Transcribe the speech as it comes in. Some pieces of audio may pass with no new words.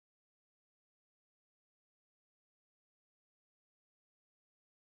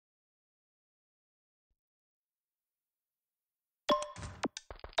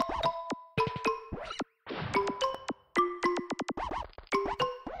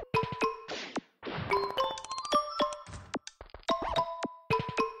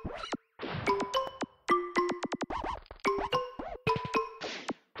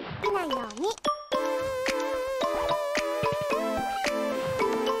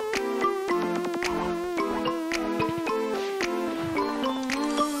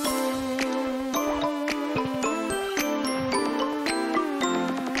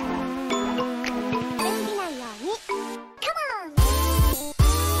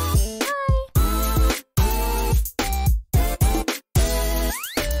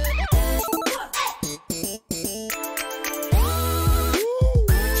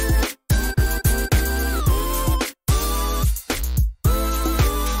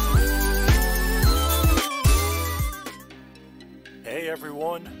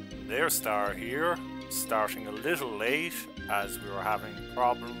their star here, starting a little late as we were having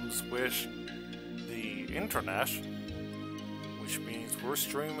problems with the internet, which means we're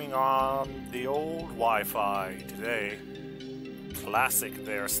streaming on the old Wi-Fi today. Classic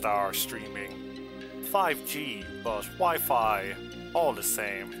their star streaming. 5G, but Wi-Fi all the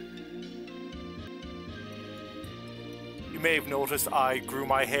same. You may have noticed I grew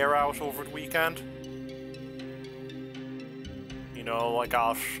my hair out over the weekend. You know,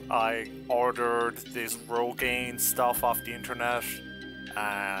 I ordered this Rogaine stuff off the internet,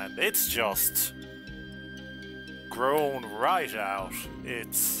 and it's just grown right out.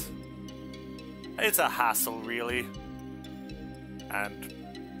 It's a hassle, really, and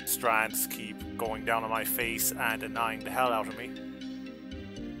strands keep going down on my face and annoying the hell out of me.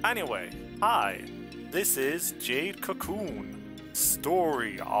 Anyway, hi, this is Jade Cocoon,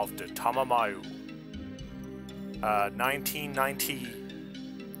 Story of the Tamamayu.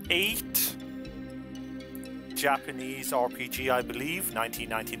 1998 Japanese RPG, I believe.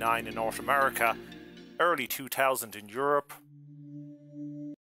 1999 in North America, early 2000 in Europe.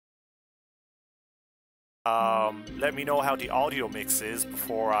 Let me know how the audio mix is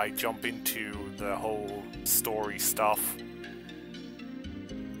before I jump into the whole story stuff.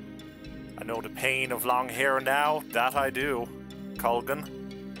 I know the pain of long hair now, that I do.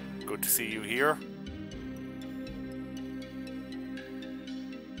 Colgan, good to see you here.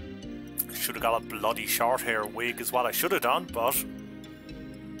 Should have got a bloody short hair wig is what I should have done, but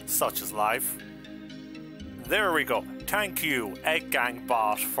such is life. There we go. Thank you, Egg Gang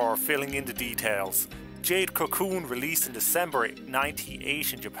Bot, for filling in the details. Jade Cocoon released in December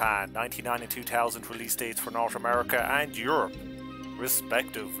 98 in Japan, 99 and 2000 release dates for North America and Europe,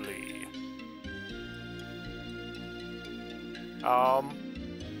 respectively.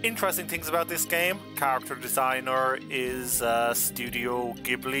 Interesting things about this game. Character designer is a Studio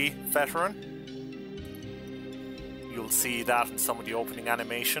Ghibli veteran. You'll see that in some of the opening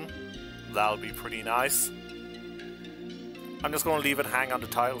animation. That'll be pretty nice. I'm just going to leave it hang on the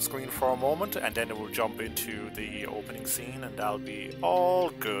title screen for a moment, and then it will jump into the opening scene, and that'll be all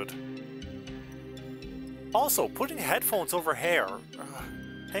good. Also, putting headphones over hair,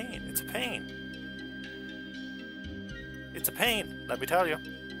 pain. It's a pain. It's a pain, let me tell you.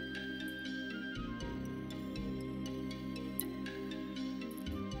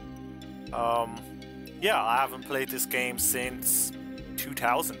 Yeah, I haven't played this game since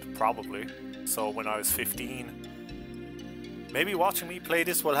 2000, probably. So when I was 15. Maybe watching me play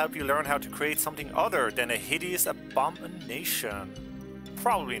this will help you learn how to create something other than a hideous abomination.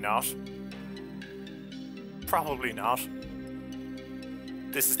 Probably not. Probably not.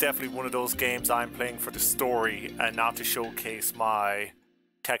 This is definitely one of those games I'm playing for the story and not to showcase my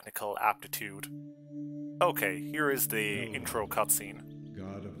technical aptitude. Okay, here is the intro cutscene.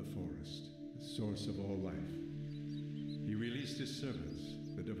 God of the forest, the source of all life. He released his servants,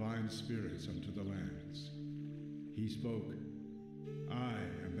 the divine spirits, unto the lands. He spoke, I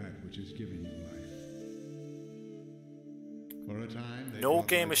am that which is giving you life. For a time, no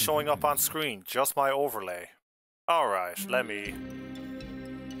game is showing up on screen, just my overlay. Alright, let me...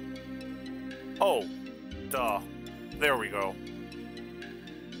 Oh, duh. There we go.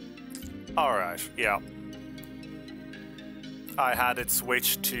 Alright, yeah. I had it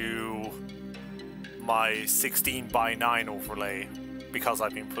switched to my 16:9 overlay because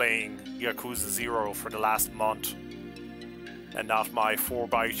I've been playing Yakuza 0 for the last month, and not my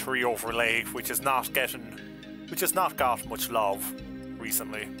 4:3 overlay, which has not got much love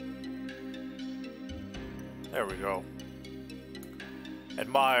recently. There we go.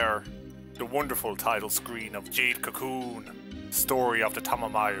 Admire the wonderful title screen of Jade Cocoon, Story of the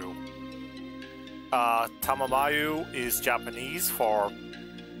Tamamayu. Tamamayu is Japanese for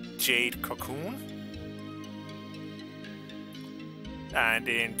Jade Cocoon. And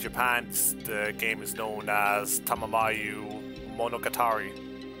in Japan, the game is known as Tamamayu Monogatari.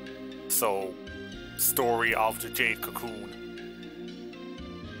 So, Story of the Jade Cocoon.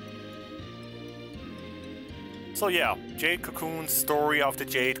 So yeah, Jade Cocoon, Story of the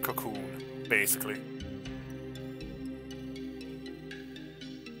Jade Cocoon, basically.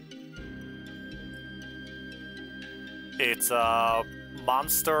 It's a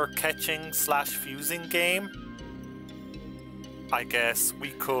monster catching / fusing game. I guess we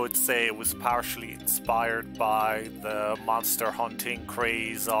could say it was partially inspired by the monster hunting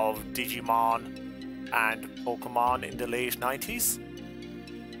craze of Digimon and Pokemon in the late 90s.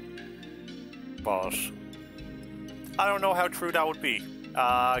 But I don't know how true that would be.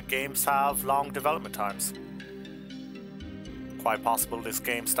 Games have long development times. Quite possible this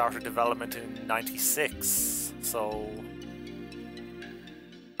game started development in 96, so...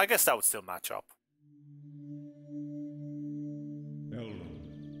 I guess that would still match up.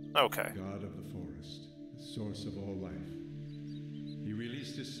 Elrond, Okay. God of the forest, the source of all life. He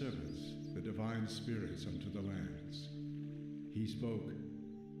released his servants, the divine spirits, unto the lands. He spoke,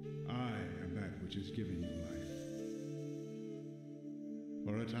 I am that which is giving you life.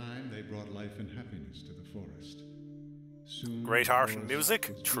 For a time they brought life and happiness to the forest. Soon Great the art and forest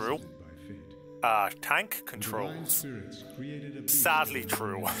music, was true. visited by fate. Tank The divine controls. spirits created a beast Sadly of their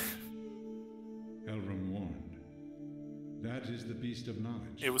true. own image. Elrond warned, that is the beast of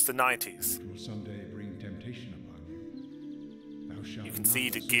knowledge. It was the 90s. It will someday bring temptation upon you. Thou shalt You can not see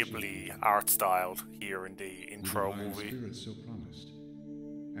the associate Ghibli with art style here in the intro the divine movie. spirits so promised,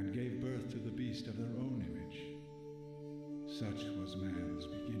 and gave birth to the beast of their own image. Such was man's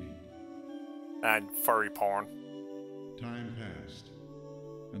beginning. And furry porn. Time passed,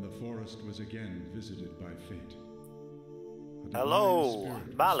 and the forest was again visited by fate. A divine Hello, spirit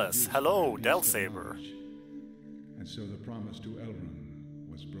was Malice. seduced Hello, by the beast of Delsaber. knowledge, and so the promise to Elrond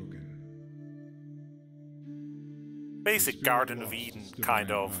was broken. Basic spirit Garden of lost Eden its kind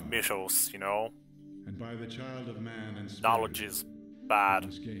divine of power. mythos, you know? And by the child of man and spirit, Knowledge is it bad.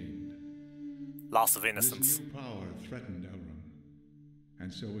 was gained. Loss of innocence. This new power threatened Elrond,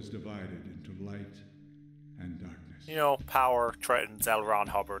 and so was divided into light and darkness. You know, power threatens L. Ron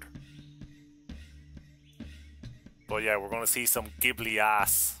Hubbard. But yeah, we're gonna see some Ghibli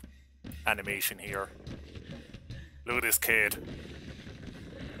ass animation here. Look at this kid.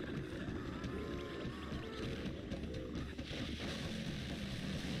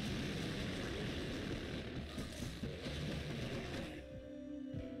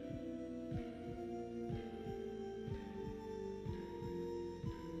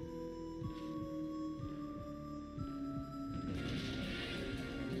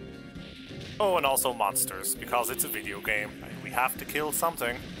 Oh, and also monsters, because it's a video game. We have to kill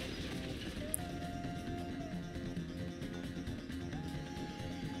something.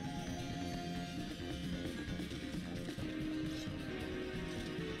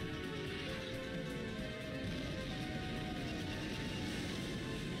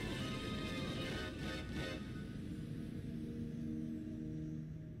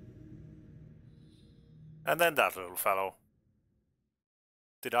 And then that little fellow.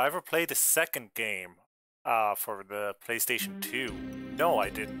 Did I ever play the second game for the PlayStation 2? No, I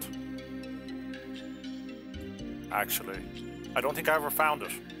didn't. Actually, I don't think I ever found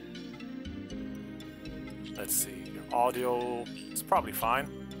it. Let's see, audio is probably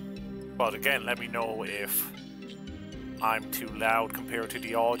fine. But again, let me know if I'm too loud compared to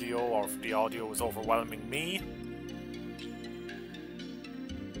the audio or if the audio is overwhelming me.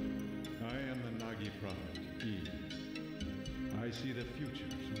 I am the Nagi prophet, Eve. I see the future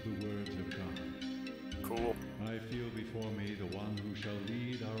through the words of God. Cool. I feel before me the one who shall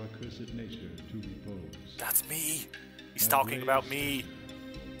lead our accursed nature to repose. That's me. He's That talking about raised- me.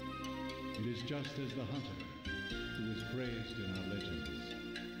 It is just as the hunter, who is praised in our legends.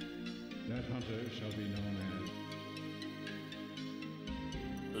 That hunter shall be known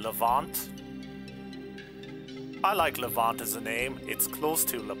as Levant. I like Levant as a name. It's close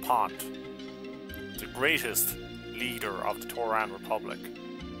to Lepant, the greatest leader of the Tauran Republic.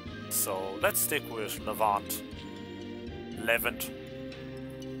 So let's stick with Levant. Levant.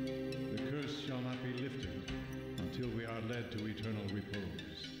 the curse shall not be lifted until we are led to eternal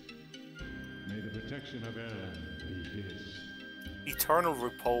repose. May the protection of Erlen be his. Eternal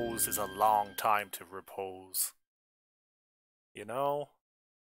repose is a long time to repose. You know?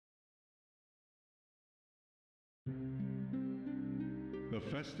 The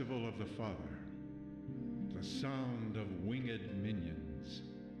festival of the Father, the sound of winged minions,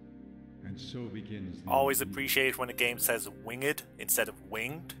 and so begins the Always evening. appreciate when a game says winged instead of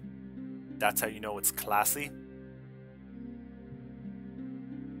winged. That's how you know it's classy.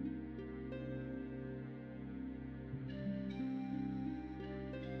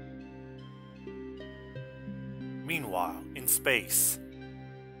 Meanwhile, in space,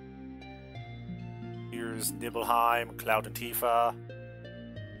 here's Nibelheim, Cloud and Tifa.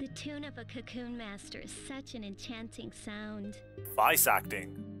 The tune of a cocoon master is such an enchanting sound. Voice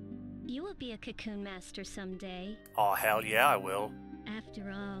acting. You will be a cocoon master someday. Oh, hell yeah, I will. After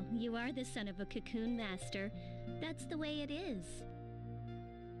all, you are the son of a cocoon master. That's the way it is.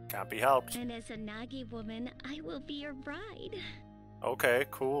 Can't be helped. And as a Nagi woman, I will be your bride. Okay,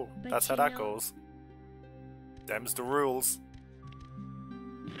 cool. But That's how you that know- goes. Them's the rules.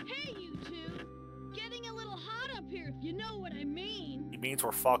 Hey, you two! Getting a little hot up here, if you know what I mean. He means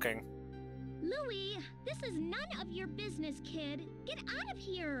we're fucking. Louis, this is none of your business, kid. Get out of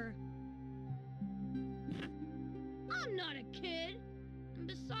here. I'm not a kid. And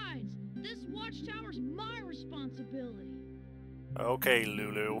besides, this watchtower's my responsibility. Okay,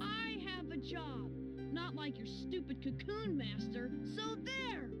 Lulu. I have a job, not like your stupid Cocoon Master, so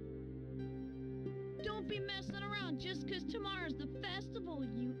there! Don't be messing around just 'cause tomorrow's the festival,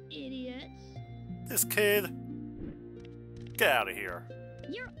 you idiots! This kid. Get out of here.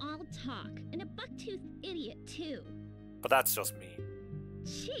 You're all talk, and a buck-toothed idiot, too. But that's just me.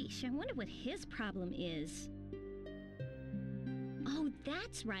 Sheesh, I wonder what his problem is. Oh,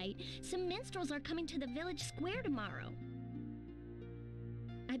 that's right. Some minstrels are coming to the village square tomorrow.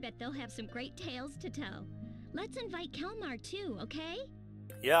 I bet they'll have some great tales to tell. Let's invite Kelmar too, okay?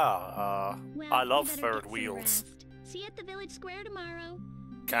 Yeah, Well, I love you better third get some wheels. rest. See you at the village square tomorrow.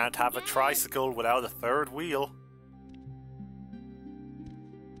 Can't have a Forget it. tricycle without a third wheel.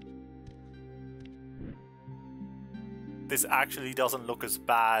 This actually doesn't look as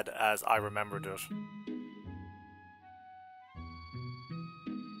bad as I remembered it.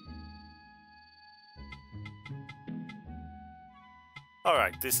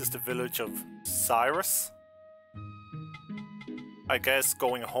 Alright, this is the village of Cyrus. I guess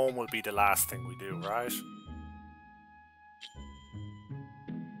going home will be the last thing we do, right?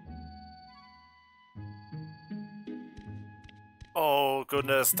 Oh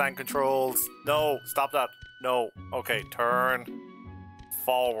goodness, tank controls. No, stop that. No. Okay, turn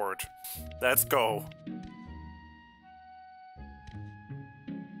forward. Let's go.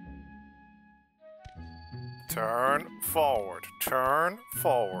 Turn forward, turn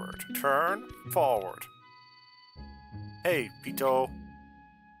forward, turn forward. Hey, Pito.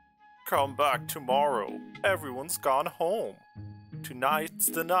 Come back tomorrow. Everyone's gone home. Tonight's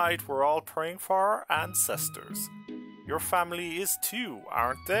the night we're all praying for our ancestors. Your family is too,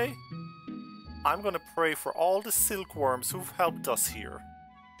 aren't they? I'm gonna pray for all the silkworms who've helped us here.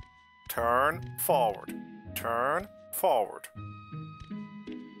 Turn forward, turn forward.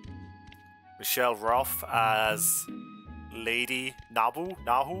 Michelle Ruff as Lady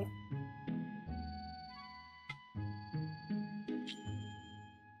Nahu?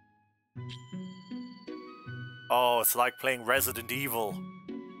 Oh, it's like playing Resident Evil.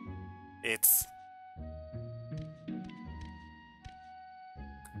 It's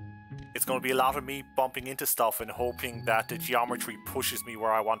going to be a lot of me bumping into stuff and hoping that the geometry pushes me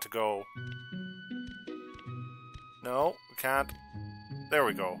where I want to go. No, we can't. There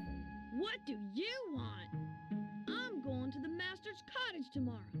we go. What do you want? I'm going to the Master's cottage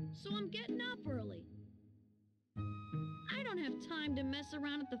tomorrow, so I'm getting up early. I don't have time to mess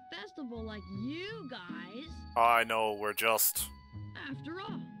around at the festival like you guys. I know, we're just After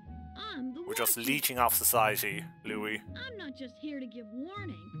all, I'm the We're just watchman. leeching off society, Louis. I'm not just here to give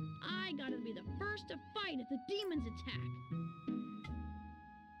warning. I gotta be the first to fight if the demons attack.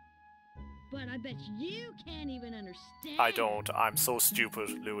 But I bet you can't even understand. I don't. I'm so stupid,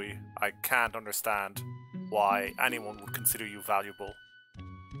 Louis. I can't understand why anyone would consider you valuable.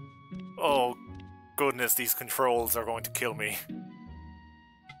 Oh, goodness, these controls are going to kill me.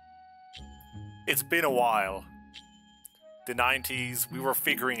 It's been a while. The 90s, we were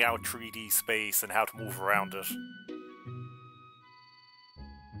figuring out 3D space and how to move around it.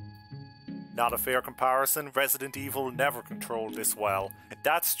 Not a fair comparison, Resident Evil never controlled this well.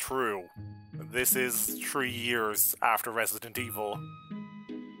 That's true. This is 3 years after Resident Evil.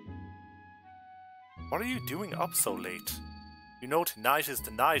 What are you doing up so late? You know tonight is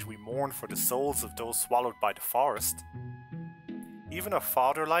the night we mourn for the souls of those swallowed by the forest. Even a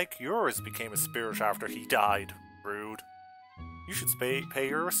father like yours became a spirit after he died. Rude. You should pay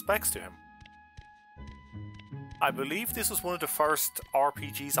your respects to him. I believe this was one of the first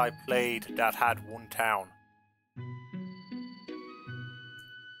RPGs I played that had one town.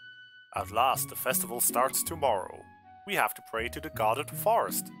 At last, the festival starts tomorrow. We have to pray to the god of the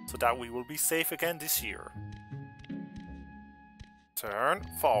forest, so that we will be safe again this year. Turn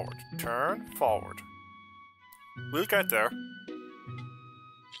forward, turn forward. We'll get there.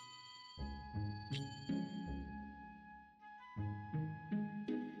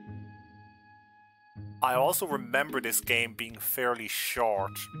 I also remember this game being fairly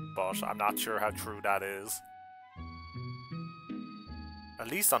short, but I'm not sure how true that is. At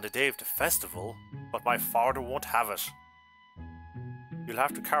least on the day of the festival, but my father won't have it. You'll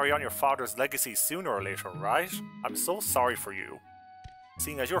have to carry on your father's legacy sooner or later, right? I'm so sorry for you,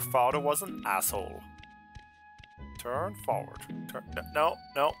 seeing as your father was an asshole. Turn forward. No.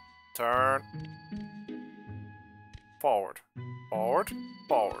 Turn. Forward. Forward.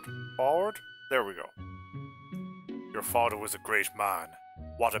 Forward. Forward. There we go. Your father was a great man.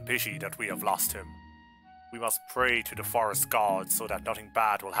 What a pity that we have lost him. We must pray to the forest gods so that nothing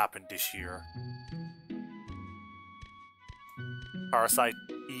bad will happen this year. Parasite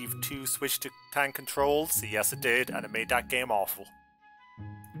Eve 2 switched to tank controls? Yes it did, and it made that game awful.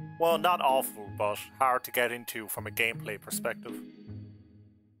 Well, not awful, but hard to get into from a gameplay perspective.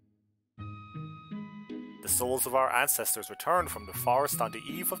 The souls of our ancestors returned from the forest on the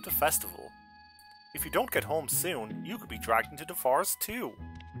eve of the festival. If you don't get home soon, you could be dragged into the forest too.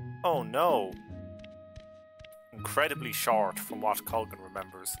 Oh no. Incredibly short from what Cocoon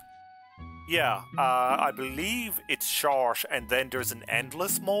remembers. Yeah, I believe it's short and then there's an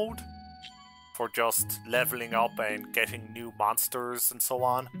endless mode for just leveling up and getting new monsters and so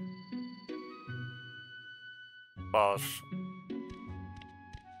on. But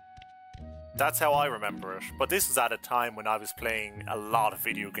that's how I remember it. But this is at a time when I was playing a lot of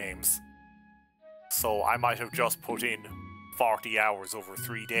video games. So I might have just put in 40 hours over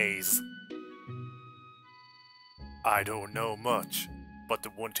 3 days. I don't know much, but the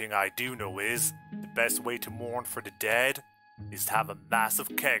one thing I do know is the best way to mourn for the dead is to have a massive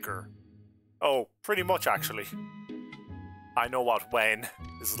kegger. Oh, pretty much actually. I know what when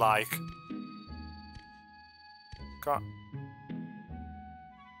is like. The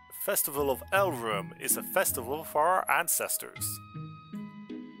Festival of Elrum is a festival for our ancestors.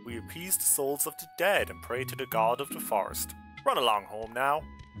 We appease the souls of the dead and pray to the god of the forest. Run along home now.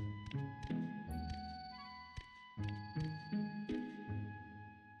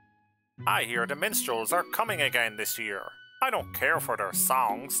 I hear the minstrels are coming again this year. I don't care for their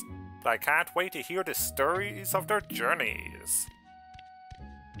songs, but I can't wait to hear the stories of their journeys.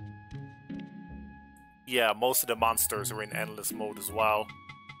 Yeah, most of the monsters are in endless mode as well.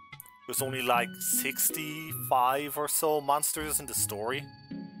 There's only like 65 or so monsters in the story.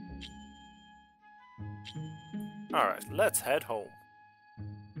 Alright, let's head home.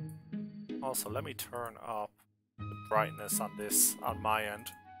 Also, let me turn up the brightness on this on my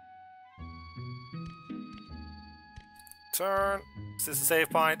end. Turn. Is this a save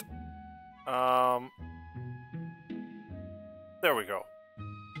point? There we go.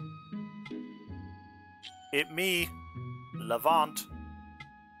 It me, Levant.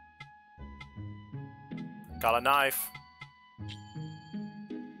 Got a knife.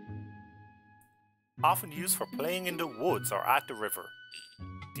 Often used for playing in the woods or at the river.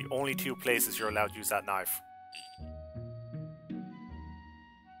 The only two places you're allowed to use that knife.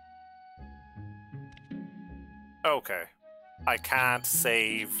 Okay. I can't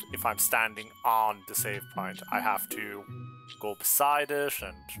save if I'm standing on the save point. I have to go beside it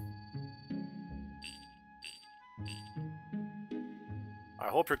and... I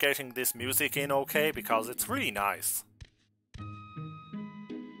hope you're getting this music in okay, because it's really nice.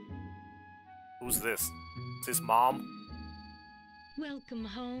 Who's this? Is this Mom? Welcome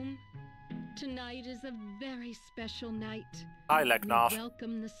home. Tonight is a very special night. Hi, We Leknot.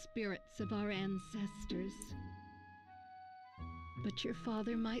 welcome the spirits of our ancestors. But your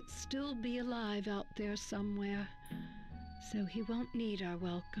father might still be alive out there somewhere, so he won't need our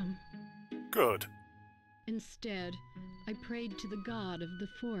welcome. Good. Instead, I prayed to the god of the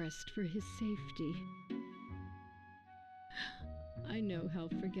forest for his safety. I know how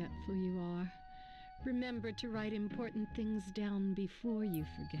forgetful you are. Remember to write important things down before you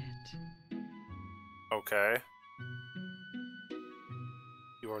forget. Okay.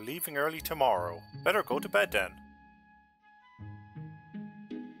 You are leaving early tomorrow. Better go to bed then.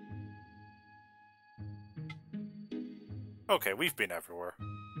 Okay, we've been everywhere.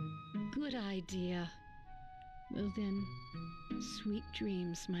 Good idea. Well then, sweet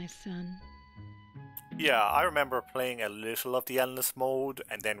dreams, my son. Yeah, I remember playing a little of the endless mode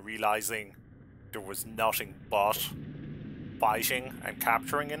and then realizing there was nothing but fighting and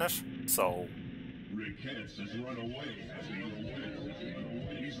capturing in it, so... Rick Hess has run away, has he?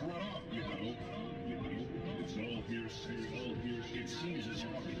 He's run off, you know. It's all hearsay. It seems his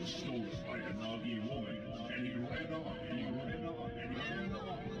puppy was stolen by a Nagi woman, and he ran off.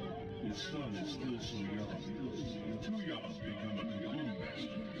 His son is still so young. Too young to become a Cocoon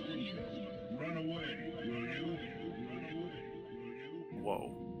master. Run away, will you? Whoa.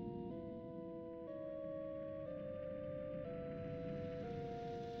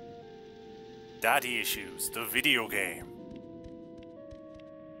 Daddy Issues, the video game.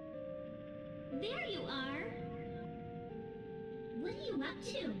 There you are. What are you up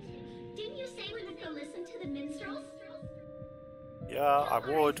to? Didn't you say we would go listen to the minstrels? Yeah, I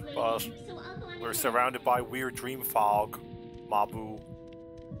would, but So I'll go on we're ahead. surrounded by weird dream fog. Mabu.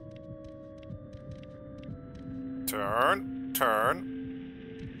 Turn.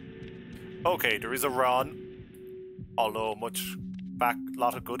 Okay, there is a run. Although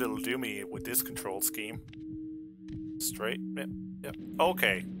lot of good it'll do me with this control scheme. Straight. Yep.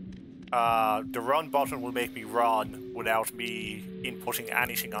 Okay. The run button will make me run without me inputting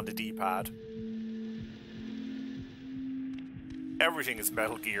anything on the D-pad. Everything is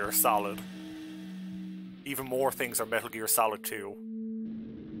Metal Gear Solid. Even more things are Metal Gear Solid 2.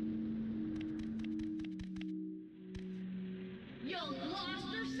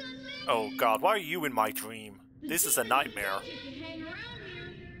 Oh god, why are you in my dream? This is a nightmare.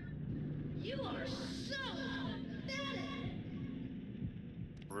 You are so pathetic.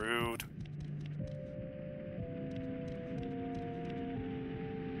 Rude.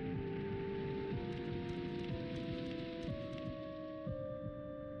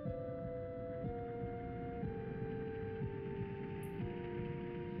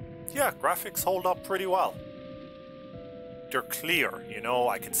 Yeah, graphics hold up pretty well. They're clear, you know,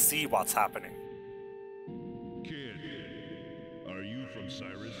 I can see what's happening. Kid, are you from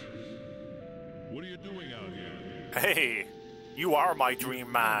Cyrus? What are you doing out here? Hey, you are my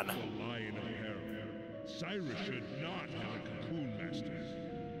dream man. The Lion of Peril. Cyrus should not have a Cocoon master.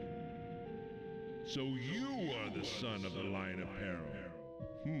 So you are the son of the Lion of Peril.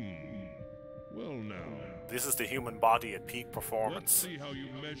 Well now. This is the human body at peak Let's performance. see how you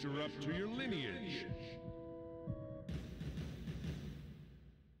measure up to your lineage.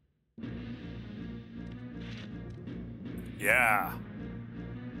 Yeah.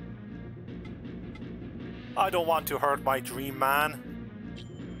 I don't want to hurt my dream man.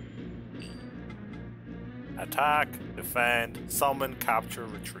 Attack, defend, summon, capture,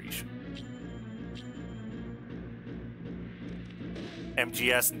 retreat.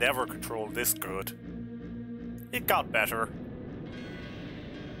 MGS never controlled this good. It got better.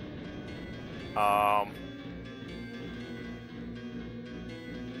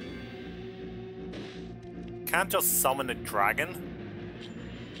 Can't just summon a dragon?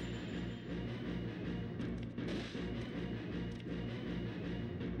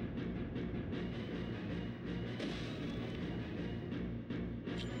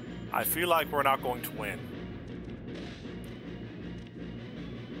 I feel like we're not going to win.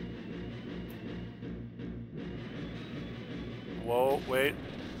 Whoa, wait.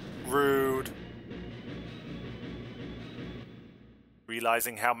 Rude.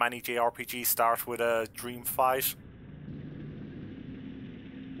 Realizing how many JRPGs start with a dream fight.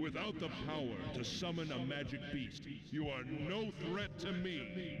 Without the power to summon a magic beast, you are no threat to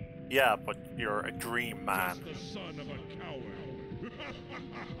me. Yeah, but you're a dream man. Just the son of a coward.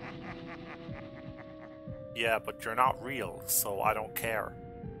 Yeah, but you're not real, so I don't care.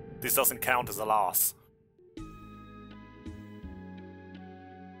 This doesn't count as a loss.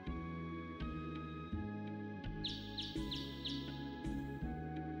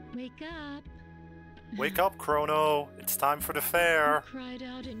 Wake up. Wake up, Chrono. It's time for the fair. You cried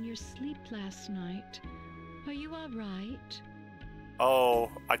out in your sleep last night. Are you all right?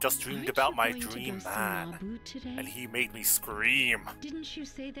 Oh, I just dreamed Aren't about you my going to dream go see man. Onibubu today? And he made me scream. Didn't you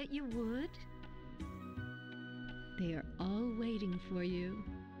say that you would? They are all waiting for you.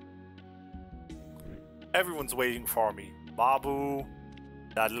 Everyone's waiting for me. Babu,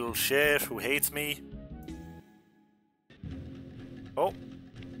 that little shit who hates me. Oh,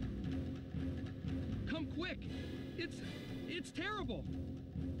 Come quick! It's terrible!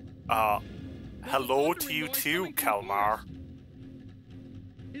 hello to you too, Kalmar.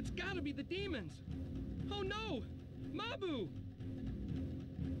 It's gotta be the demons! Oh no! Mabu!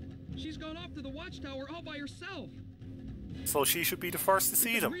 She's gone off to the watchtower all by herself! So she should be the first to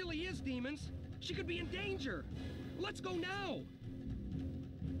see If it them. really is demons, she could be in danger! Let's go now!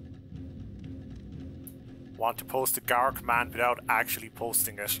 Want to post a Gar command without actually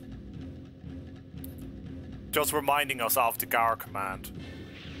posting it. Just reminding us of the Gar command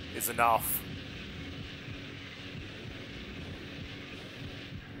is enough.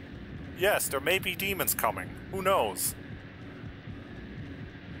 Yes, there may be demons coming. Who knows?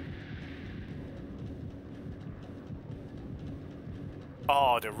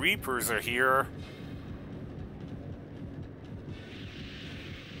 Oh, the Reapers are here.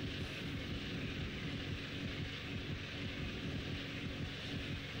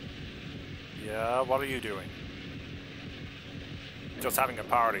 Yeah, what are you doing? Just having a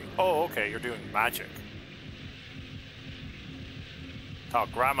party. Oh, okay, you're doing magic.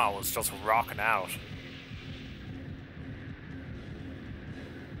 Thought Grandma was just rocking out.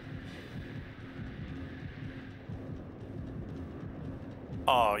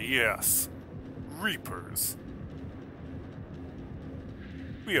 Ah, yes. Reapers.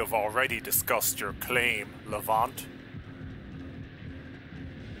 We have already discussed your claim, Levant.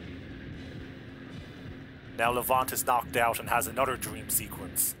 Now Levant is knocked out and has another dream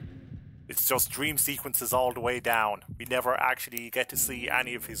sequence. It's just dream sequences all the way down. We never actually get to see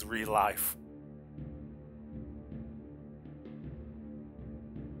any of his real life.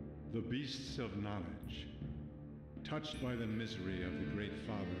 The beasts of knowledge, touched by the misery of the Great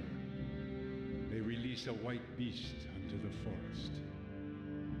Father, they release a white beast unto the forest.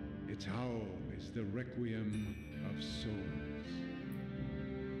 Its howl is the requiem of souls.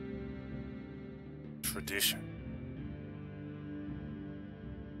 Tradition.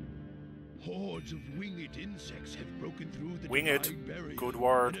 Hordes of winged insects have broken through the Winged, divine barrier good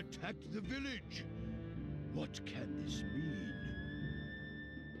word. and attacked the village. What can this mean?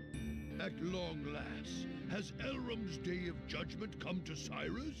 At long last, has Elrom's day of judgment come to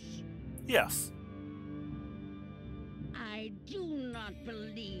Cyrus? Yes. I do not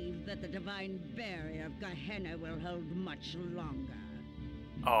believe that the divine barrier of Gehenna will hold much longer.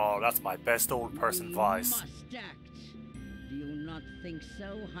 Oh, that's my best old person voice. Must act. Do you not think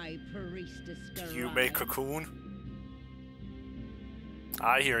so, High Priestess Garaya? You make Cocoon?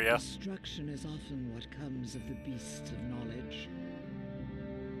 I hear ya. Destruction is often what comes of the beasts of knowledge.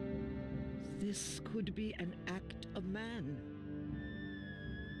 This could be an act of man.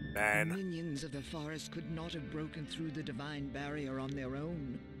 Man. The minions of the forest could not have broken through the divine barrier on their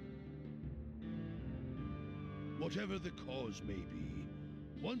own. Whatever the cause may be,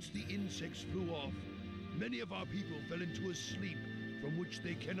 once the insects flew off, many of our people fell into a sleep from which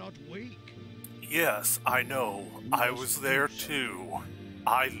they cannot wake. Yes, I know. I was there too.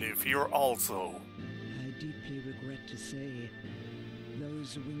 I live here also. I deeply regret to say,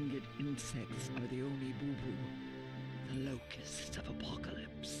 those winged insects are the Onibubu, the locusts of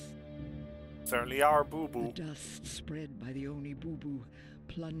apocalypse. Certainly are, boo-boo. The dust spread by the Onibubu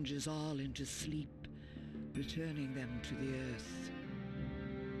plunges all into sleep, returning them to the earth.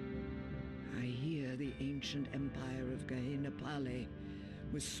 I hear the ancient empire of Gehenna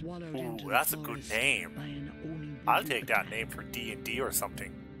was swallowed into that's the a good forest name. by an Onibubu I'll take that attack. name for D&D or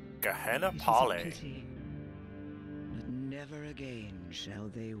something. Gehenna It is a Pale. pity, but never again shall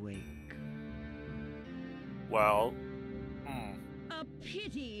they wake. Well, A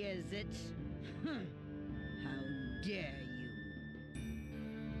pity, is it? How dare you?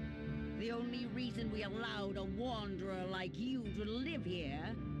 The only reason we allowed a wanderer like you to live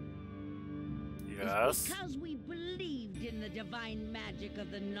here yes. is because we believed in the divine magic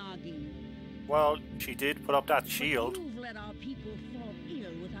of the Nagi. Well, she did put up that shield. But you've let our people fall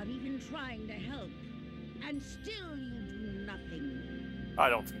ill without even trying to help. And still you do nothing. I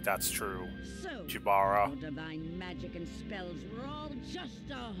don't think that's true. So, Jabara. your divine magic and spells were all just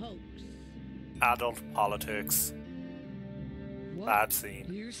a hoax. Adult politics. What? Bad scene.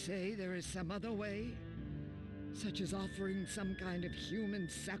 You say there is some other way? Such as offering some kind of human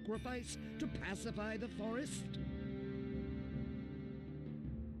sacrifice to pacify the forest?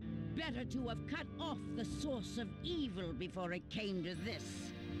 Better to have cut off the source of evil before it came to this.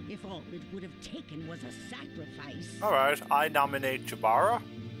 If all it would have taken was a sacrifice. Alright, I nominate Jabara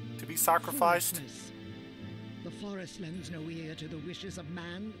to be sacrificed. Foolishness. The forest lends no ear to the wishes of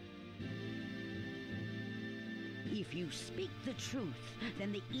man. If you speak the truth,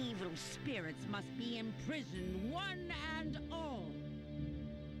 then the evil spirits must be imprisoned, one and all.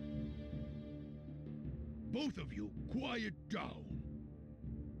 Both of you, quiet down.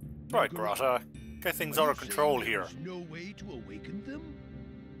 Right, Grata. Get things out of control here. There's no way to awaken them?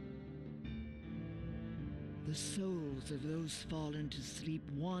 The souls of those fallen to sleep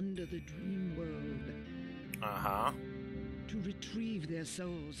wander the dream world. Uh-huh. To retrieve their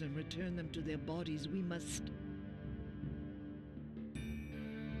souls and return them to their bodies, we must...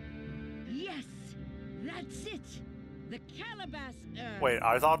 Yes, that's it. The Calabash herb. Wait,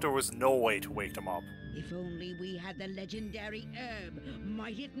 I thought there was no way to wake them up. If only we had the legendary herb,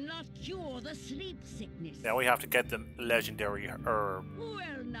 might it not cure the sleep sickness? Now we have to get the legendary herb.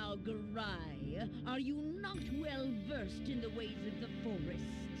 Well now, Garai, are you not well versed in the ways of the forest?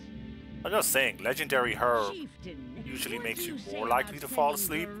 I'm just saying, legendary herb Chieftain, usually what makes do you say more likely about to fall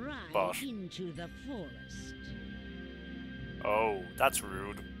sending asleep, Garai but... into the forest? Oh, that's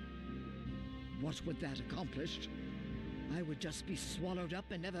rude. What would that accomplish? I would just be swallowed up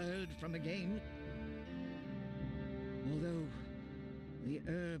and never heard from again. Although, the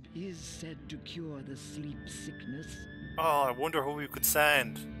herb is said to cure the sleep sickness. Oh, I wonder who we could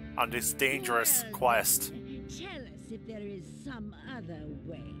send on this dangerous Well, quest. Tell us if there is some other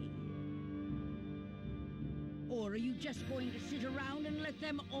way. Or are you just going to sit around and let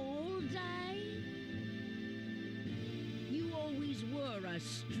them all die? You always were a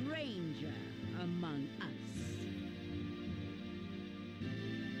stranger among us.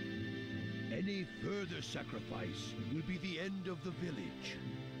 Any further sacrifice will be the end of the village.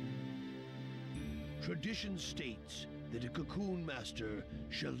 Tradition states that a Cocoon Master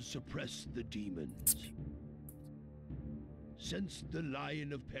shall suppress the demons. Since the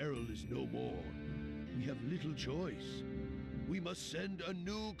Lion of Peril is no more, we have little choice. We must send a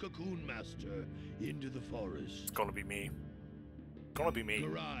new Cocoon Master into the forest. It's gonna be me. Gonna be me.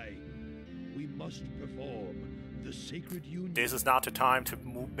 Garai, we must perform the sacred union. This is not the time to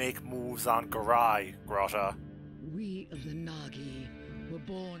make moves on Garai, Grota. We of the Nagi were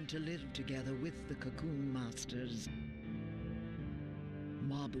born to live together with the Cocoon Masters.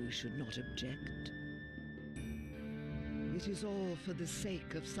 Mabu should not object. It is all for the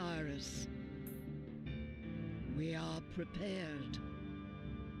sake of Cyrus. We are prepared.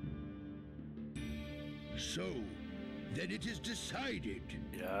 So, then it is decided.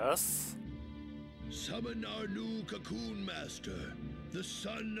 Yes? Summon our new Cocoon Master, the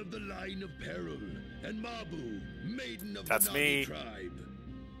son of the Line of Peril, and Mabu, maiden of the Nagi tribe.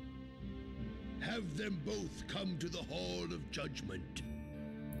 Have them both come to the Hall of Judgment.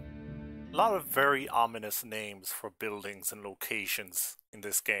 A lot of very ominous names for buildings and locations in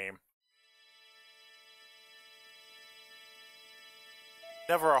this game.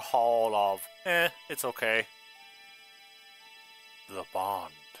 Never a hall of, it's okay. The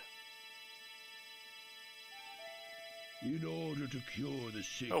Bond. In order to cure the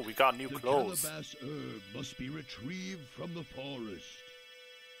sick, oh, we got new clothes. The calabash herb must be retrieved from the forest.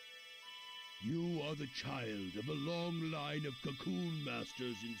 You are the child of a long line of Cocoon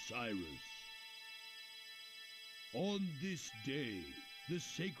Masters in Cyrus. On this day, the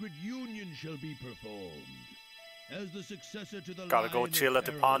sacred union shall be performed. As the successor to the Gotta go chill at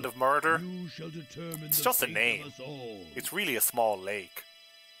the Pond of Murder. You shall determine it's just a name. It's really a small lake.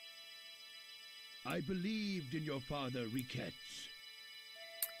 I believed in your father, Riquet's.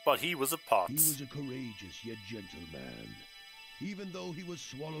 But he was a Potts. He was a courageous yet gentle man, even though he was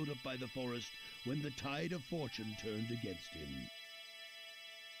swallowed up by the forest when the tide of fortune turned against him.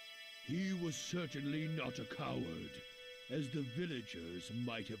 He was certainly not a coward, as the villagers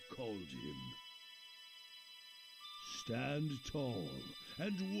might have called him. Stand tall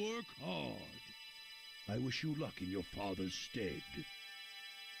and work hard. I wish you luck in your father's stead.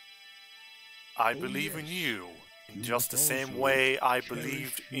 I believe in you, in just the same way I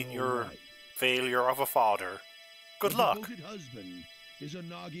believed in your failure of a father. Good luck. A devoted husband is a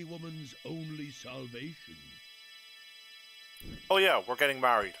Nagi woman's only salvation. Oh yeah, we're getting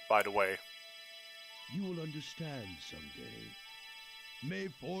married, by the way. You will understand someday. May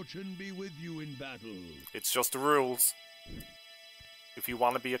fortune be with you in battle. It's just the rules. If you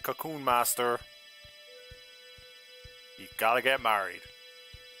want to be a Cocoon Master, you gotta get married.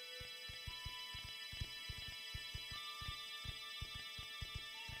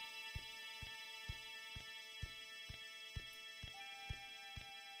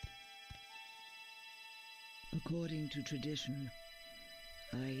 According to tradition,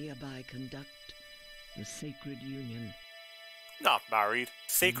 I hereby conduct the sacred union. Not married,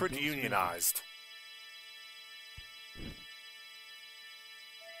 sacred unionized.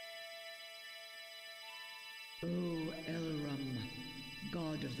 O Elrum,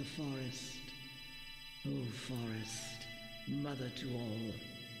 god of the forest. O forest, mother to all.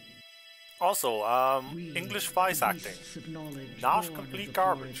 Also, English voice acting. Not complete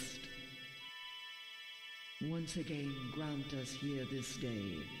garbage. Forest. Once again, grant us here this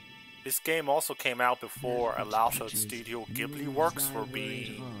day. This game also came out before a lot of Studio Ghibli works were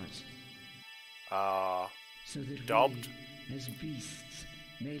being dubbed. We, as beasts,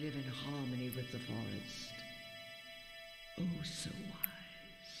 may live in harmony with the forest. Oh, so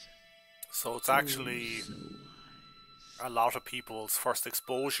wise. So it's actually a lot of people's first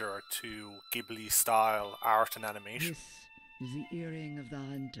exposure to Ghibli-style art and animation. This is the earring of the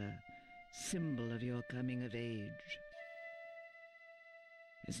hunter, symbol of your coming of age.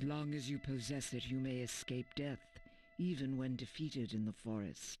 As long as you possess it, you may escape death, even when defeated in the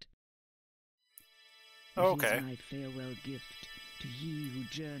forest. Okay. It is my farewell gift to he who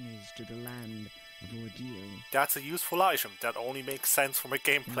journeys to the land of ordeal. That's a useful item that only makes sense from a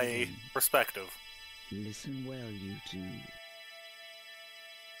gameplay perspective. Listen well, you two.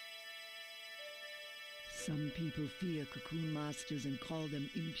 Some people fear Cocoon Masters and call them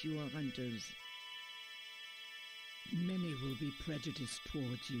impure hunters. Many will be prejudiced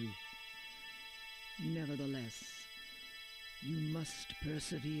towards you. Nevertheless, you must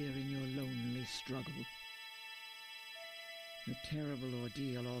persevere in your lonely struggle. A terrible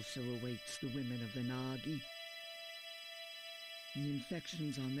ordeal also awaits the women of the Nagi. The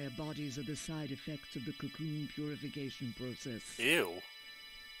infections on their bodies are the side effects of the cocoon purification process. Ew.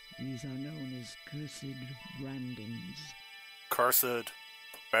 These are known as cursed brandings. Cursed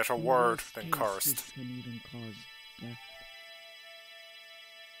Better The word least than taste cursed. this can even cause death.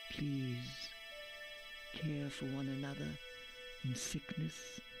 Please, care for one another in sickness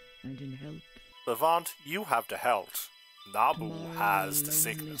and in health. Levant, you have the health. Nabu Tomorrow has the a lonely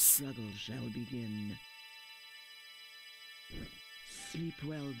sickness. struggle shall begin. Sleep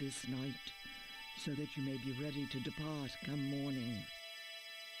well this night, so that you may be ready to depart come morning.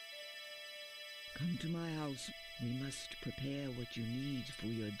 Come to my house. We must prepare what you need for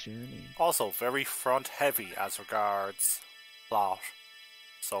your journey. Also very front heavy as regards plot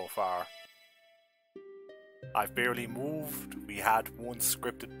so far. I've barely moved. We had one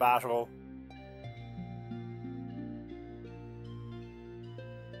scripted battle.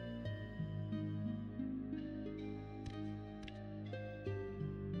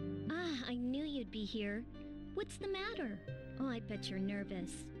 Ah, I knew you'd be here. What's the matter? Oh, I bet you're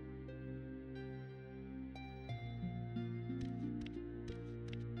nervous.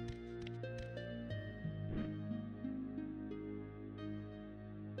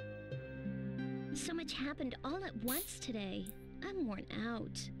 So much happened all at once today. I'm worn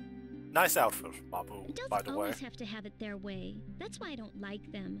out. Nice outfit, Mabu, Adults by the way. always have to have it their way. That's why I don't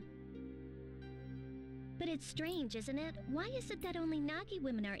like them. But it's strange, isn't it? Why is it that only Nagi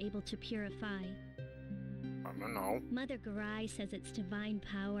women are able to purify? I don't know. Mother Garai says it's divine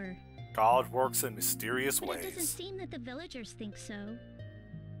power. God works in mysterious But it doesn't ways. seem that the villagers think so.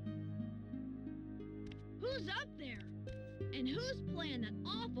 Who's up there? And who's playing that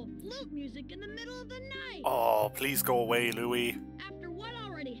awful flute music in the middle of the night? Oh, please go away, Louis. After what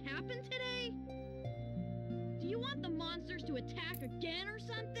already happened today? Do you want the monsters to attack again or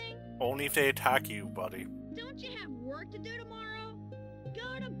something? Only if they attack you, buddy. Don't you have work to do tomorrow?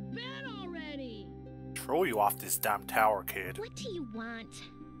 Go to bed already! Throw you off this damn tower, kid. What do you want?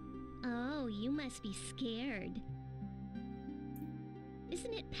 Oh, you must be scared.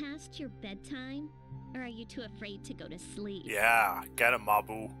 Isn't it past your bedtime? Or are you too afraid to go to sleep? Yeah, get him,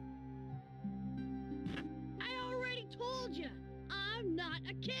 Mabu. I already told you, I'm not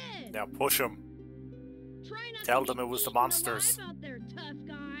a kid. Now push him. Try not Tell to them be it was the eaten monsters. alive out there, tough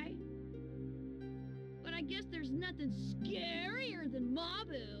guy. But I guess there's nothing scarier than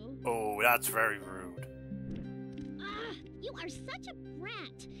Mabu. Oh, that's very rude. Ah, you are such a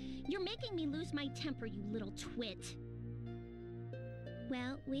brat. You're making me lose my temper, you little twit.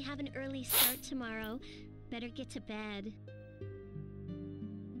 Well, we have an early start tomorrow. Better get to bed.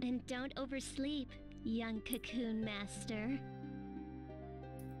 And don't oversleep, young Cocoon Master.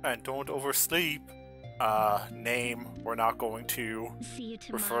 And don't oversleep. Name we're not going to See you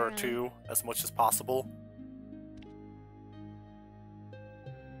refer tomorrow. to as much as possible.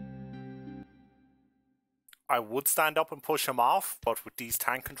 I would stand up and push him off, but with these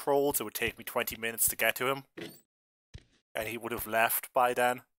tank controls, it would take me 20 minutes to get to him. And he would have left by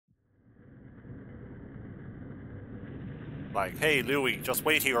then. Like, hey Louis, just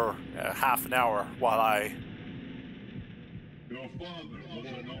wait here half an hour while I...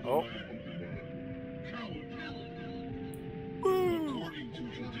 Oh. Woo!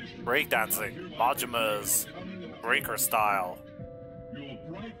 Breakdancing, Majima's breaker style.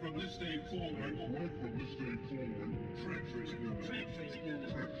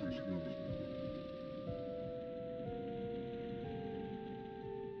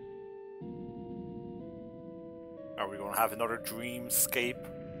 Are we going to have another dreamscape?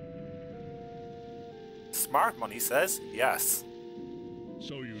 Smart Money says yes.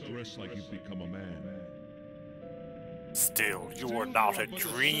 So you dress like you've become a man. Still, you are not a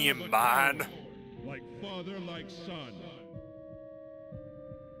dream man. Like father, like son.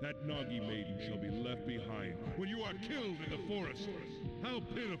 That Nagi maiden shall be left behind when you are killed in the forest. How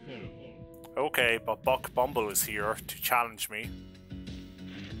pitiful. Okay, but Buck Bumble is here to challenge me.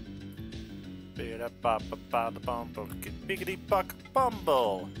 Biggity Buck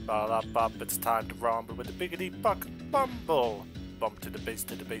Bumble. It's time to rumble with the Biggity Buck Bumble. Bump to the bass,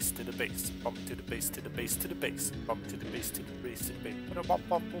 to the bass, to the bass. Bump to the bass, to the bass, to the bass. Bump to the bass, to the bass, to the bass. Bump, bump,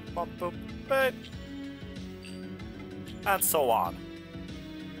 bump, bump, bump, bump. And so on.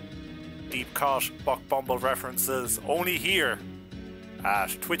 Deep cut Buck Bumble references only here at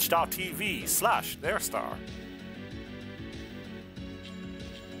twitch.tv/theirstar.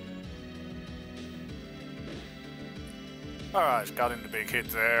 Alright, got in the big hit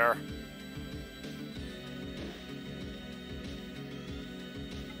there.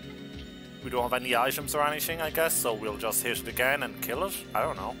 We don't have any items or anything, I guess, so we'll just hit it again and kill it? I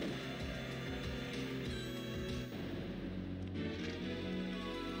don't know.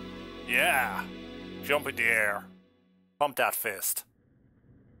 Yeah! Jump in the air. Pump that fist.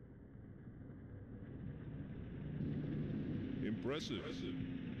 Impressive.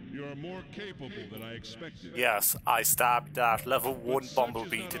 You are more capable than I expected. Yes, I stabbed that level 1 But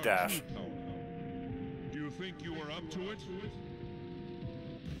bumblebee such to is not our death. true power. Do you think you are up to it?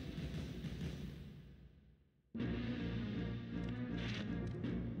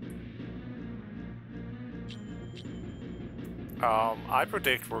 I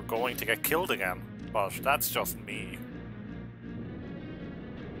predict we're going to get killed again, but that's just me.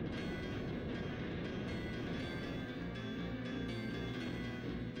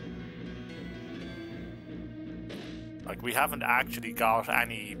 Like, we haven't actually got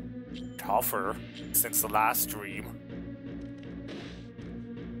any tougher since the last stream.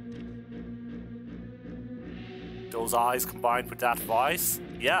 Those eyes combined with that voice?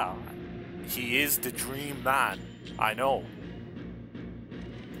 Yeah, he is the dream man. I know.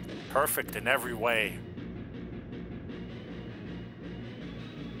 Perfect in every way.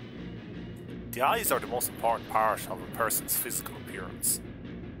 The eyes are the most important part of a person's physical appearance.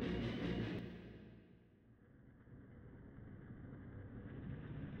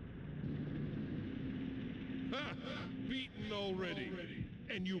 Ha! Beaten already.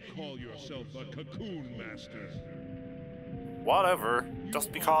 And you call yourself a Cocoon Master. Whatever,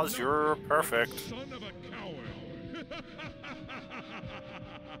 just because you're perfect. Son of a coward.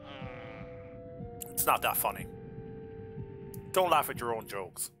 It's not that funny. Don't laugh at your own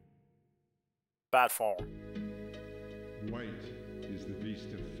jokes. Bad form. White is the beast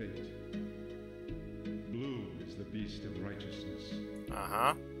of fate. Blue is the beast of righteousness.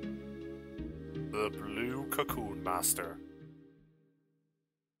 Uh-huh. The Blue Cocoon Master.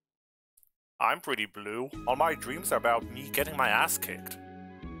 I'm pretty blue. All my dreams are about me getting my ass kicked.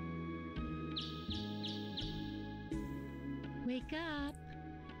 Wake up.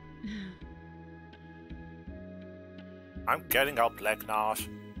 I'm getting up, leg not.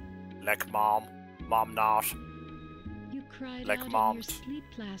 Leg mom. Mom not. You cried Like out in moms. your sleep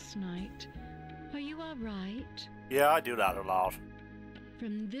last night. Are you all right? Yeah, I do that a lot.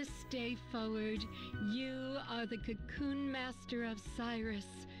 From this day forward, you are the Cocoon Master of Cyrus.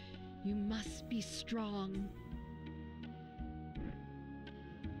 You must be strong.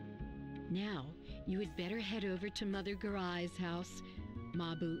 Now, you had better head over to Mother Garai's house.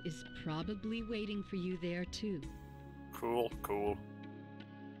 Mabu is probably waiting for you there too. Cool, cool.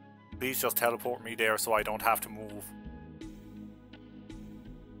 Please just teleport me there so I don't have to move.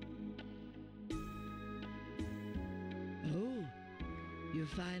 Oh, you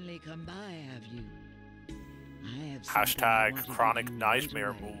finally come by, have you? I have something I Hashtag want to chronic give you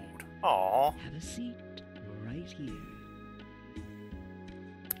nightmare right away. mood. Aww. Have a seat right here.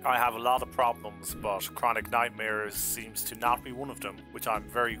 I have a lot of problems, but chronic nightmares seems to not be one of them, which I'm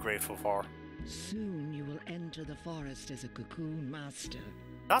very grateful for. Soon you will enter the forest as a Cocoon Master.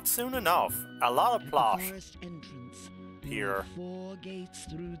 Not soon enough. A lot of At plot. the forest entrance, there Here. are 4 gates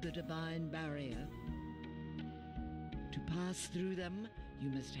through the divine barrier. To pass through them, you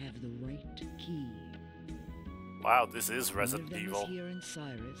must have the right key. Wow, this is One Resident of them Evil. is here in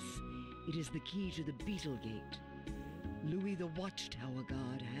Cyrus. It is the key to the Beetle Gate. Louis the Watchtower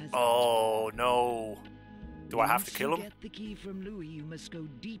Guard has it. Oh no. Do I have to kill Once him? you get the key from Louis, you must go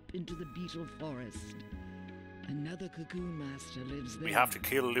deep into the Beetle Forest. Another Cocoon Master lives there. We have to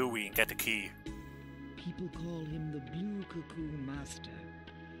kill Louis and get the key. People call him the Blue Cocoon Master.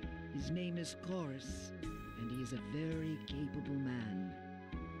 His name is Chorus, and he is a very capable man.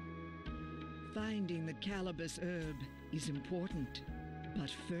 Finding the cannabis herb is important, but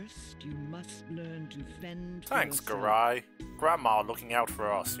first you must learn to fend for Thanks, yourself. Garai. Grandma looking out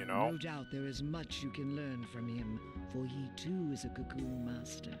for us, you know. No doubt there is much you can learn from him, for he too is a Cocoon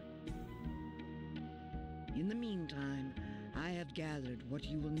Master. In the meantime, I have gathered what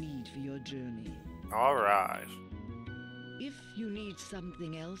you will need for your journey. Alright. If you need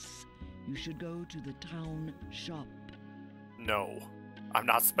something else, you should go to the town shop. No. I'm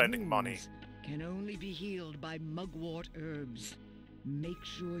not spending money. Wounds can only be healed by mugwort herbs. Make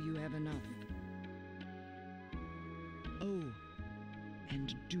sure you have enough. Oh,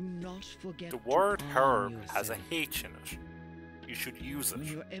 and do not forget The to word arm herb has a yourself. H in it. You should use When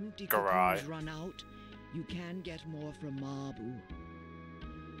it. your empty Garai. cocoons run out, you can get more from Mabu.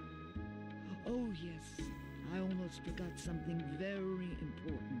 Oh yes, I almost forgot something very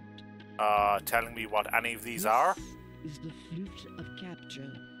important. Telling me what any of these are? This is the flute of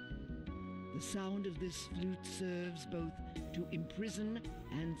capture. The sound of this flute serves both to imprison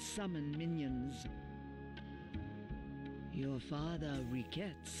and summon minions. Your father,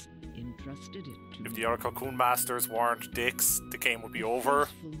 Riquettes, entrusted it to If me. the other Cocoon Masters weren't dicks, the game would be over.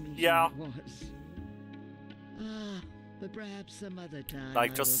 Faithful mission Yeah. it was. But perhaps some other time.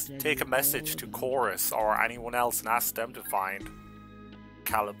 Like, I just will tell take a you message all to about it. Chorus or anyone else and ask them to find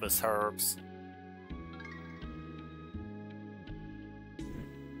cannabis herbs.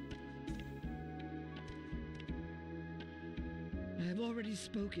 I've already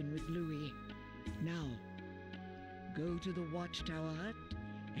spoken with Louis. Now, go to the Watchtower Hut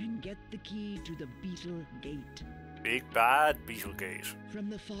and get the key to the Beetle Gate. Big bad Beetle Gate. From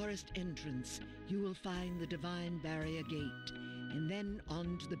the forest entrance, you will find the Divine Barrier Gate, and then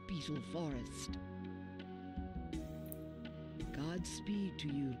on to the Beetle Forest. Godspeed to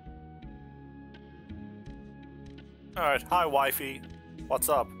you. Alright, hi wifey. What's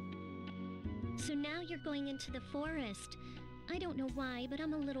up? So now you're going into the forest. I don't know why, but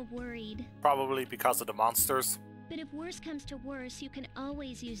I'm a little worried. Probably because of the monsters. But if worse comes to worse, you can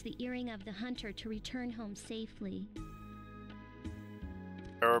always use the earring of the hunter to return home safely.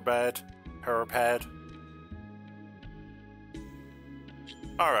 Herbed. Herbhead.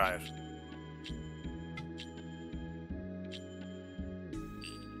 Alright.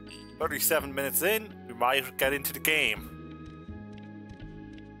 "37 minutes in, we might get into the game."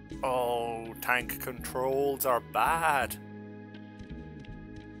 Oh, tank controls are bad.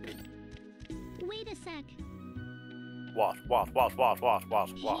 Wait a sec. What?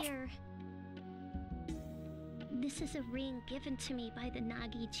 Here. This is a ring given to me by the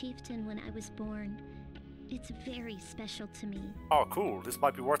Nagi chieftain when I was born. It's very special to me. Oh, cool. This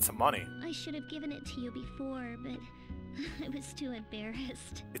might be worth some money. I should have given it to you before, but I was too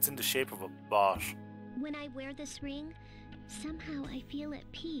embarrassed. It's in the shape of a butt. When I wear this ring, somehow I feel at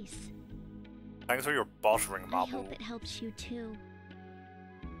peace. Thanks for your butt ring, I Mabu. hope it helps you too.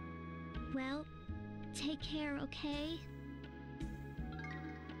 Well, take care, okay?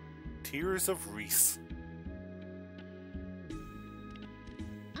 Tears of Reese.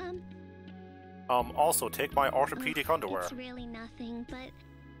 Also, take my orthopedic underwear. It's really nothing, but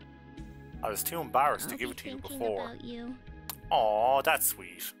I was too embarrassed to I'll give be it to you thinking before. about you. Aw, that's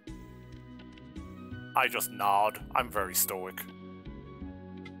sweet. I just nod. I'm very stoic.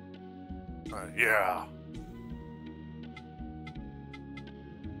 Yeah.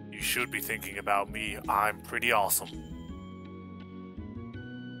 You should be thinking about me. I'm pretty awesome.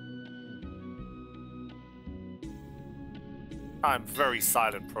 I'm very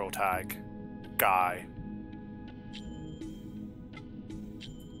silent protag guy.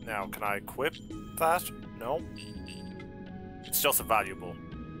 Now, can I equip that? No. It's just a valuable.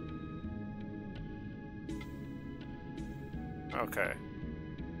 Okay.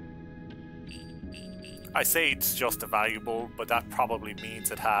 I say it's just a valuable, but that probably means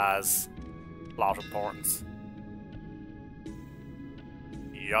it has a lot of importance.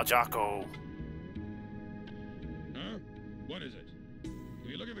 Yajako. Huh? What is it? If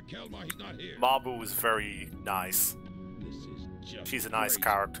you're looking for Kelmar, he's not here. Mabu is very nice. This is just She's a nice crazy.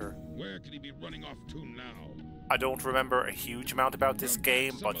 character. Where could he be running off to now? I don't remember a huge amount about this Come back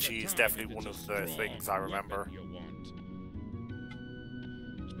game, some but other she's time definitely if one it's of a the strong things I remember. weapon you want.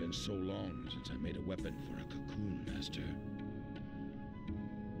 It's been so long since I made a weapon for a Cocoon master.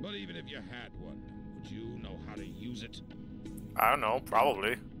 But even if you had one, would you know how to use it? I don't know,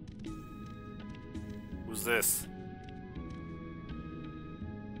 probably. Who's this?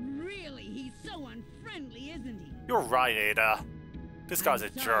 Really, he's so unfriendly, isn't he? You're right, Ada. This guy's I'm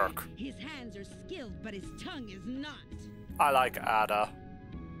a sorry. jerk. His hands are skilled, but his tongue is not. I like Ada.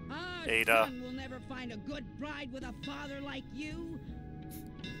 Our Ada. son will never find a good bride with a father like you.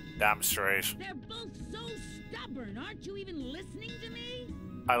 Damn straight. They're both so stubborn. Aren't you even listening to me?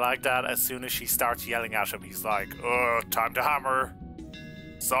 I like that as soon as she starts yelling at him, he's like, time to hammer.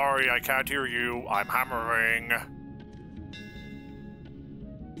 Sorry, I can't hear you. I'm hammering.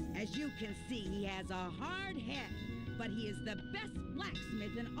 As you can see, he has a hard head, but he is the best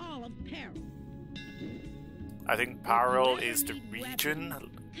blacksmith in all of Peril. I think Parel is the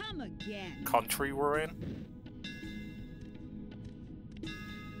region, Come again. country we're in.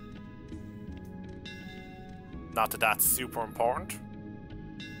 Not that that's super important.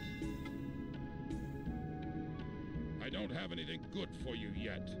 I don't have anything good for you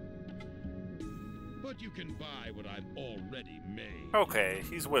yet. But you can buy what I've already made. Okay,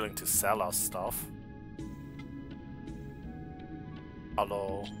 he's willing to sell us stuff.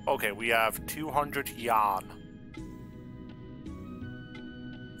 Hello. Okay, we have 200 yan.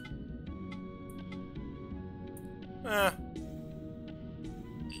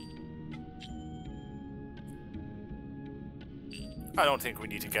 I don't think we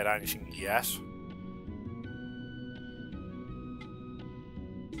need to get anything yet.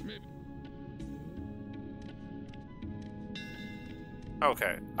 Maybe.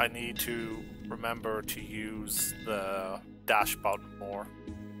 Okay, I need to remember to use the dash button more.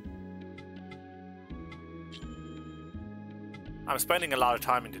 I'm spending a lot of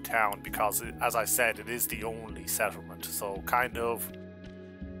time in the town because, as I said, it is the only settlement, so kind of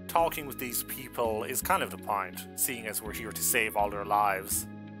talking with these people is kind of the point, seeing as we're here to save all their lives.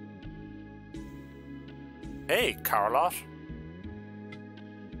 Hey, Carlot.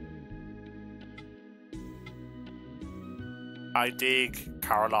 I dig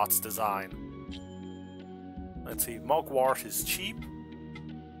Carlot's design. Let's see, mugwort is cheap.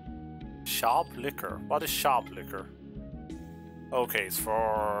 Shop liquor. What is shop liquor? Okay, it's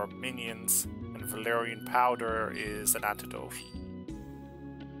for minions, and valerian powder is an antidote.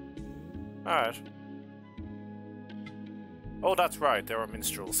 Alright. Oh, that's right, there are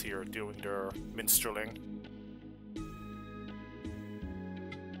minstrels here doing their minstreling.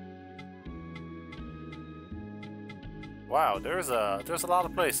 Wow, there's a lot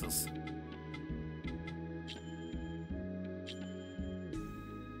of places.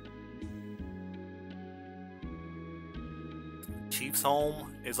 Chief's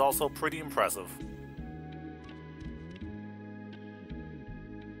home is also pretty impressive.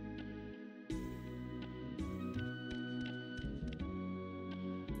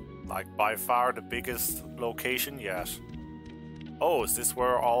 Like by far the biggest location yet. Oh, is this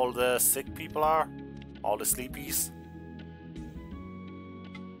where all the sick people are? All the sleepies?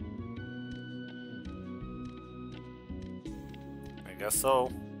 I guess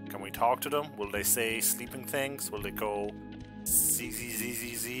so. Can we talk to them? Will they say sleeping things? Will they go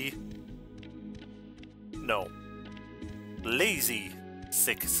Z? No. Lazy,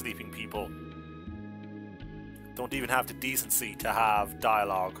 sick, sleeping people. Don't even have the decency to have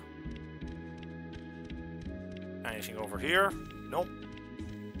dialogue. Anything over here? Nope.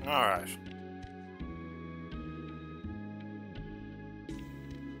 Alright.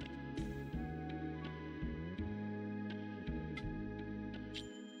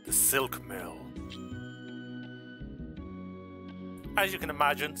 The silk mill. As you can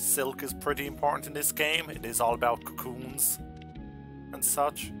imagine, silk is pretty important in this game. It is all about cocoons and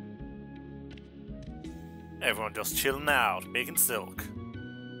such. Everyone just chilling out, making silk.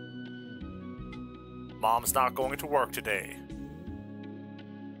 Mom's not going to work today.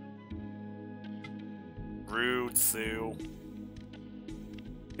 Rude, Sue.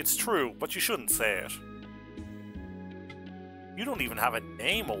 It's true, but you shouldn't say it. You don't even have a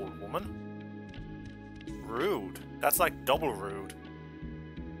name, old woman. Rude. That's like double rude.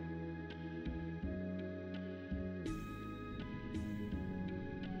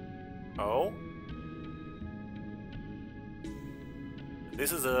 Oh?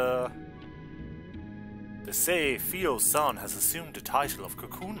 This is a... They say Fio's son has assumed the title of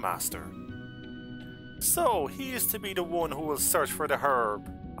Cocoon Master. So, he is to be the one who will search for the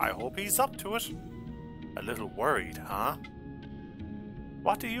herb. I hope he's up to it. A little worried, huh?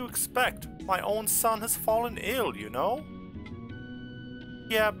 What do you expect? My own son has fallen ill, you know?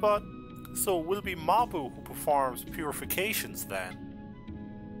 Yeah, but... So will be Mabu who performs purifications then?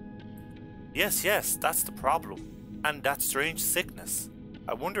 Yes, that's the problem. And that strange sickness.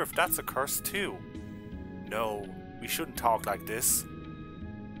 I wonder if that's a curse too. No, we shouldn't talk like this.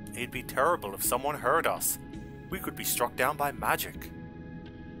 It'd be terrible if someone heard us. We could be struck down by magic.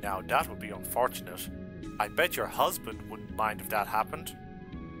 Now that would be unfortunate. I bet your husband wouldn't mind if that happened.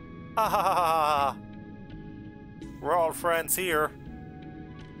 Ha ha ha ha ha! We're all friends here.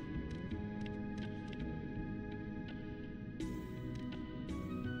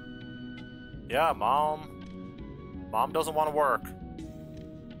 Yeah, Mom. Mom doesn't want to work.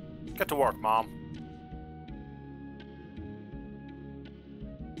 Get to work, Mom.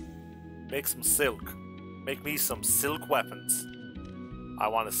 Make some silk. Make me some silk weapons. I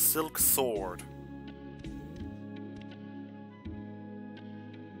want a silk sword.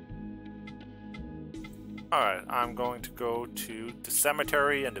 Alright, I'm going to go to the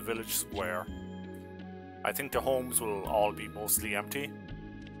cemetery and the village square. I think the homes will all be mostly empty.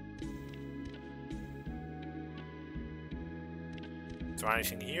 Is there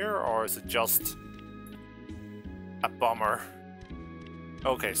anything here, or is it just a bummer?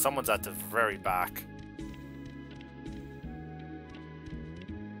 Okay, someone's at the very back.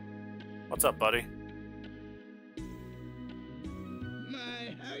 What's up, buddy?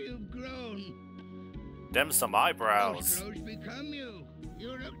 My, how you've grown. Them some eyebrows. Those clothes become you.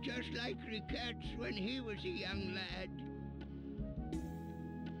 You look just like Riquette's when he was a young lad.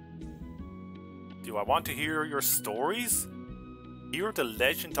 Do I want to hear your stories? Hear the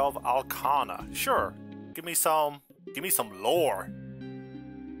legend of Alcana. Sure. Give me some lore.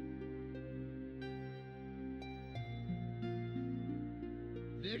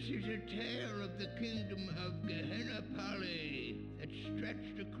 This is a tale of the kingdom of Gehenna Pali that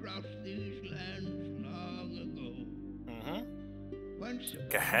stretched across these lands long ago. Once upon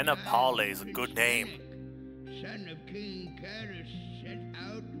Gehenna a time, Pale is a Prince good name. Flouting, son of King Karis, set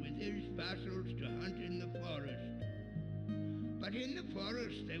out with his vassals to hunt in the forest. But in the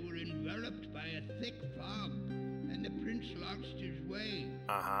forest they were enveloped by a thick fog, and the prince lost his way.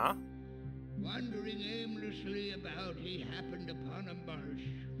 Uh-huh. Wandering aimlessly about, he happened upon a marsh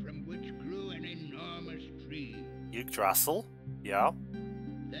from which grew an enormous tree. Yggdrasil? Yeah.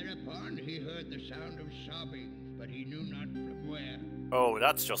 Thereupon he heard the sound of sobbing, but he knew not from where. Oh,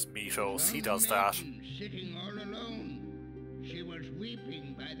 that's just Mythos. He does that. Maiden sitting all alone. She was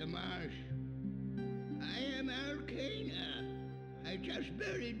weeping by the marsh. I am Arcana. I just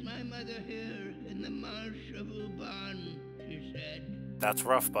buried my mother here in the marsh of Uban, she said. That's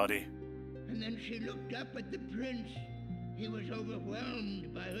rough, buddy. And then she looked up at the prince. He was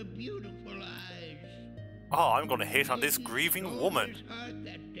overwhelmed by her beautiful eyes. Oh, I'm gonna hit on this grieving woman. His heart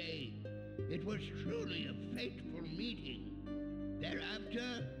that day. It was truly a fateful meeting.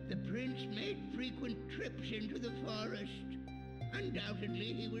 Thereafter, the prince made frequent trips into the forest.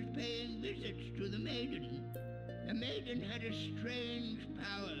 Undoubtedly, he was paying visits to the maiden. The maiden had a strange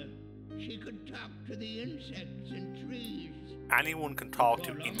power. She could talk to the insects and trees. Anyone can talk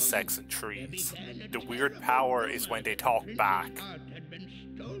to insects and trees. The weird power is when they talk back. Prince's heart had been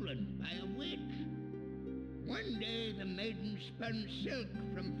stolen by a witch. One day, the maiden spun silk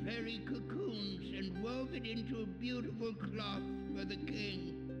from fairy cocoons and wove it into a beautiful cloth for the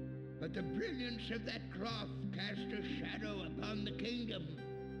king. But the brilliance of that cloth cast a shadow upon the kingdom.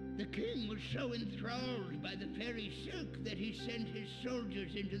 The king was so enthralled by the fairy silk that he sent his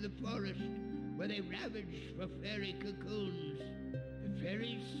soldiers into the forest, where they ravaged for fairy cocoons. The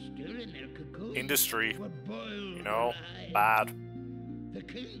fairies, still in their cocoons, Industry. were boiled You know, alive. bad. The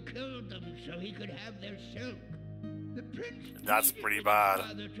king killed them so he could have their silk. The prince That's pleaded pretty with bad. his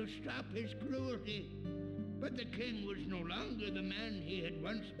father to stop his cruelty. But the king was no longer the man he had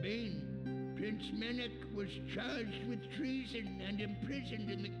once been. Prince Menek was charged with treason and imprisoned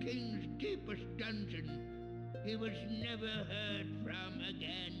in the king's deepest dungeon. He was never heard from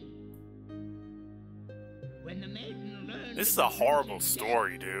again. When the maiden learned This is of a the horrible prince's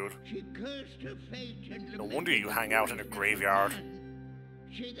story, death, dude. she cursed her fate and No wonder you hang out in a graveyard.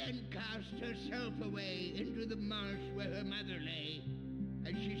 She then cast herself away into the marsh where her mother lay.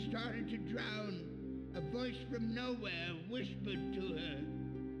 As she started to drown, a voice from nowhere whispered to her,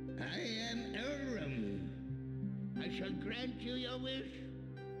 I am Elrum. I shall grant you your wish.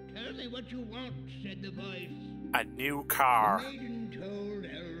 Tell me what you want, said the voice. A new car. The maiden told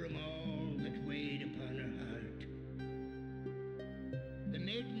Elrum all that weighed upon her heart. The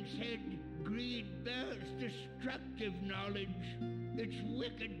maiden said, greed bears destructive knowledge. Its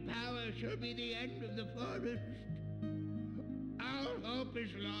wicked power shall be the end of the forest. All hope is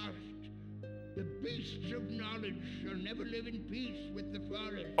lost. The beasts of knowledge shall never live in peace with the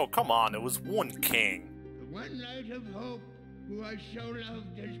forest. Oh, come on, it was one king. The one light of hope, who I so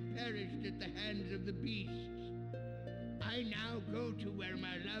loved, has perished at the hands of the beasts. I now go to where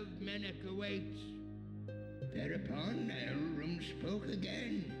my love Menek awaits. Thereupon Elrum spoke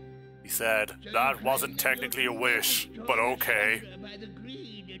again. He said, that wasn't technically a wish, but okay. By the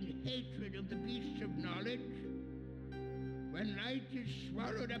greed and hatred of the beasts of knowledge. When light is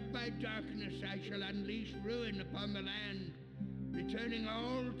swallowed up by darkness, I shall unleash ruin upon the land, returning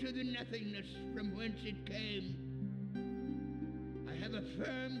all to the nothingness from whence it came. I have a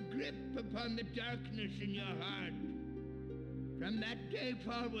firm grip upon the darkness in your heart. From that day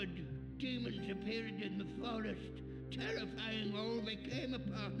forward, demons appeared in the forest, terrifying all they came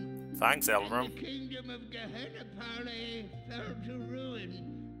upon. Thanks, And Elrum. the kingdom of Gehenna Pale fell to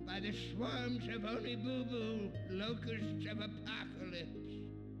ruin by the swarms of Onibubu, locusts of apocalypse.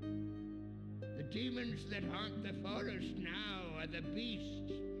 The demons that haunt the forest now are the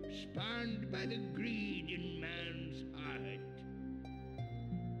beasts, spawned by the greed in man's heart.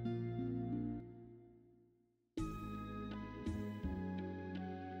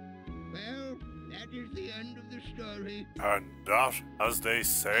 Well, that is the end of the story. And that, as they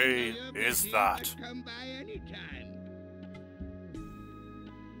say, Your is pity that. must come by any time.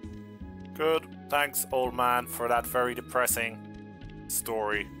 Good. Thanks, old man, for that very depressing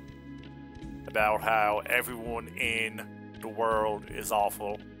story about how everyone in the world is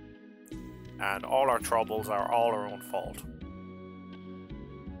awful and all our troubles are all our own fault.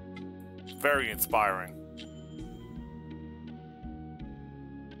 Very inspiring.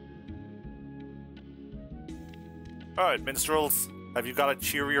 Alright, minstrels, have you got a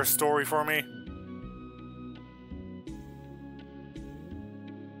cheerier story for me?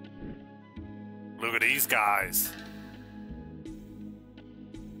 Look at these guys.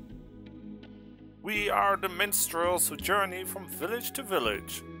 We are the minstrels who journey from village to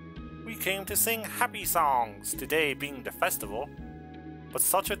village. We came to sing happy songs, today being the festival. But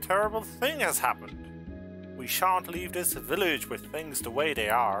such a terrible thing has happened. We shan't leave this village with things the way they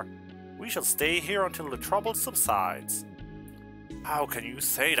are. We shall stay here until the trouble subsides. How can you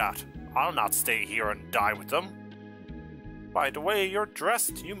say that? I'll not stay here and die with them. By the way you're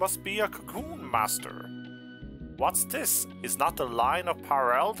dressed, you must be a Cocoon Master. What's this? Is not the line of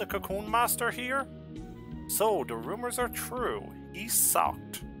Parel the Cocoon Master here? So, the rumors are true. He's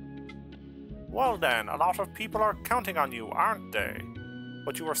sucked. Well then, a lot of people are counting on you, aren't they?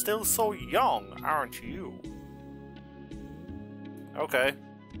 But you are still so young, aren't you? Okay.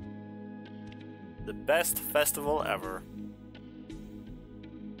 The best festival ever.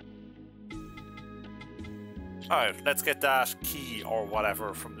 Alright, let's get that key or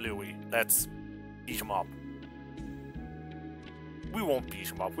whatever from Louis. Let's beat him up. We won't beat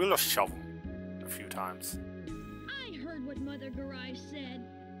him up, we'll just shove him a few times. I heard what Mother Garai said.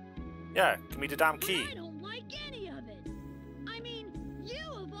 Yeah, give me the damn key. But I don't like any of it. I mean, you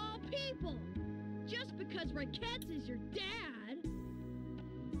of all people. Just because Raquette's is your dad.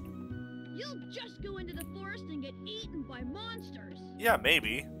 You'll just go into the forest and get eaten by monsters. Yeah,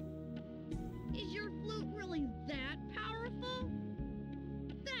 maybe. Is your flute really that powerful?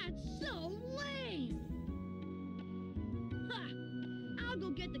 That's so lame! Ha! I'll go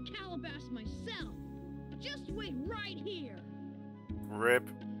get the calabash myself. Just wait right here. Rip.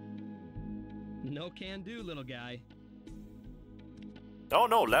 No can do, little guy. No,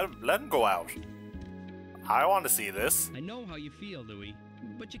 let him go out. I want to see this. I know how you feel, Louis,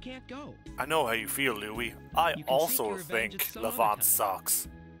 but you can't go. I know how you feel, Louis. I You can also seek your revenge think at some other Levant time. sucks.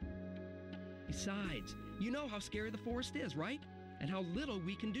 Besides, you know how scary the forest is, right? And how little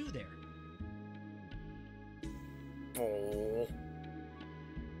we can do there. Oh.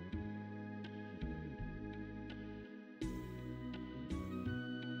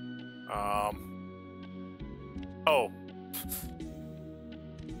 Oh.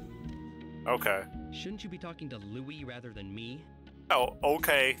 Okay. Shouldn't you be talking to Louis rather than me? Oh,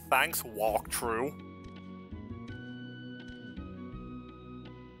 okay. Thanks, walkthrough.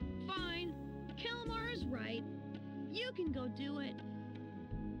 Fine. Kelmar is right. You can go do it.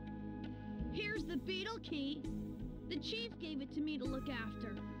 Here's the beetle key. The chief gave it to me to look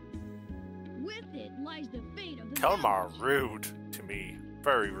after. With it lies the fate of the Kelmar, village. rude to me.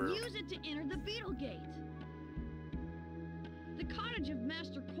 Very rude. Use it to enter the beetle gate. The cottage of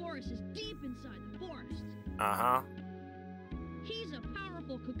Master Chorus is deep inside the forest. Uh-huh. He's a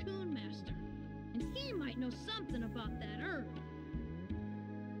powerful cocoon master, and he might know something about that herb.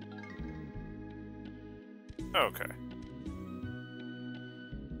 Okay.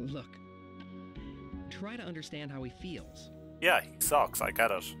 Look, try to understand how he feels. Yeah, he sucks, I get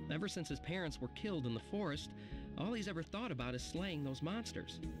it. Ever since his parents were killed in the forest, all he's ever thought about is slaying those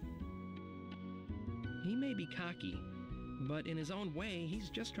monsters. He may be cocky, but in his own way, he's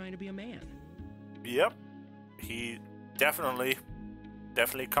just trying to be a man. Yep. He definitely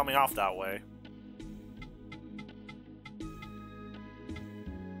coming off that way.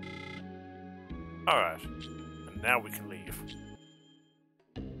 Alright. And now we can leave.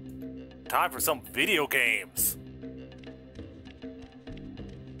 Time for some video games.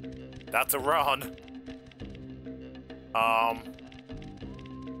 That's a run.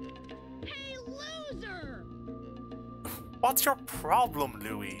 Hey, loser! What's your problem,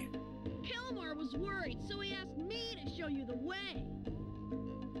 Louis? Kelmar was worried, so he asked me to show you the way.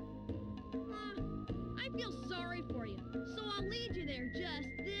 I feel sorry for you, so I'll lead you there just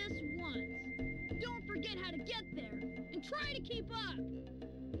this once. Don't forget how to get there, and try to keep up.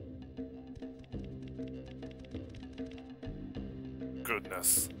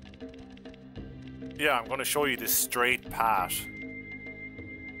 Goodness. Yeah, I'm gonna show you this straight path.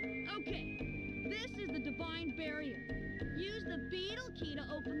 Okay, this is the divine barrier. Use the beetle key to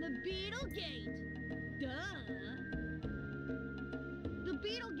open the beetle gate. Duh. The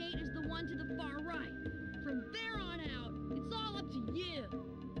beetle gate is the one to the far right. From there on out, it's all up to you.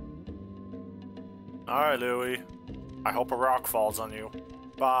 Alright, Louis. I hope a rock falls on you.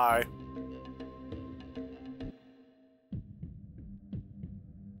 Bye.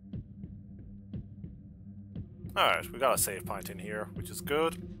 Alright, we got a save point in here, which is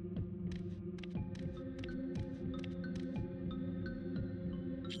good.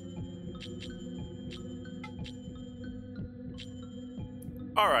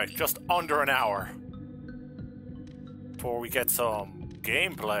 Alright, just under an hour before we get some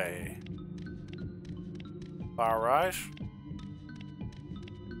gameplay. Alright.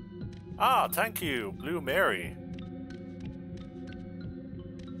 Ah, thank you, Blue Mary.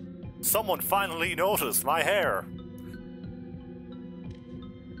 Someone finally noticed my hair.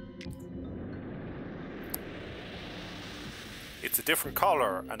 It's a different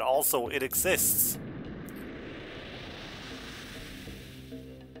color, and also it exists.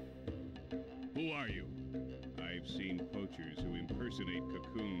 Who are you? I've seen poachers who impersonate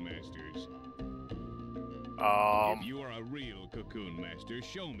Cocoon Masters. If you are a real Cocoon Master,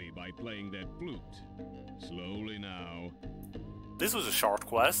 show me by playing that flute. Slowly now. This was a short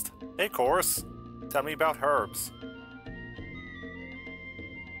quest. Hey, Chorus, tell me about herbs.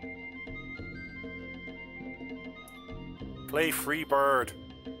 Play Free Bird.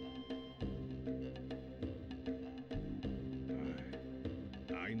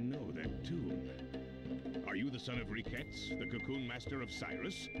 I know that tune. Are you the son of Riquettes, the Cocoon Master of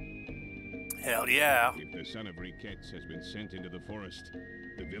Cyrus? Hell yeah. If the son of Riquettes has been sent into the forest,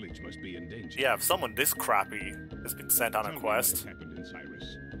 the village must be in danger. Yeah, if someone this crappy has been sent on a quest. What has happened in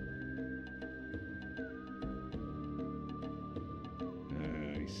Cyrus?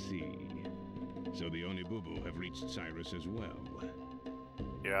 I see. So the Onibubu have reached Cyrus as well.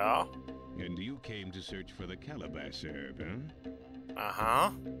 Yeah? And you came to search for the calabash herb, huh?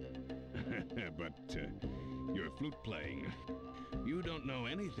 Uh-huh. But you're flute playing. You don't know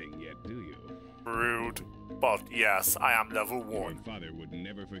anything yet, do you? Rude. But yes, I am level 1. Your father would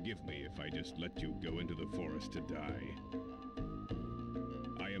never forgive me if I just let you go into the forest to die.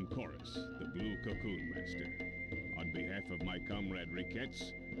 I am Chorus, the Blue Cocoon Master. On behalf of my comrade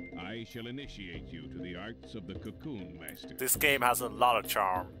Riquettes, I shall initiate you to the arts of the Cocoon Master. This game has a lot of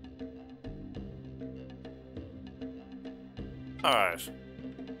charm. Alright.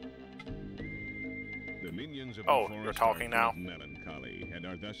 The minions of the Oh, forest you're talking are now? full of melancholy and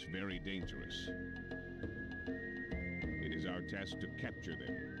are thus very dangerous. It is our task to capture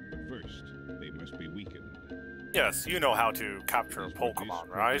them, but first, they must be weakened. Yes, you know how to capture a It is for this Pokemon,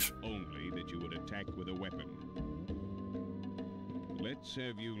 right? purpose only that you would attack with a weapon. Let's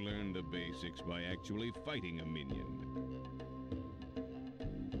have you learn the basics by actually fighting a minion.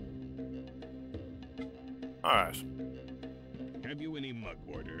 Alright. Have you any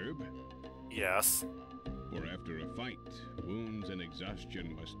mugwort herb? Yes. For after a fight, wounds and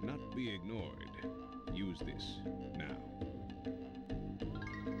exhaustion must not be ignored. Use this now.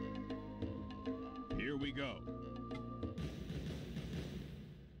 Here we go.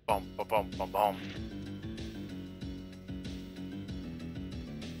 Bum, ba, bum, bum, bum.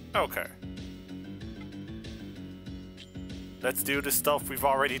 Okay. Let's do the stuff we've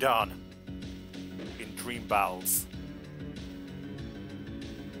already done. In Dream Battles.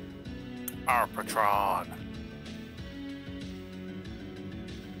 Our Patron.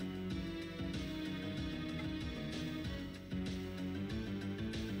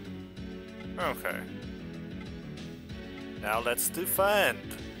 Okay. Now let's defend.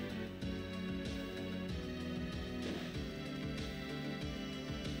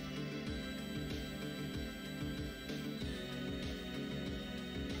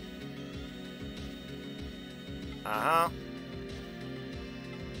 Uh-huh.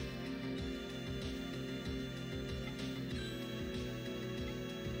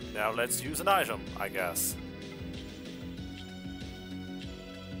 Now let's use an item, I guess.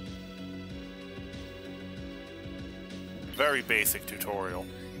 Very basic tutorial.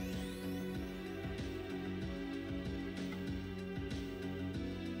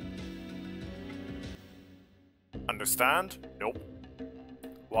 Understand? Nope.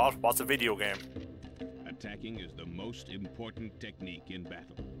 What? What's a video game? Attacking is the most important technique in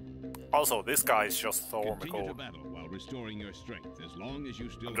battle. Also, this guy's just Continue to Thormical. battle while restoring your strength as long as you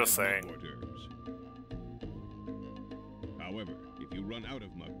still I'm just have saying. mugwort herbs. However, if you run out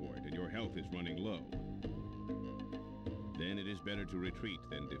of mugwort and your health is running low, then it is better to retreat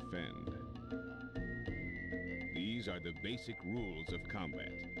than defend. These are the basic rules of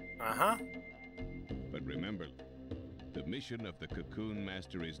combat. Uh-huh. But remember, the mission of the Cocoon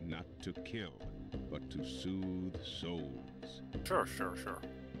Master is not to kill, but to soothe souls. Sure.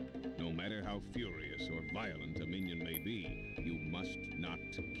 No matter how furious or violent a minion may be, you must not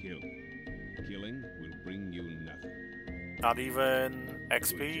kill. Killing will bring you nothing. Not even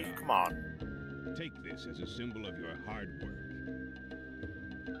XP? job. Come on. Take this as a symbol of your hard work.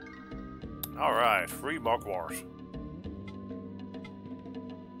 Alright, free mugwort.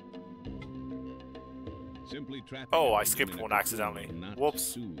 Simply trapping Oh, a I minion skipped in a one cocoon accidentally. will not Whoops.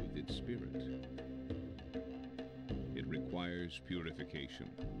 soothe its spirit. It requires purification.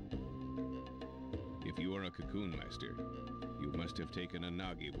 If you are a Cocoon Master, you must have taken a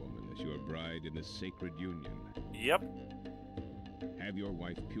Nagi woman as your bride in the sacred union. Yep. Have your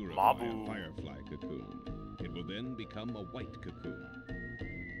wife purify Mabu. a firefly cocoon. It will then become a white cocoon.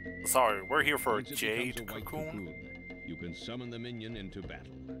 Sorry, we're here for Once it Jade, becomes a white Cocoon. you can summon the minion into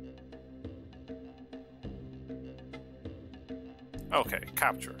battle. Okay,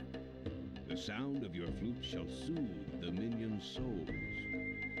 capture. The sound of your flute shall soothe the minion's souls.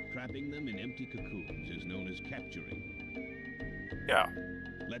 Trapping them in empty cocoons is known as capturing. Yeah.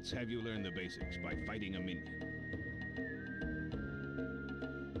 Let's have you learn the basics by fighting a minion.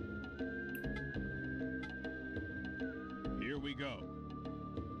 Here we go.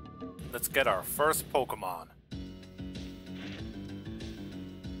 Let's get our first Pokemon.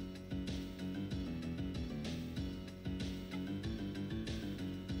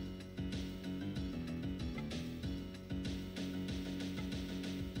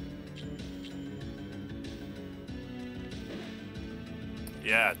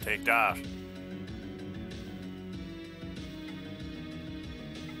 Yeah, take that.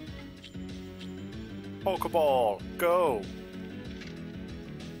 Pokeball, go!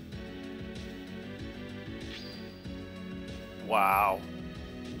 Wow.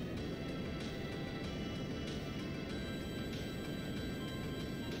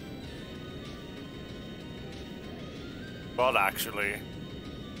 Well, actually.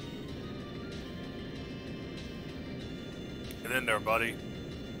 Get in there, buddy.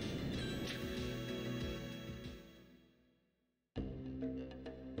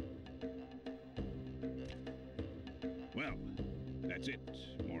 Well, that's it,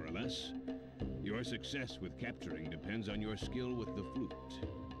 more or less. Your success with capturing depends on your skill with the flute.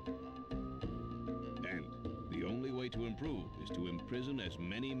 And the only way to improve is to imprison as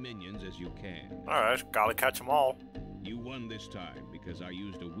many minions as you can. Alright, gotta catch them all. You won this time because I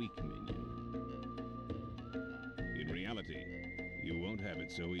used a weak minion. In reality, you won't have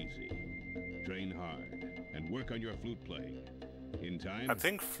it so easy. Train hard and work on your flute playing. In time, I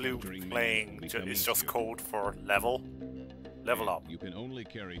think flute capturing playing minions will become is just easier. code for level. Level up. You can only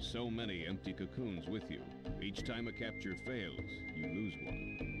carry so many empty cocoons with you. Each time a capture fails, you lose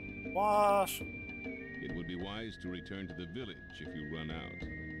one. What? It would be wise to return to the village if you run out.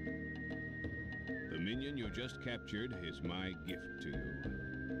 The minion you just captured is my gift to you.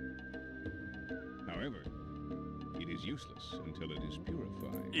 However, it is useless until it is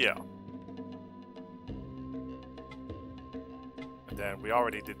purified. Yeah. And then we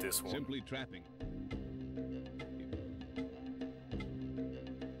already did this one. Simply trapping.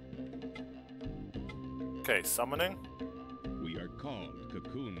 Okay, summoning. We are called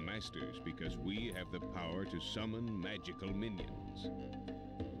Cocoon Masters because we have the power to summon magical minions.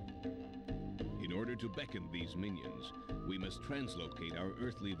 In order to beckon these minions, we must translocate our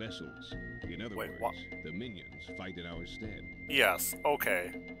earthly vessels. In other words, what? the minions fight in our stead. Yes,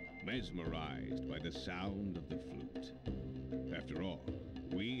 okay. Mesmerized by the sound of the flute. After all,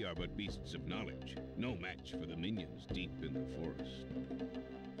 we are but beasts of knowledge, no match for the minions deep in the forest.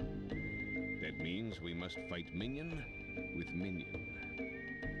 That means we must fight minion with minion.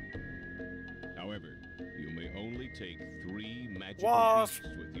 However, you may only take 3 magical What? beasts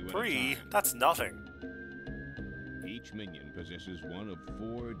with you at a 3? time. That's nothing. Each minion possesses one of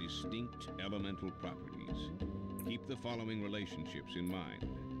 4 distinct elemental properties. Keep the following relationships in mind.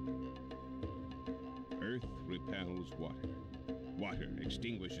 Earth repels water. Water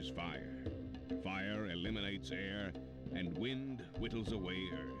extinguishes fire. Fire eliminates air. And wind whittles away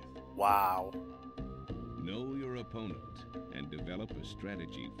earth. Wow. Know your opponent and develop a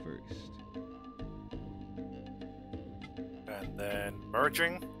strategy first. And then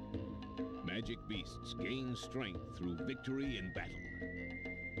merging. Magic beasts gain strength through victory in battle.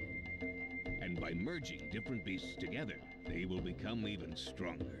 And by merging different beasts together, they will become even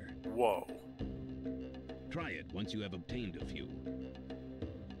stronger. Whoa. Try it once you have obtained a few.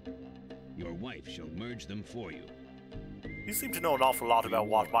 Your wife shall merge them for you. You seem to know an awful lot about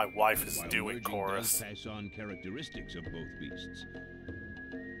what my wife is While doing, merging Chorus. does pass on characteristics of both beasts.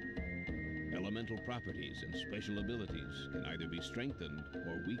 Elemental properties and special abilities can either be strengthened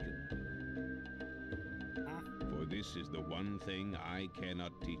or weakened. For this is the one thing I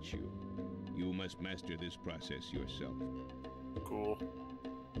cannot teach you. You must master this process yourself. Cool.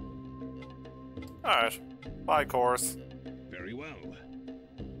 Alright. Bye, Chorus. Very well.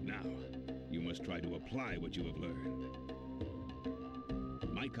 Now, you must try to apply what you have learned.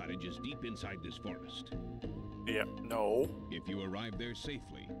 My cottage is deep inside this forest. Yeah, no. If you arrive there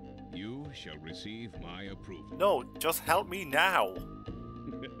safely, you shall receive my approval. No, just help me now.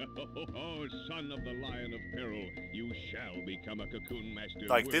 Oh, son of the Lion of Peril, you shall become a Cocoon Master.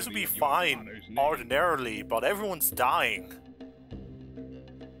 Like, this would worthy be of your fine father's name. ordinarily, but everyone's dying.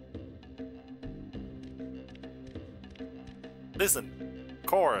 Listen,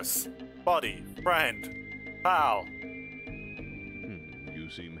 Chorus, buddy, friend, pal. You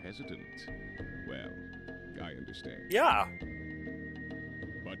seem hesitant. Well, I understand. Yeah.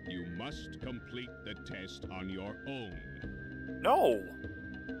 But you must complete the test on your own. No.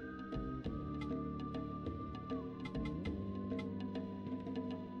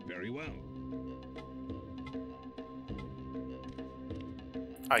 Very well.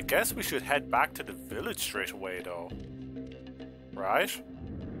 I guess we should head back to the village straight away, though. Right?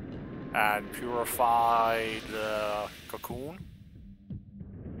 And purify the cocoon.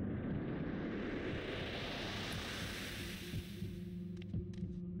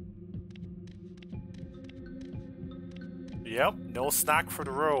 Yep, no snack for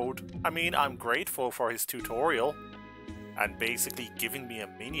the road. I mean, I'm grateful for his tutorial and basically giving me a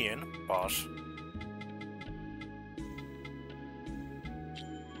minion, but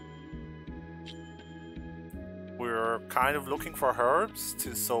we're kind of looking for herbs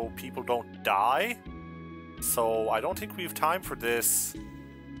so people don't die. So I don't think we have time for this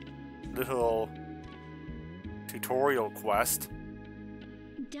little tutorial quest.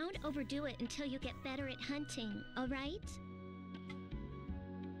 Don't overdo it until you get better at hunting, alright?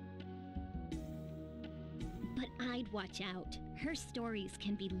 But I'd watch out. Her stories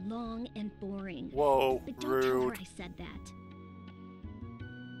can be long and boring. Whoa, but don't tell her rude. I said that.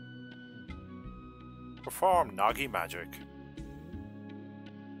 Perform Nagi magic.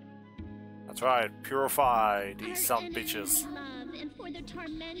 That's right, purify these Our some enemies bitches. we love, and for the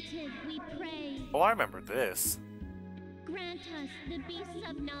tormented we pray. Oh, I remember this. Grant us, the beasts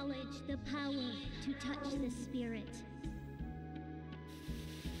of knowledge, the power to touch the spirit.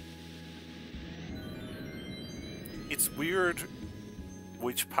 It's weird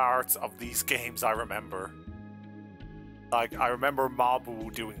which parts of these games I remember. Like, I remember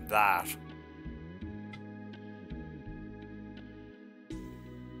Mabu doing that.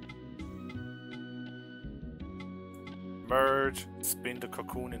 Merge, spin the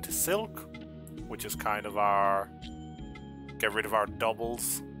cocoon into silk, which is kind of our... get rid of our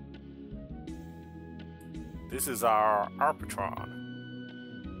doubles. This is our Arpitron.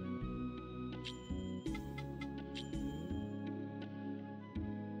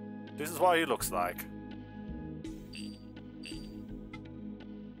 This is what he looks like.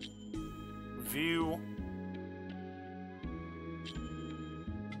 View.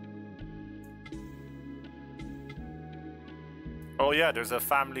 Oh yeah, there's a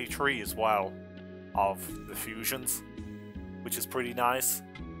family tree as well of the fusions, which is pretty nice.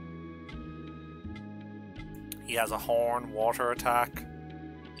 He has a horn, water attack.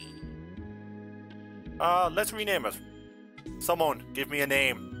 Let's rename it. Someone, give me a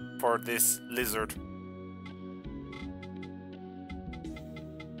name for this lizard.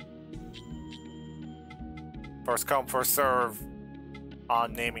 First come, first serve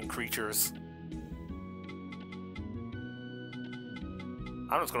on naming creatures.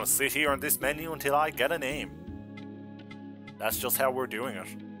 I'm just gonna sit here on this menu until I get a name. That's just how we're doing it.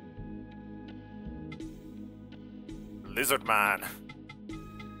 Lizard Man.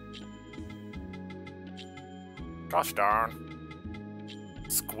 Gosh darn.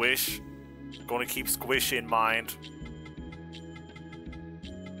 Squish. Gonna keep Squish in mind.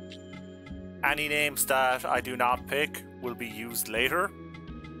 Any names that I do not pick will be used later.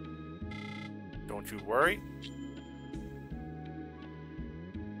 Don't you worry.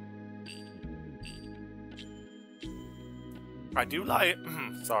 I do like,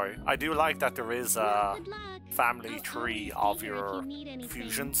 sorry, I do like that there is a family tree of your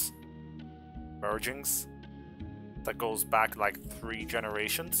fusions, mergings, that goes back like 3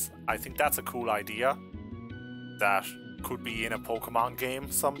 generations. I think that's a cool idea that could be in a Pokemon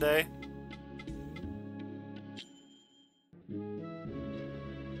game someday.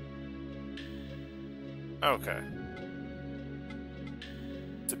 Okay.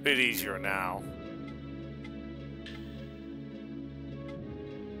 It's a bit easier now.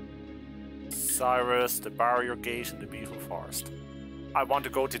 Cyrus, the barrier gate, and the beetle forest. I want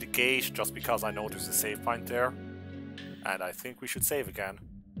to go to the gate just because I know there's a save point there. And I think we should save again.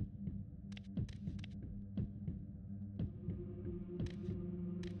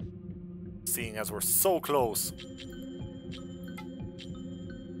 Seeing as we're so close.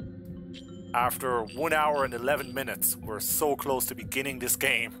 After 1 hour and 11 minutes, we're so close to beginning this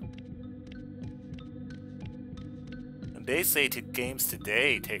game. And they say games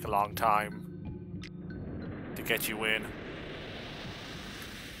today take a long time to get you in.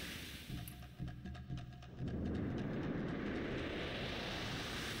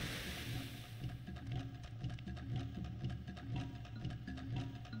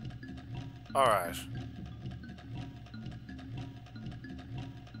 Alright.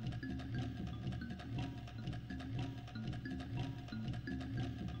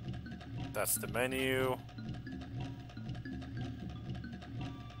 That's the menu.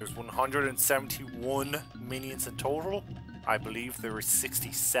 There's 171 minions in total. I believe there is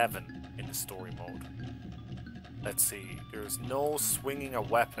 67 in the story mode. Let's see. There's no swinging a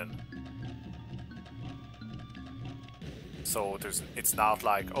weapon. So it's not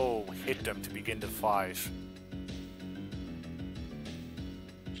like, oh, hit them to begin the fight.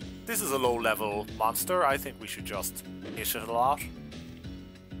 This is a low-level monster. I think we should just hit it a lot.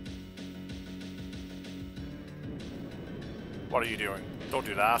 What are you doing? Don't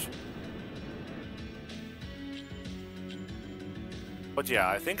do that. But yeah,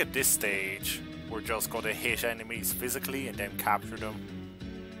 I think at this stage, we're just going to hit enemies physically and then capture them.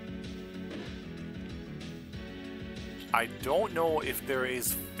 I don't know if there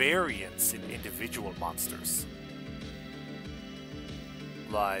is variance in individual monsters.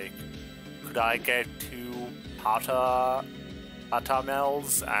 Like, could I get two Patamels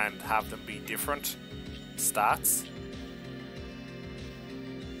and have them be different stats?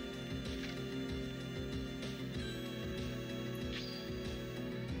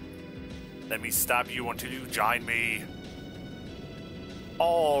 Let me stab you until you join me.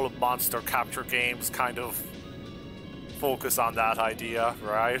 All monster capture games kind of focus on that idea,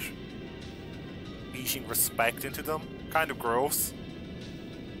 right? Beating respect into them. Kind of gross.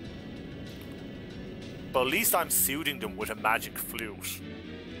 But at least I'm suiting them with a magic flute,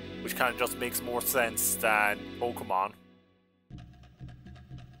 which kind of just makes more sense than Pokemon.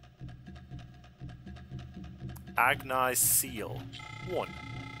 Agonized Seal. 1.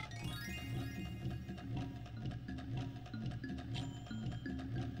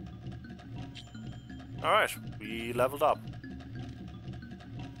 Alright, we leveled up.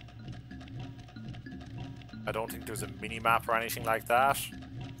 I don't think there's a mini-map or anything like that.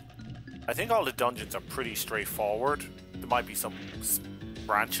 I think all the dungeons are pretty straightforward. There might be some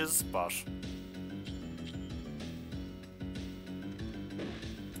branches, but...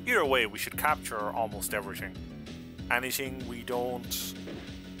 either way, we should capture almost everything. Anything we don't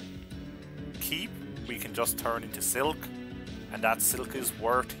keep, we can just turn into silk. And that silk is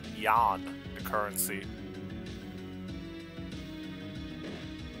worth Yan, the currency.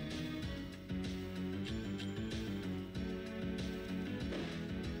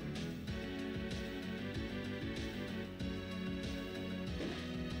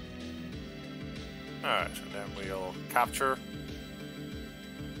 Alright, and then we'll capture.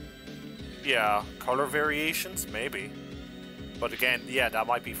 Yeah, color variations, maybe. But again, yeah, that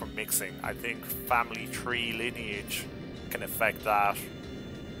might be from mixing. I think family tree lineage can affect that.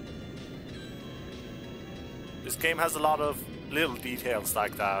 This game has a lot of little details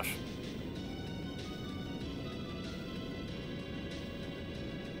like that.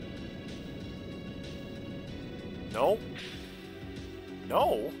 No?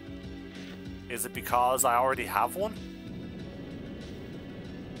 No? Is it because I already have one?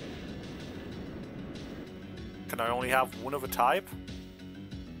 Can I only have one of a type?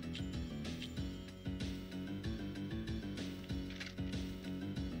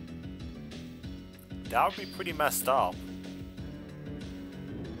 That would be pretty messed up.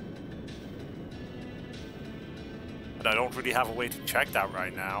 And I don't really have a way to check that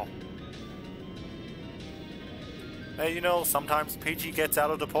right now. Hey, you know, sometimes Pidgey gets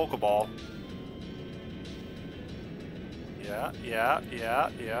out of the Pokeball.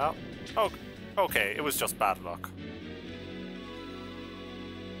 Yeah. Oh, okay, it was just bad luck.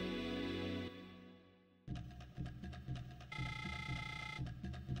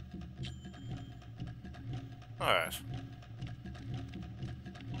 Alright.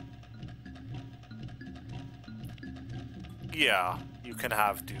 Yeah, you can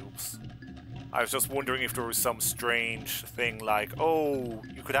have dupes. I was just wondering if there was some strange thing like, oh,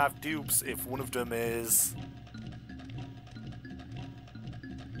 you could have dupes if one of them is...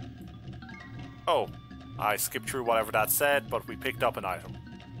 Oh, I skipped through whatever that said, but we picked up an item.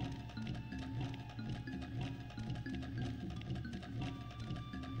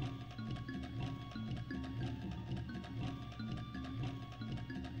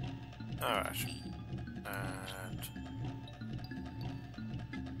 Alright. And...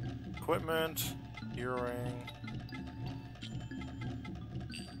 equipment, earring...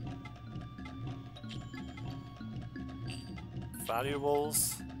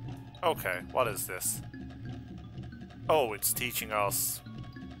 valuables... Okay, what is this? Oh, it's teaching us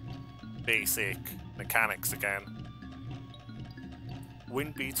basic mechanics again.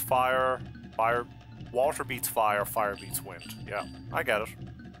 Wind beats fire, water beats fire, fire beats wind. Yeah, I get it.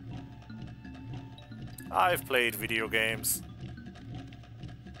 I've played video games.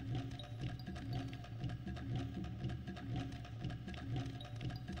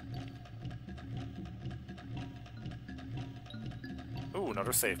 Ooh,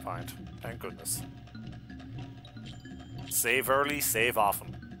 another save point. Thank goodness. Save early, save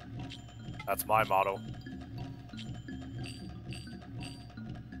often. That's my motto.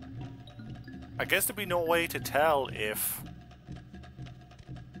 I guess there'd be no way to tell if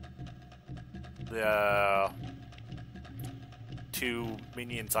the two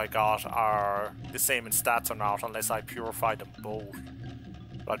minions I got are the same in stats or not unless I purify them both.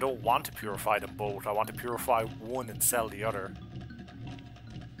 But I don't want to purify them both. I want to purify one and sell the other.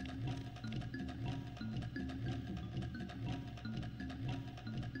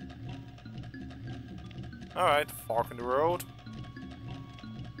 Alright, fork in the road.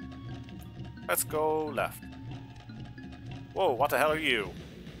 Let's go left. Whoa, what the hell are you?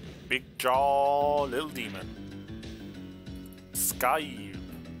 Big jaw little demon. Sky.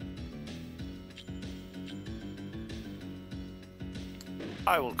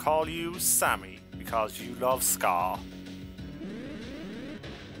 I will call you Sammy because you love ska.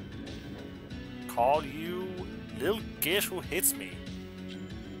 Call you Lil Git who hits me.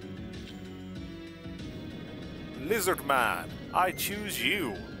 Lizard Man, I choose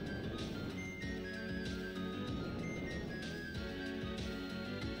you.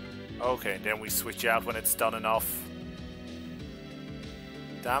 Okay, then we switch out when it's done enough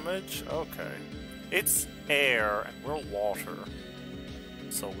damage. Okay. It's air and we're water.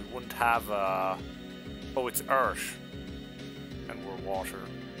 So we wouldn't have a... Oh, it's earth. And we're water.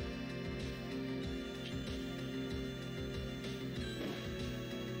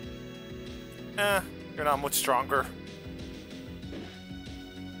 You're not much stronger.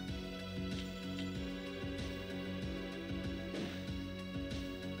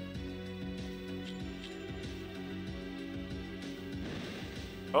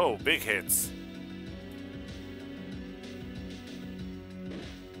 Oh, big hits.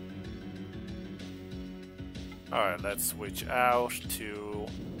 Alright, let's switch out to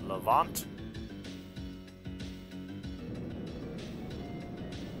Levant.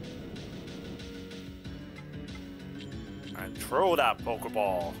 And throw that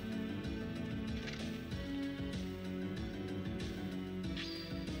Pokeball.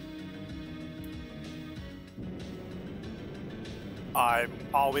 I'm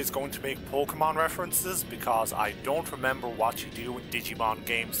always going to make Pokemon references because I don't remember what you do in Digimon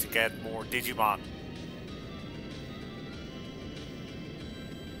games to get more Digimon.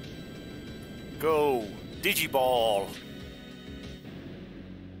 Go, Digiball!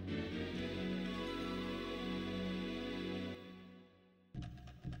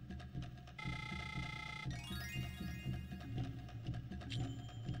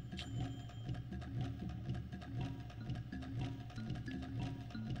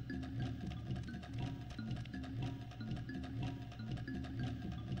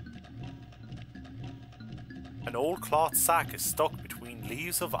 An old cloth sack is stuck between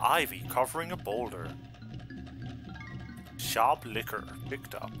leaves of ivy covering a boulder. Shop liquor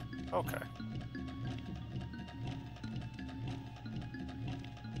picked up. Okay.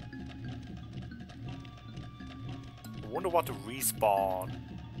 I wonder what the respawn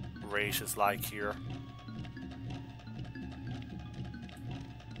rate is like here.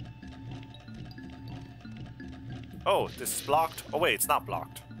 Oh, this is blocked. Oh wait, it's not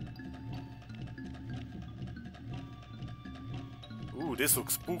blocked. Ooh, this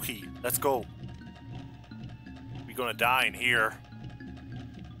looks spooky. Let's go. We're gonna die in here.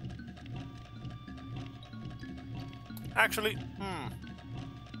 Actually,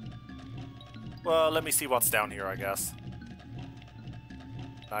 well, let me see what's down here, I guess.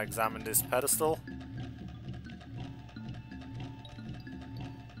 I examine this pedestal.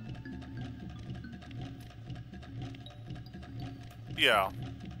 Yeah.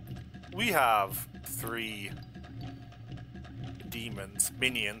 We have 3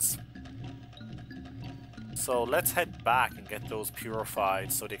 minions. So let's head back and get those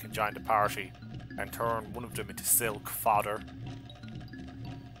purified so they can join the party and turn one of them into silk fodder.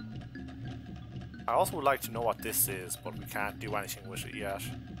 I also would like to know what this is, but we can't do anything with it yet.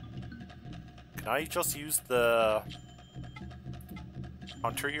 Can I just use the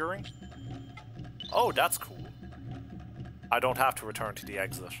hunter earring? Oh, that's cool. I don't have to return to the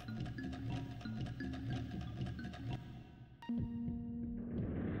exit.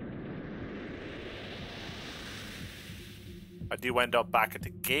 I do end up back at the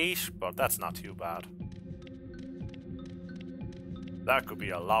gate, but that's not too bad. That could be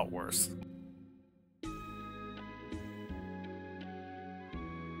a lot worse.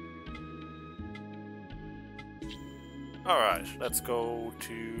 Alright, let's go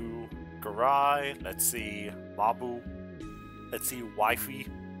to Garai. Let's see Mabu. Let's see Wifey.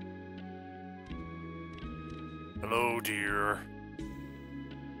 Hello, dear.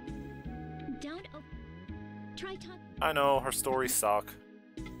 Try talk. I know, her stories suck.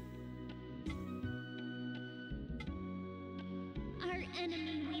 Our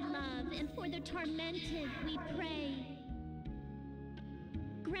enemy we love, and for the tormented we pray.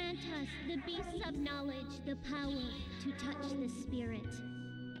 Grant us, the beasts of knowledge, the power to touch the spirit.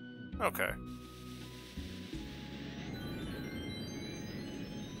 Okay.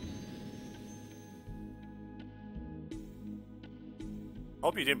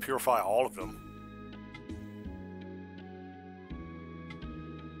 Hope you didn't purify all of them.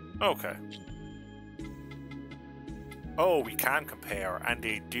 Okay. Oh, we can compare, and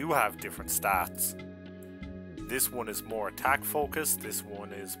they do have different stats. This one is more attack focused, this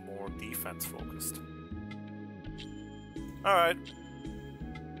one is more defense focused. Alright.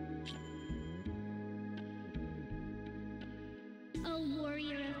 O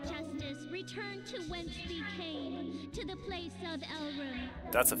warrior of justice, return to whence we came, to the place of Elrum.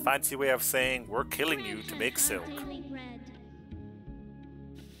 That's a fancy way of saying we're killing you to make silk.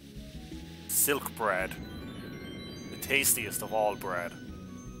 Silk bread. The tastiest of all bread.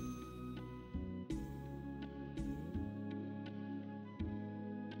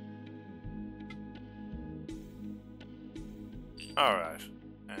 Alright.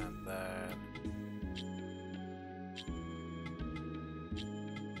 And then...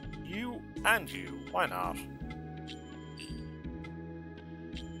 you and you. Why not?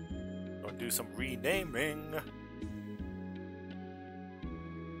 Gonna do some renaming.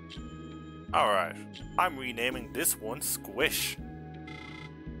 Alright, I'm renaming this one Squish.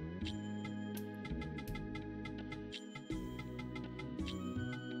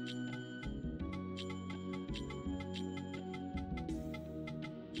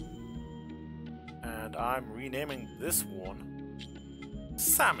 And I'm renaming this one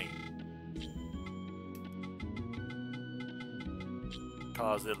Sammy.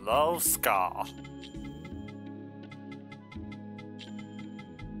 Cause it loves ska.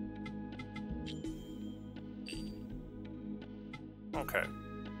 Okay.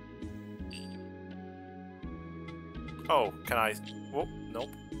 Oh, can I... whoop, nope.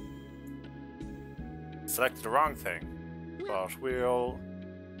 Selected the wrong thing. But we'll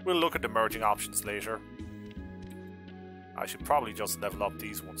look at the merging options later. I should probably just level up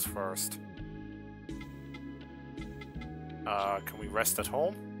these ones first. Can we rest at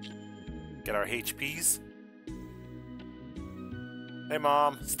home? Get our HPs? Hey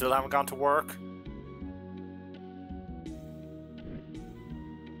Mom, still haven't gone to work?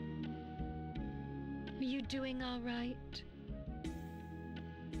 Are you doing all right?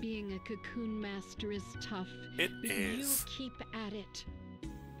 Being a cocoon master is tough. It but is. You keep at it.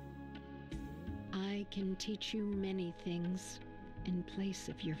 I can teach you many things in place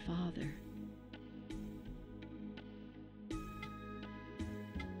of your father.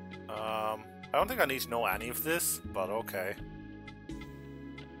 I don't think I need to know any of this, but okay.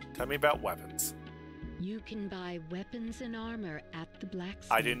 Tell me about weapons. You can buy weapons and armor at the blacksmith.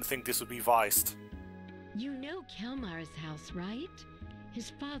 I didn't think this would be viced. You know Kelmar's house, right? His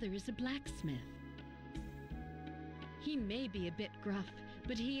father is a blacksmith. He may be a bit gruff,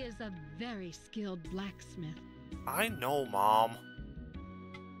 but he is a very skilled blacksmith. I know, Mom.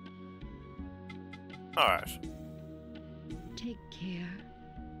 Alright. Take care.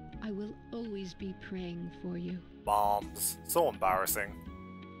 I will always be praying for you. Moms. So embarrassing.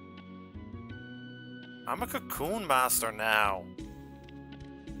 I'm a cocoon master now.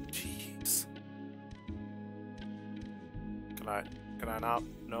 Jeez. Can I not?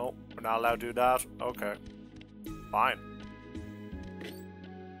 No, we're not allowed to do that? Okay. Fine.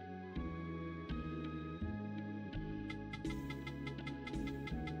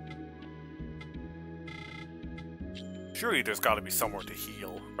 Surely there's gotta be somewhere to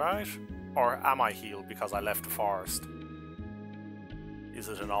heal, right? Or am I healed because I left the forest? Is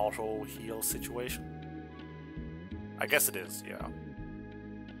it an auto heal situation? I guess it is, yeah.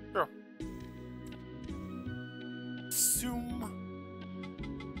 Sure. Zoom.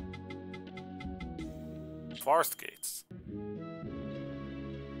 Forest gates.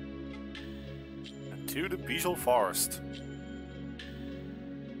 And to the Beetle Forest.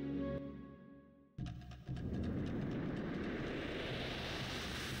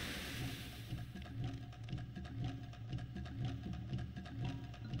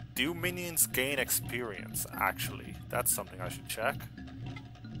 Do minions gain experience, actually? That's something I should check.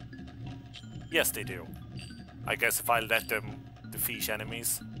 Yes, they do. I guess if I let them defeat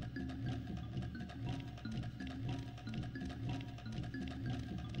enemies.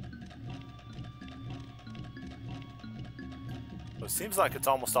 But it seems like it's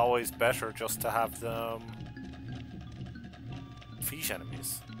almost always better just to have them defeat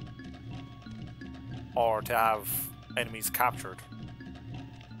enemies. or to have enemies captured.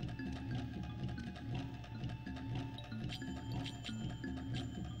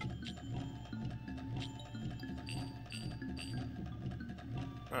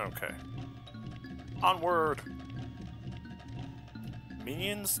 Okay. Onward!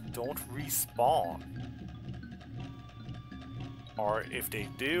 Minions don't respawn. Or if they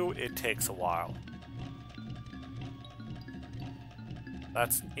do, it takes a while.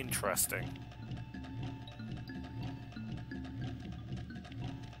 That's interesting.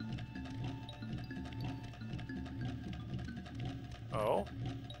 Oh?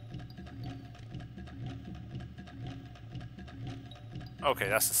 Okay,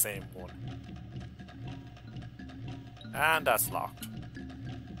 that's the same one. And that's locked.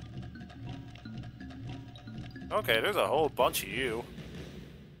 Okay, there's a whole bunch of you.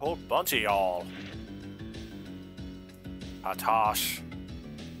 Whole bunch of y'all. Atash.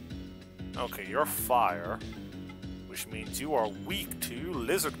 Okay, you're fire, which means you are weak to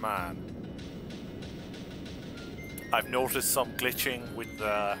Lizard Man. I've noticed some glitching with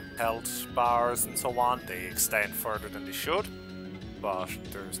the health bars and so on. They extend further than they should, but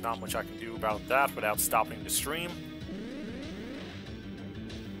there's not much I can do about that without stopping the stream.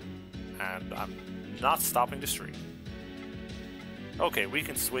 And I'm not stopping the stream. Okay, we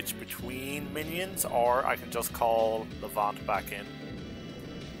can switch between minions, or I can just call Levant back in.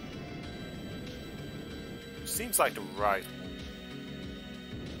 Seems like the right one.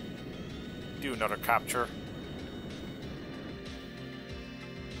 Do another capture.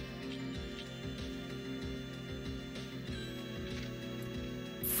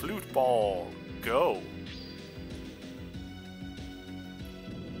 Flute ball, go.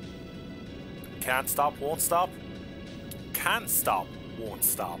 Can't stop, won't stop. Can't stop, won't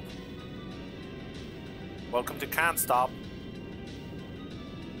stop. Welcome to Can't Stop.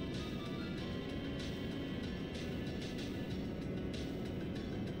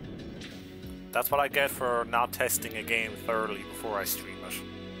 That's what I get for not testing a game thoroughly before I stream it.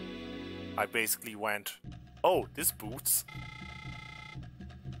 I basically went, oh, this boots.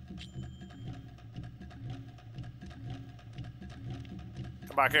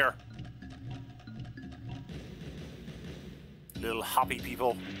 Come back here. Little happy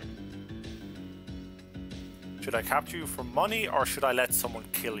people. Should I capture you for money or should I let someone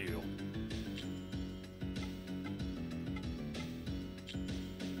kill you?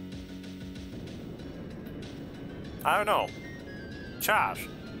 I don't know. Chat,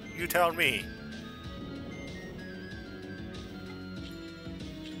 you tell me.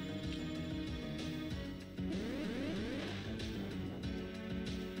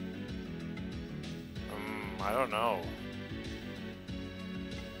 I don't know.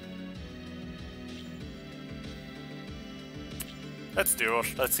 Let's do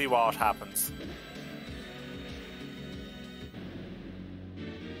it. Let's see what happens.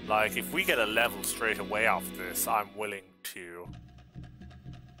 Like, if we get a level straight away off this, I'm willing to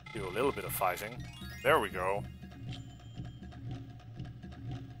do a little bit of fighting. There we go.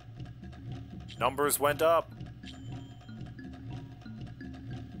 Numbers went up.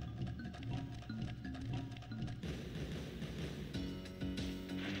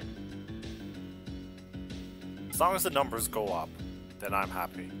 As long as the numbers go up, then I'm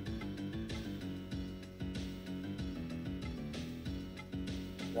happy.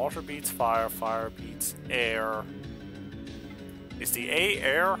 Water beats fire, fire beats air. Is the A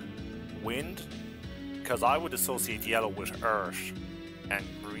air? Wind? Because I would associate yellow with earth and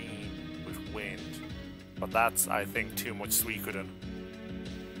green with wind. But that's, I think, too much Suikoden.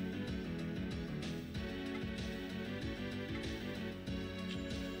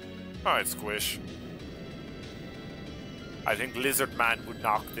 Alright, Squish. I think Lizard Man would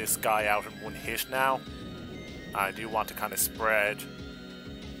knock this guy out in one hit now. I do want to kind of spread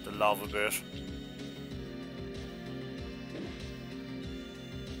the love a bit.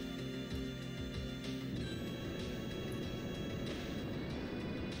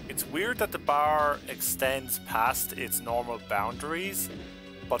 It's weird that the bar extends past its normal boundaries,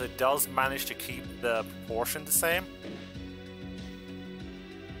 but it does manage to keep the proportion the same.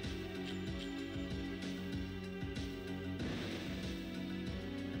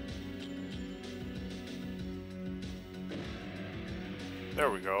 There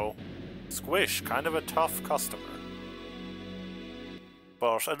we go. Squish, kind of a tough customer.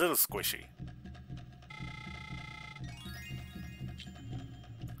 But a little squishy.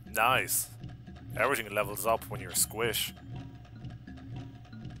 Nice. Everything levels up when you're Squish.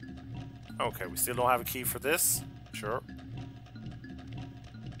 Okay, we still don't have a key for this. Sure.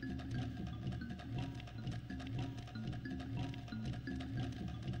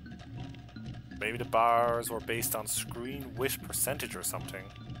 maybe the bars were based on screen width percentage or something.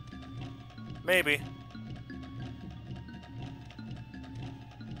 Maybe.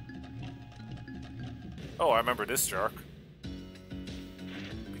 Oh, I remember this jerk.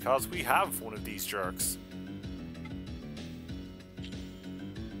 Because we have one of these jerks.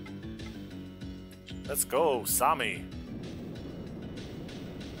 Let's go, Sammy.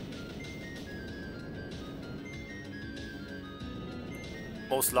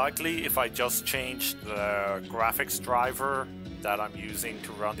 Most likely, if I just changed the graphics driver that I'm using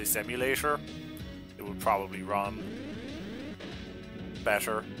to run this emulator, it would probably run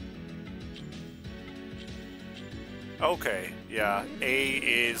better. Okay, yeah, A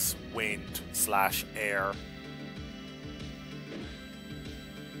is wind / air.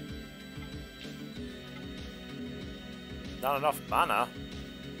 Not enough mana.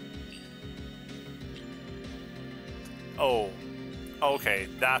 Oh, okay,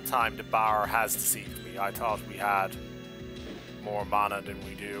 that time the bar has deceived me. I thought we had more mana than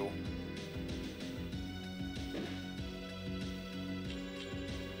we do.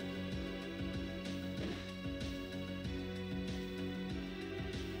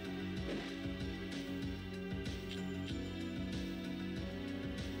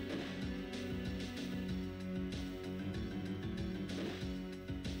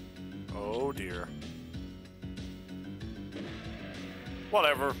 Oh dear.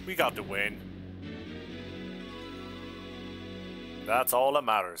 Whatever, we got the win. That's all that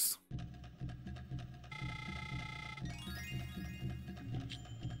matters.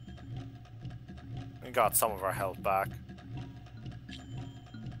 We got some of our health back.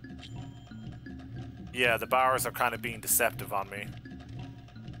 Yeah, the bars are kind of being deceptive on me.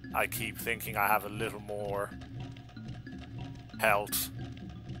 I keep thinking I have a little more health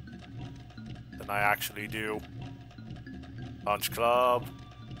than I actually do. Punch Club.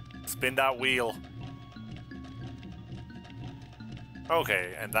 Spin that wheel.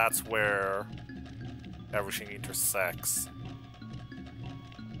 Okay, and that's where everything intersects.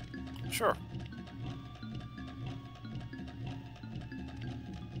 Sure.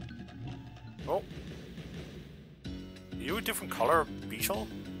 Oh. Are you a different color, Beetle?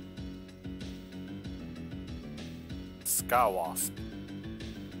 Sky Wasp.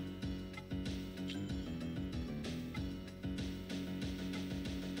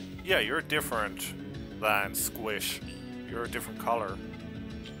 Yeah, you're different than Squish. You're a different color.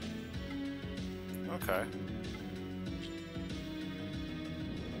 Okay.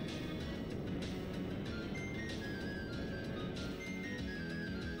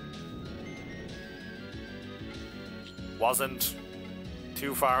 Wasn't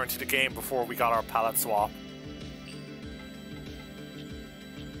too far into the game before we got our palette swap.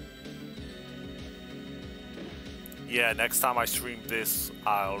 Yeah, next time I stream this,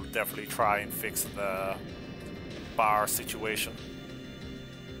 I'll definitely try and fix the bar situation.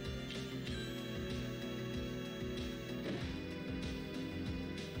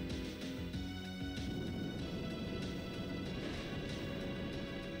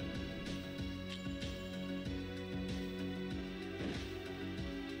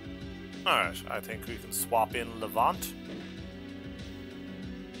 Alright, I think we can swap in Levant.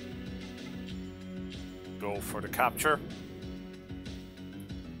 Go for the capture.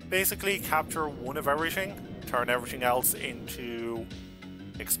 Basically, capture one of everything, turn everything else into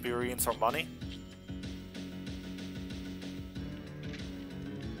experience or money.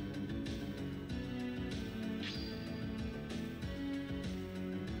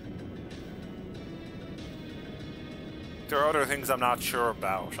 There are other things I'm not sure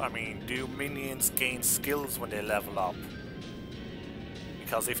about. I mean, do minions gain skills when they level up?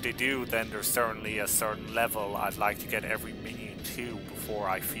 Because if they do, then there's certainly a certain level I'd like to get every minion to before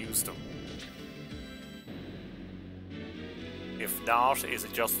I fuse them. If not, is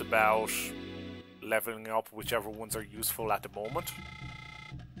it just about leveling up whichever ones are useful at the moment?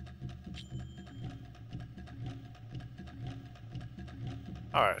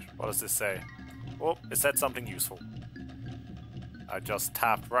 Alright, what does this say? Oh, it said something useful. I just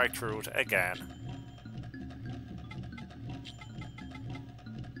tapped right through it again.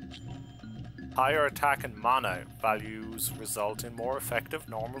 Higher attack and mana values result in more effective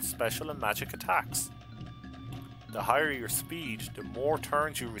normal, special and magic attacks. The higher your speed, the more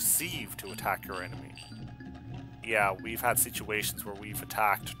turns you receive to attack your enemy. Yeah, we've had situations where we've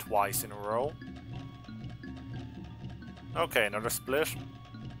attacked twice in a row. Okay, another split.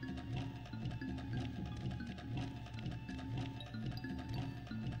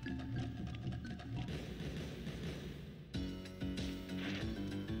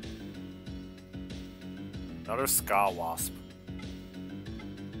 Another Ska Wasp.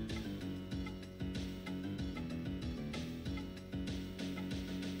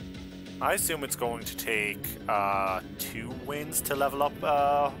 I assume it's going to take 2 wins to level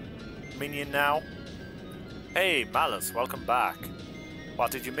up minion now. Hey, Malice, welcome back.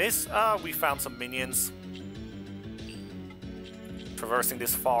 What did you miss? We found some minions traversing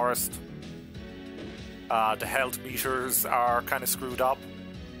this forest. The health meters are kind of screwed up.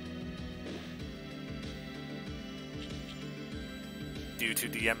 Due to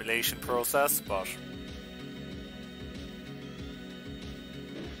the emulation process, but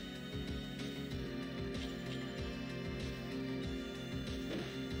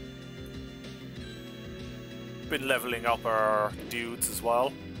been leveling up our dudes as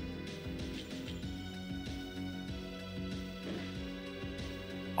well.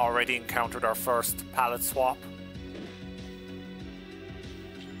 Already encountered our first palette swap.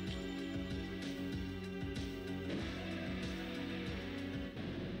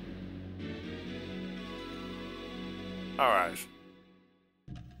 Alright.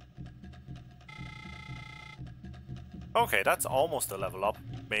 Okay, that's almost a level up,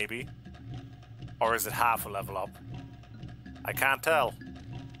 maybe. Or is it half a level up? I can't tell.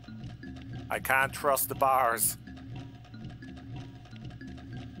 I can't trust the bars.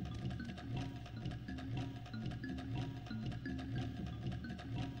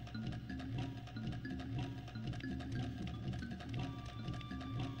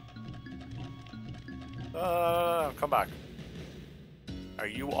 Come back. Are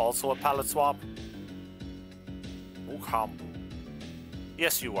you also a palette swap? Onibubu.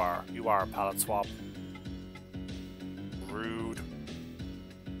 Yes, you are. You are a palette swap. Rude.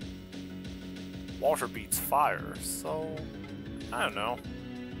 Water beats fire, so I don't know.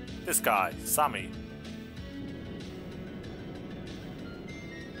 This guy, Sammy.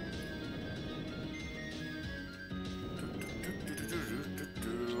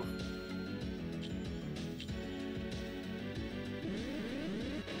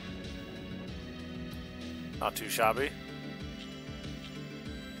 Not too shabby.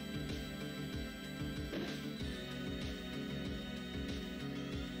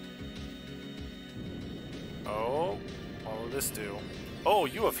 Oh, what will this do? Oh,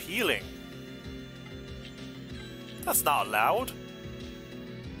 you have healing. That's not allowed.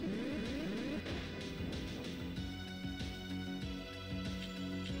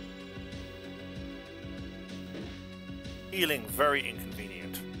 Healing, very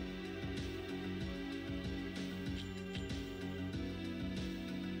inconvenient.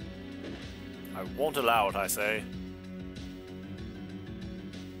 I won't allow it, I say.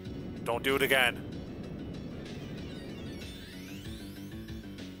 Don't do it again.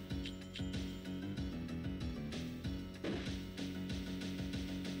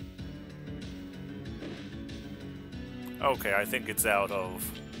 Okay, I think it's out of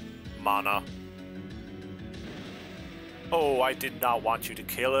mana. Oh, I did not want you to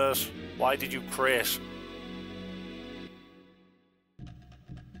kill it. Why did you crit?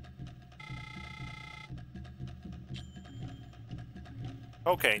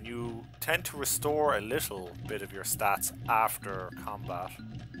 Okay, and you tend to restore a little bit of your stats after combat.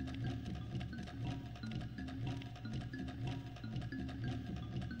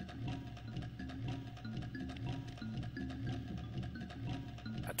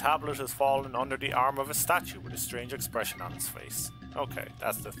 A tablet has fallen under the arm of a statue with a strange expression on its face. Okay,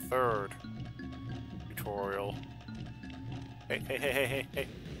 that's the third tutorial. Hey.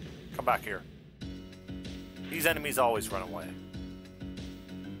 Come back here. These enemies always run away.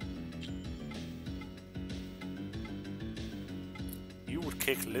 You would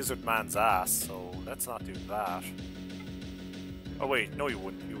kick Lizard Man's ass, so let's not do that. Oh wait, no you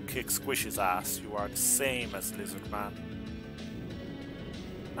wouldn't. You would kick Squish's ass. You are the same as Lizard Man.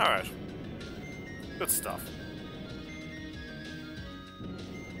 Alright. Good stuff.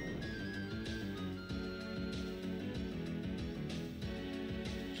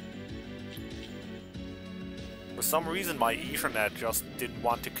 For some reason my Ethernet just didn't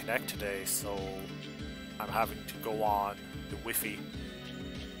want to connect today, so I'm having to go on the Wi-Fi.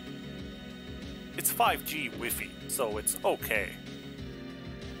 It's 5G Wi-Fi, so it's okay.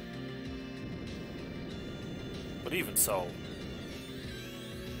 But even so.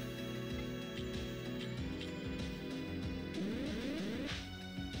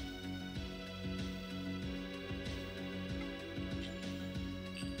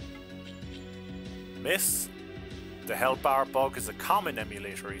 Miss. The health bar bug is a common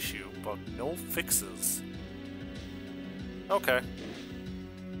emulator issue, but no fixes. Okay.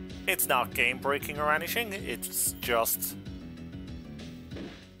 It's not game breaking or anything, it's just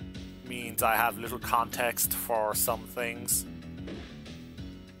means I have little context for some things.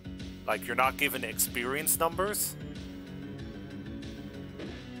 Like, you're not given experience numbers.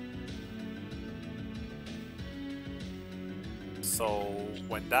 So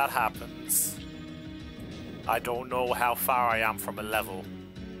when that happens, I don't know how far I am from a level.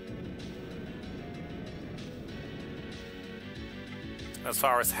 As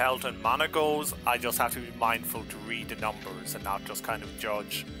far as health and mana goes, I just have to be mindful to read the numbers and not just kind of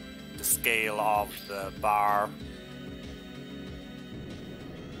judge the scale of the bar.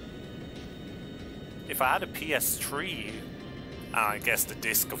 If I had a PS3, and I guess the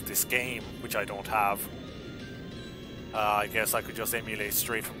disc of this game, which I don't have, I guess I could just emulate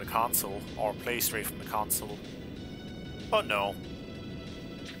straight from the console, or play straight from the console. But no.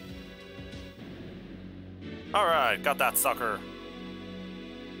 Alright, got that sucker.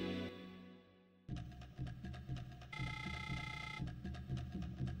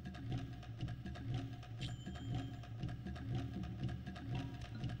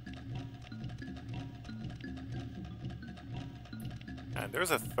 And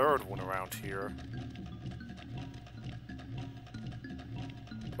there's a third one around here.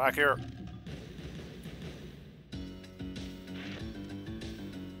 Back here.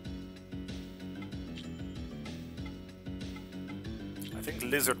 I think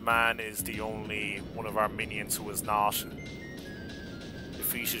Lizard Man is the only one of our minions who has not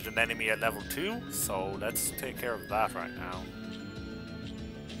defeated an enemy at level 2, so let's take care of that right now.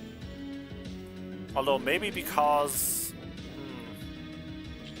 Although maybe because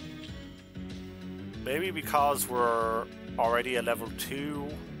we're already at level 2,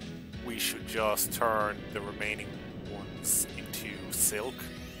 we should just turn the remaining ones into silk.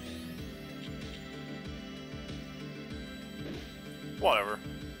 Whatever.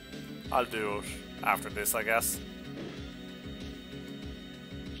 I'll do it after this, I guess.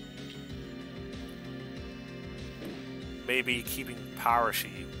 Maybe keeping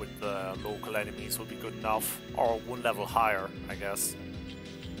parity with the local enemies will be good enough, or one level higher, I guess.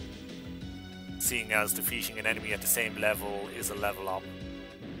 Seeing as defeating an enemy at the same level is a level up.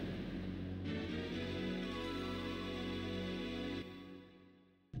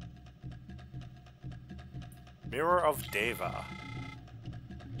 Mirror of Deva.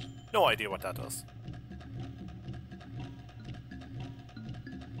 No idea what that does.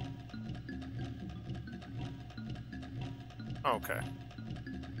 Okay.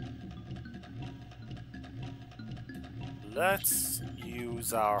 Let's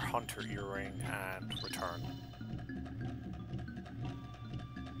use our hunter earring and return.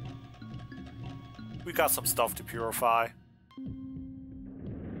 We got some stuff to purify.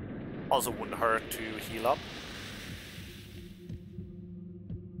 Also wouldn't hurt to heal up.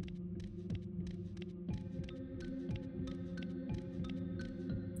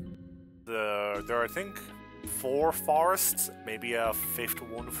 There are, I think, 4 forests, maybe a 5th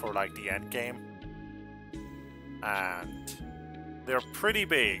one for like the end game. And they're pretty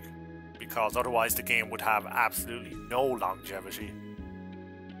big, because otherwise the game would have absolutely no longevity.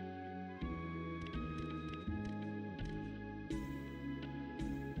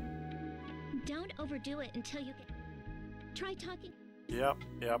 Don't overdo it until you get... Try talking... Yep,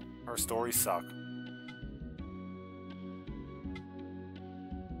 her stories suck.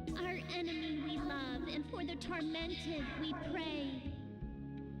 Our enemy we love, and for the tormented we pray.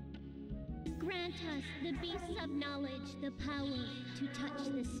 Grant us, the beasts of knowledge, the power to touch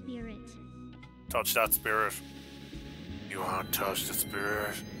the spirit. Touch that spirit. You want to touch the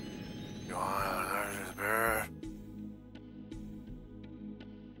spirit? You want to touch the spirit?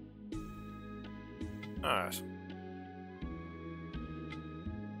 Alright.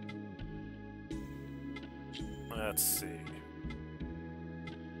 Let's see.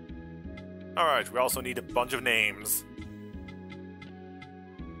 Alright, we also need a bunch of names.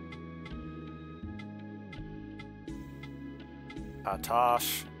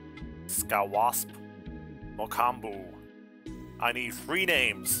 Patash, Skawasp, Mokambu. I need 3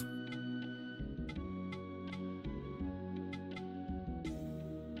 names.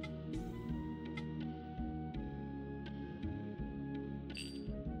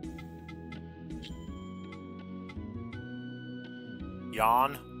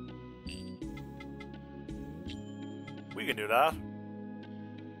 Yawn. We can do that.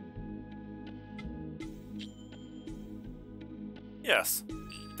 Yes,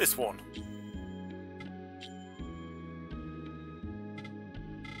 this one.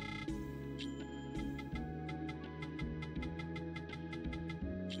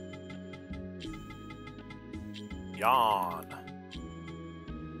 Yawn.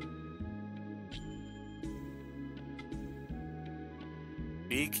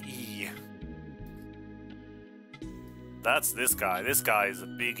 Big E. That's this guy. This guy is a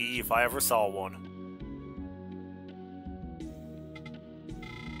big E if I ever saw one.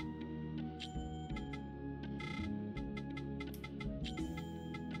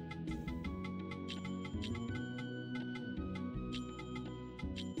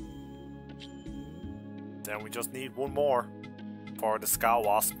 then we just need one more for the Ska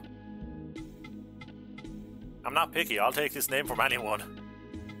Wasp. I'm not picky, I'll take this name from anyone.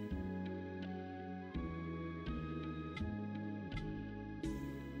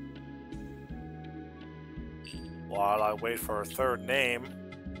 While I wait for a third name,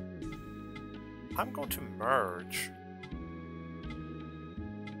 I'm going to merge.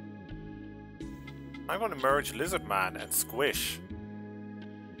 I'm going to merge Lizardman and Squish.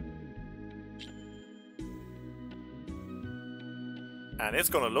 And it's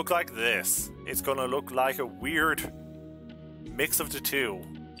going to look like this. It's going to look like a weird mix of the two,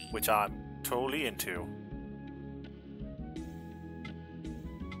 which I'm totally into.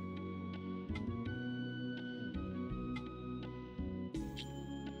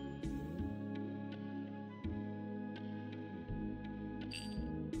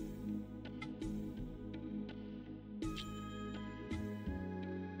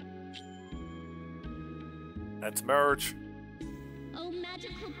 Let's merge. O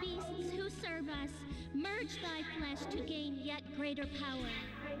magical beasts who serve us, merge thy flesh to gain yet greater power.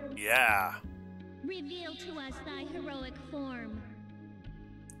 Yeah. Reveal to us thy heroic form.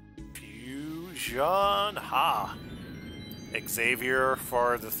 Fusion. Ha. Xavier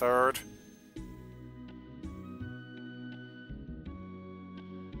for the third.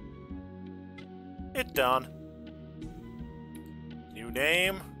 It done. New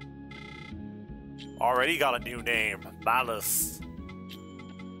name. Already got a new name. Malice.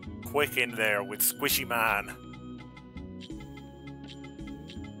 Quick in there with Squishy Man.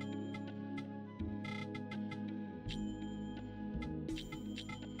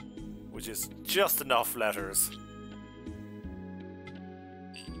 Which is just enough letters.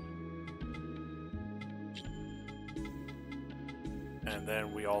 And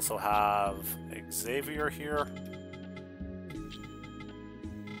then we also have Xavier here.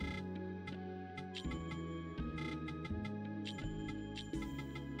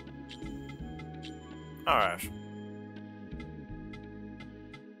 Alright.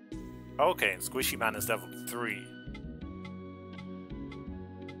 Okay, and Squishy Man is level 3.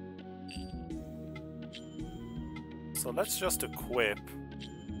 So let's just equip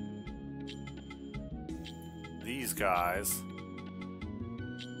these guys.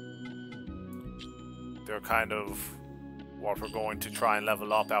 They're kind of what we're going to try and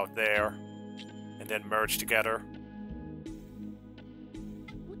level up out there and then merge together.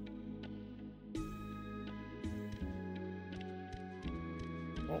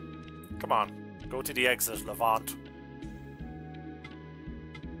 Oh, come on, go to the exit, Levant.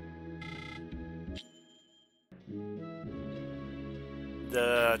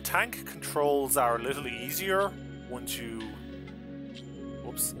 The tank controls are a little easier once you...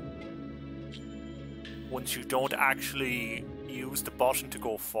 Whoops. Once you don't actually use the button to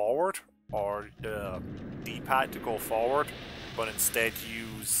go forward, or the D-pad to go forward, but instead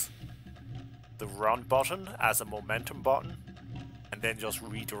use the run button as a momentum button, and then just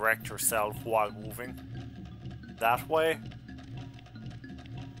redirect yourself while moving that way.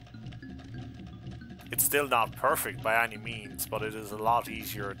 It's still not perfect by any means, but it is a lot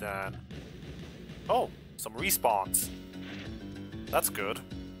easier than... Oh, some respawns. That's good.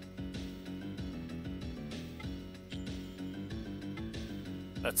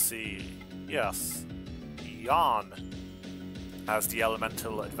 Let's see. Yes. Yon has the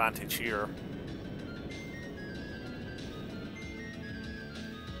elemental advantage here.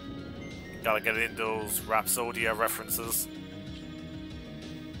 Gotta get in those Rhapsodia references.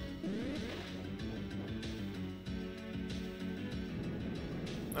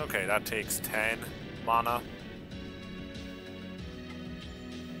 Okay, that takes 10 mana.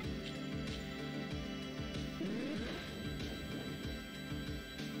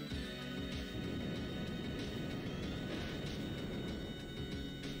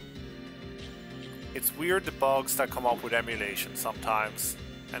 It's weird the bugs that come up with emulation sometimes,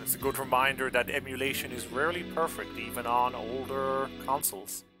 and it's a good reminder that emulation is rarely perfect even on older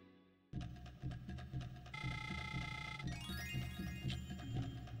consoles.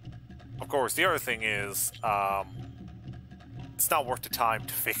 Of course, the other thing is, it's not worth the time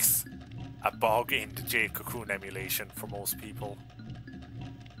to fix a bug in the Jade Cocoon emulation for most people.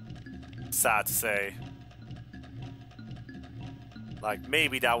 Sad to say. Like,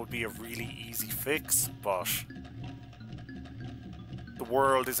 maybe that would be a really easy fix, but the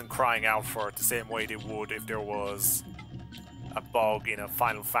world isn't crying out for it the same way they would if there was a bug in a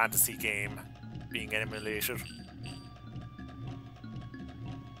Final Fantasy game being emulated.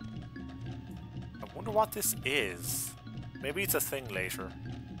 I wonder what this is. Maybe it's a thing later.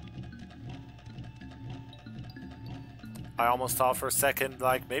 I almost thought for a second,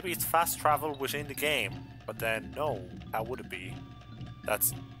 like, maybe it's fast travel within the game, But then, no, how would it be?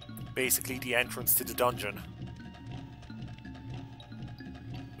 That's basically the entrance to the dungeon.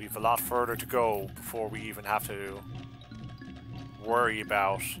 We've a lot further to go before we even have to worry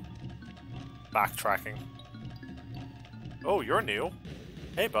about backtracking. Oh, you're new.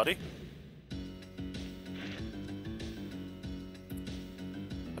 Hey, buddy.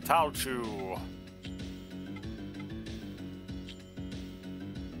 Atalchu.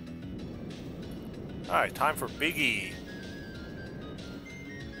 Alright, time for Biggie.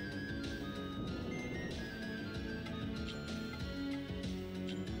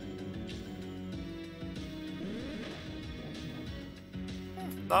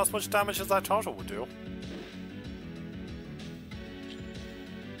 Not as much damage as I thought it would do.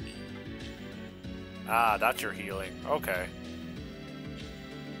 Ah, that's your healing. Okay.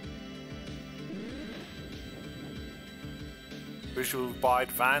 Visual by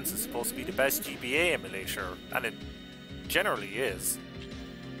Advance is supposed to be the best GBA emulator, and it generally is.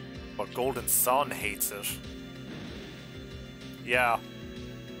 But Golden Sun hates it. Yeah.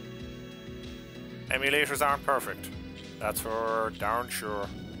 Emulators aren't perfect. That's for darn sure.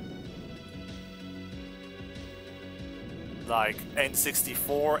 Like,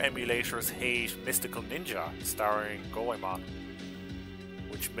 N64 emulators hate Mystical Ninja, starring Goemon,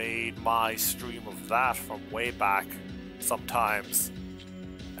 which made my stream of that from way back sometimes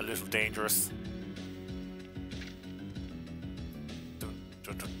a little dangerous.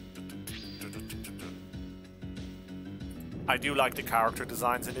 I do like the character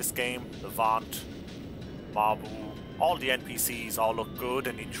designs in this game. Levant, Mabu, all the NPCs all look good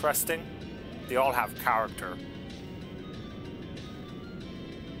and interesting. They all have character.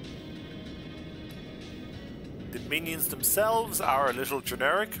 The minions themselves are a little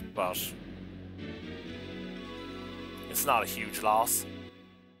generic, but it's not a huge loss.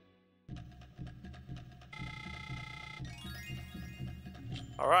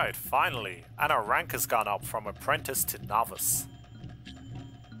 Alright, finally, and our rank has gone up from apprentice to novice.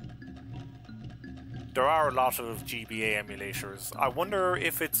 There are a lot of GBA emulators. I wonder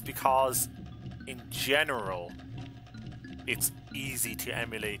if it's because, in general, it's easy to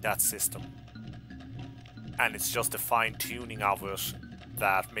emulate that system. And it's just the fine-tuning of it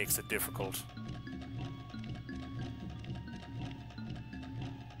that makes it difficult.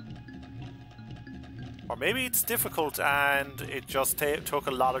 Or maybe it's difficult and it just took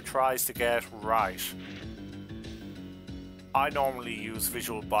a lot of tries to get right. I normally use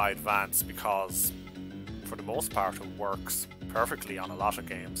Visual by Advance because, for the most part, it works perfectly on a lot of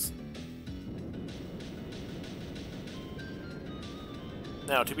games.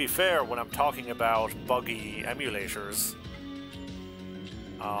 Now, to be fair, when I'm talking about buggy emulators,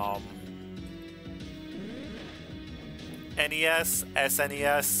 NES,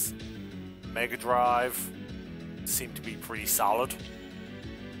 SNES, Mega Drive seem to be pretty solid.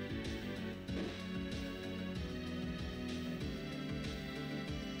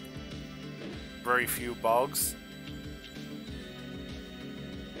 Very few bugs.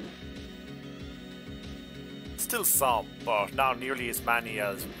 Still some, but not nearly as many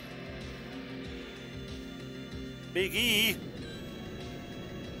as Big E.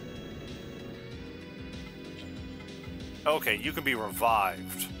 Okay, you can be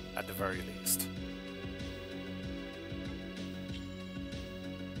revived at the very least.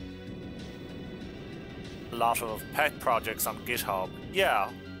 A lot of pet projects on GitHub. Yeah,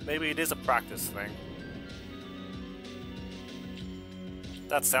 maybe it is a practice thing.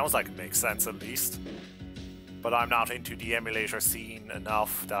 That sounds like it makes sense at least. But I'm not into the emulator scene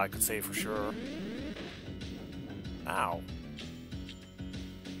enough that I could say for sure. Ow.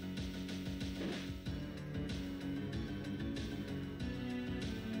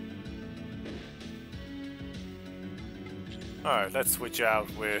 Alright, let's switch out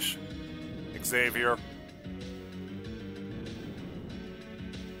with Xavier.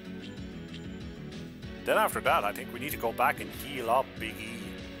 Then after that, I think we need to go back and heal up Big E.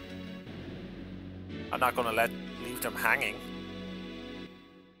 I'm not gonna leave them hanging.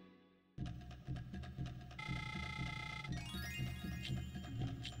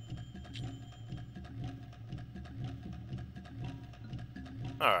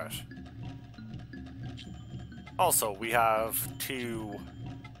 Alright. Also, we have 2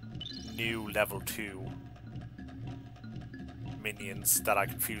 new level 2 minions that I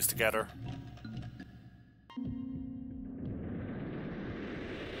can fuse together.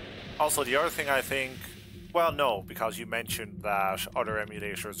 Also, the other thing I think... Well, no, because you mentioned that other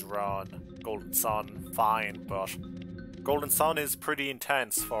emulators run Golden Sun fine, but Golden Sun is pretty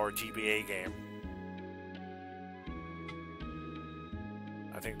intense for a GBA game.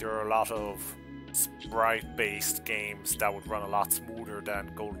 I think there are a lot of sprite-based games that would run a lot smoother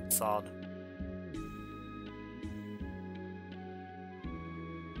than Golden Sun.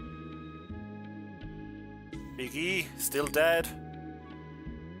 Big E, still dead.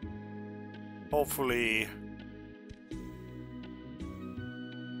 Hopefully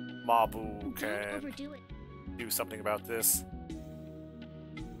Mabu can do something about this.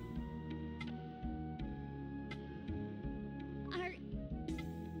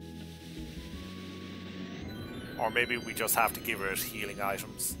 Or maybe we just have to give it healing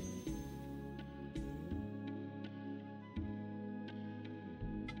items.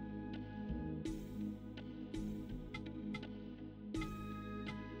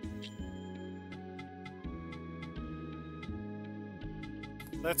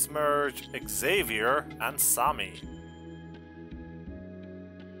 Let's merge Xavier and Sammy.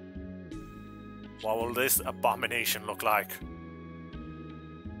 What will this abomination look like?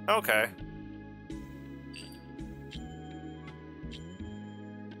 Okay.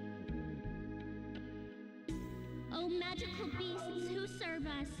 O magical beasts who serve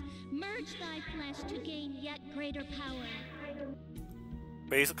us, merge thy flesh to gain yet greater power.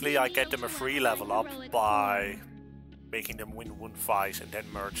 Basically, I get them a free level up by making them win one fight and then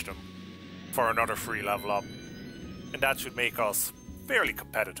merge them for another free level up. And that should make us fairly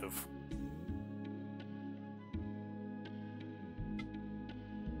competitive.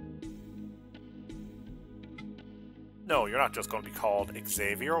 No, you're not just going to be called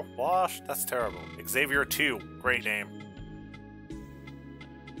Xavier. What? That's terrible. Xavier 2. Great name.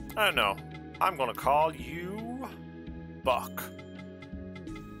 I don't know. I'm going to call you Buck.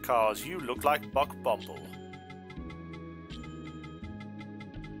 Cause you look like Buck Bumble.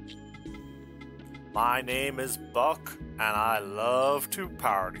 My name is Buck, and I love to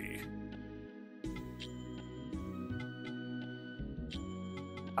party.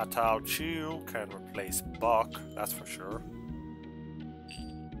 Atao Chu can replace Buck, that's for sure.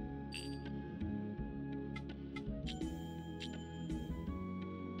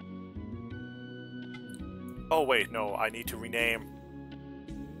 Oh wait, no, I need to rename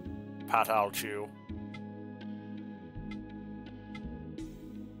Patal Chu.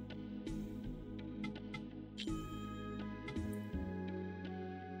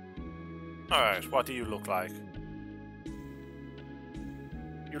 Alright, what do you look like?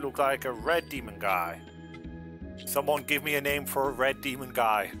 You look like a red demon guy. Someone give me a name for a red demon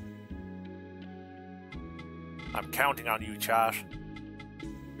guy. I'm counting on you, chat.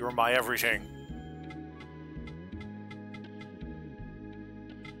 You're my everything.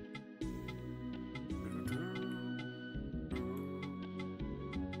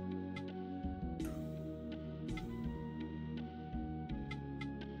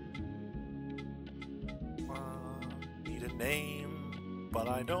 Need a name, but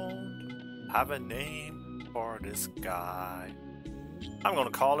I don't have a name for this guy. I'm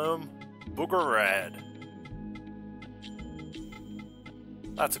gonna call him Booger Red.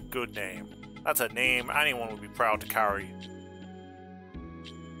 That's a good name. That's a name anyone would be proud to carry.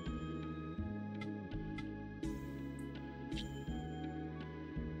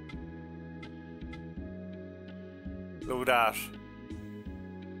 Look at that.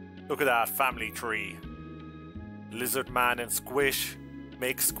 Look at that family tree. Lizard Man and Squish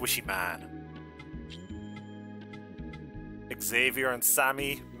make Squishy Man. Xavier and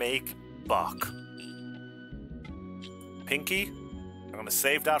Sammy make Buck. Pinky? I'm gonna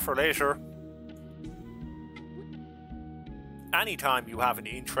save that for later. Anytime you have an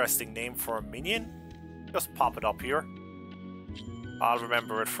interesting name for a minion, just pop it up here. I'll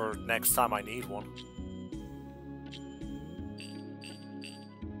remember it for next time I need one.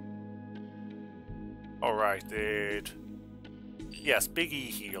 Alright, did... Yes, Big E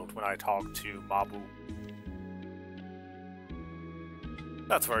healed when I talked to Mabu.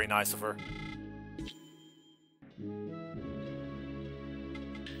 That's very nice of her.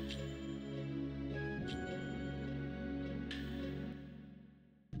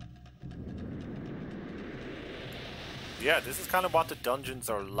 Yeah, this is kind of what the dungeons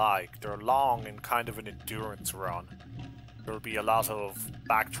are like. They're long and kind of an endurance run. There'll be a lot of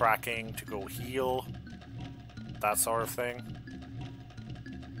backtracking to go heal, that sort of thing.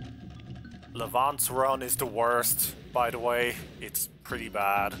 Levant's run is the worst, by the way. It's pretty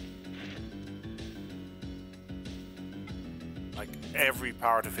bad. Like, every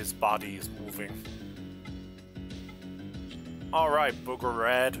part of his body is moving. Alright, Booger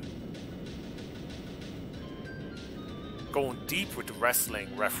Red. Going deep with the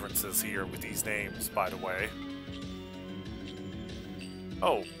wrestling references here with these names, by the way.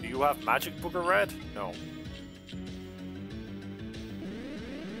 Oh, do you have magic, Booger Red? No.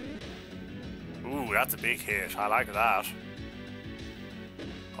 Ooh, that's a big hit. I like that.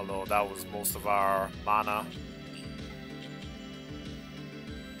 Although that was most of our mana.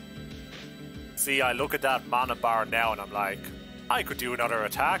 See, I look at that mana bar now and I'm like, I could do another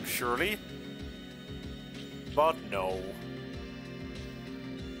attack, surely. But no.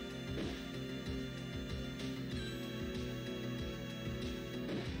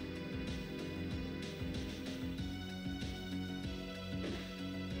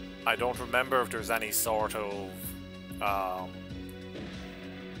 I don't remember if there's any sort of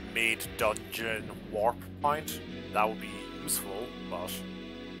mid-dungeon warp point. That would be useful, but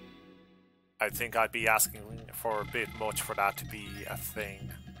I think I'd be asking for a bit much for that to be a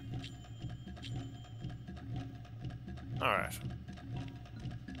thing. Alright.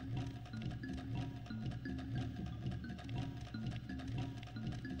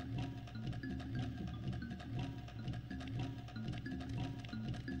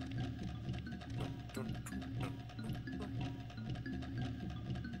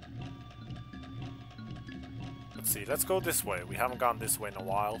 Let's see, let's go this way. We haven't gone this way in a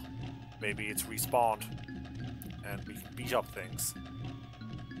while. Maybe it's respawned and we can beat up things.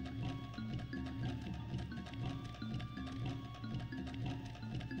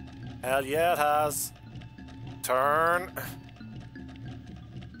 Hell yeah, it has. Turn.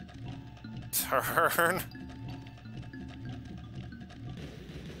 Turn.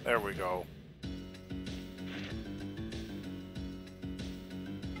 There we go.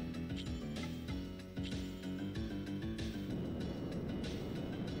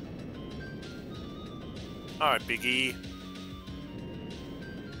 Alright, Big E.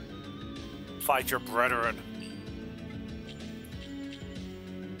 Fight your brethren.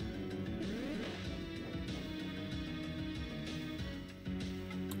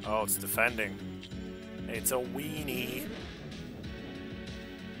 Oh, it's defending. It's a weenie.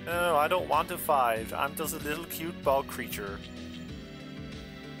 No, I don't want to fight. I'm just a little cute bug creature.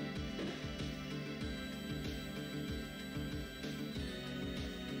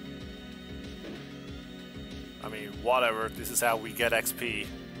 I mean, whatever. This is how we get XP.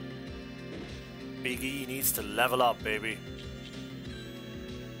 Big E needs to level up, baby.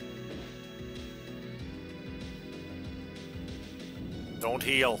 Don't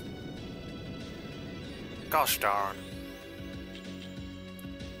heal. Gosh darn.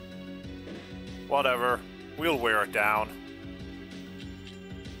 Whatever. We'll wear it down.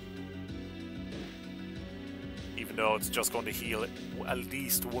 Even though it's just going to heal it at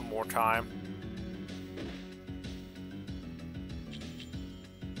least one more time.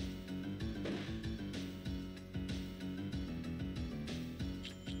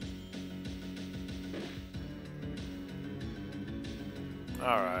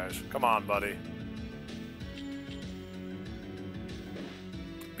 Alright, come on, buddy.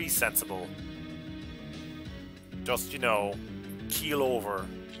 Be sensible. Just, you know, keel over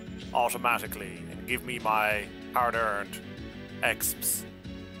automatically and give me my hard-earned exps.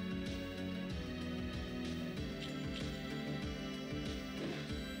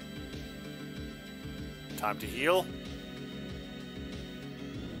 Time to heal.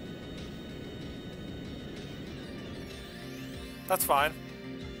 That's fine.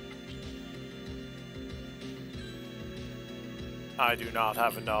 I do not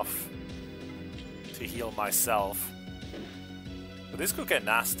have enough to heal myself. But this could get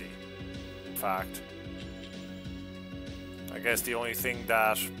nasty, in fact. I guess the only thing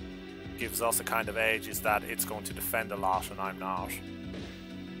that gives us a kind of edge is that it's going to defend a lot and I'm not.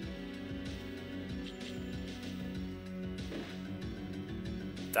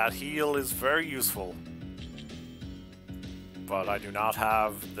 That heal is very useful. But I do not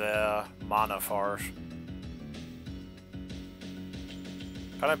have the mana for it.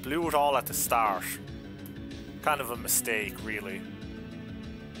 Kind of blew it all at the start. Kind of a mistake, really.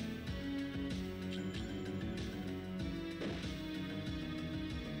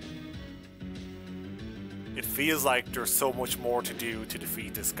 It feels like there's so much more to do to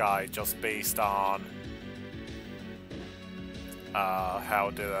defeat this guy just based on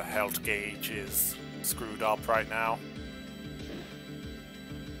how the health gauge is screwed up right now.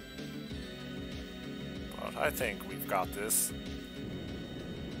 But I think we've got this.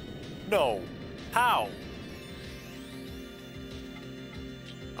 No! How?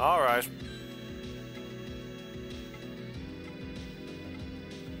 Alright.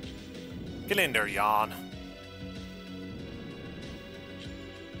 Get in there, Jan.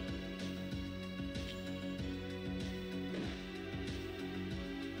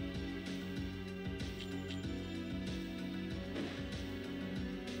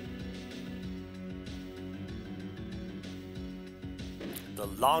 the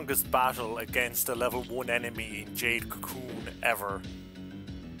longest battle against a level 1 enemy in Jade Cocoon ever.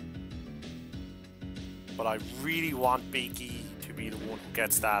 But I really want Big E to be the one who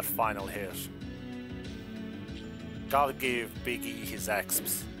gets that final hit. Gotta give Big E his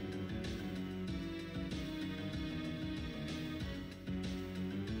exps.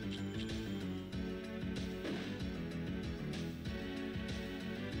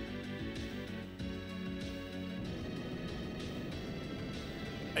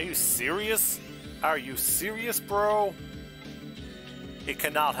 Are you serious? Are you serious, bro? It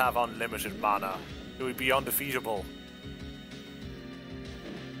cannot have unlimited mana. It would be undefeatable.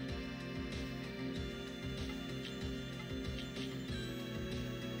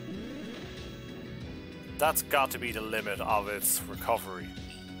 That's got to be the limit of its recovery.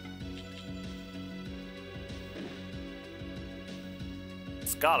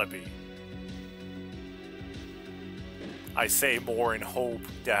 It's gotta be. I say more in hope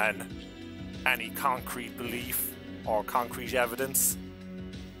than any concrete belief or concrete evidence.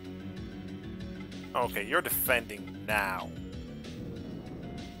 Okay, you're defending now.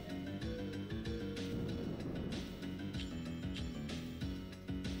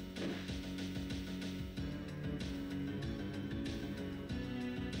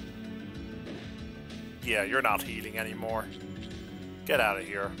 Yeah, you're not healing anymore. Get out of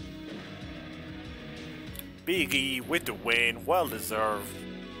here. Big E with the win, well deserved.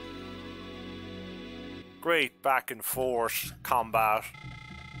 Great back and forth combat.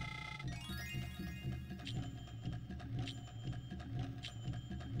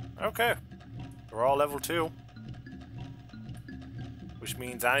 Okay, we're all level 2. Which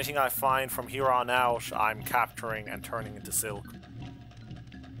means anything I find from here on out, I'm capturing and turning into silk.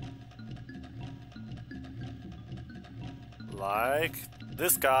 Like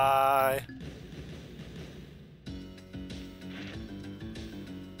this guy.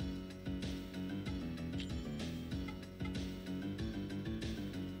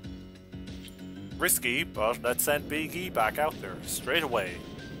 Risky, but let's send Big E back out there straight away.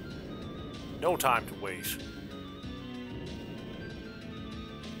 No time to wait.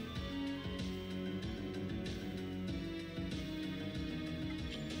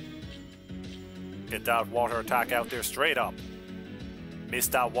 Get that water attack out there straight up. Miss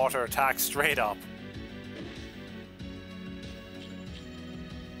that water attack straight up.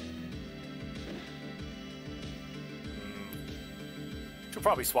 Should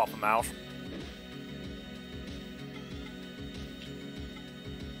probably swap him out.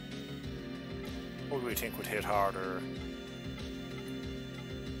 What do we think would hit harder?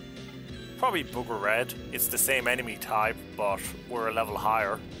 Probably Booger Red. It's the same enemy type, but we're a level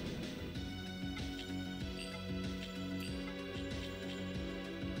higher.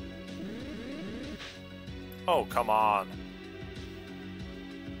 Oh, come on.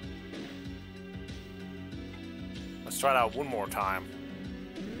 Let's try it out one more time.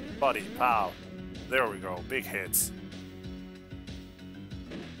 Buddy, pal. There we go. Big hits.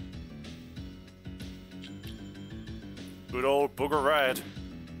 Good old Booger Red.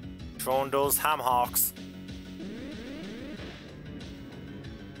 Throwing those ham hocks.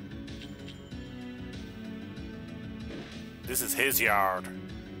 This is his yard.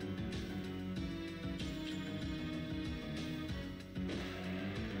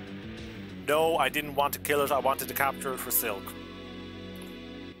 No, I didn't want to kill it. I wanted to capture it for silk.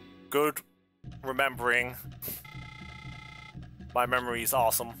 Good remembering. My memory is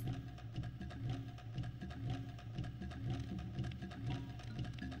awesome.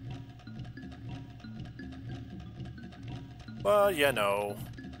 Well, you know.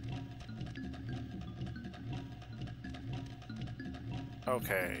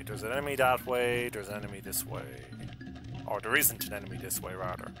 Okay, there's an enemy that way, there's an enemy this way. Or there isn't an enemy this way,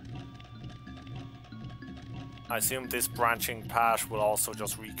 rather. I assume this branching path will also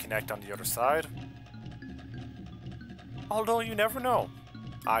just reconnect on the other side. Although you never know.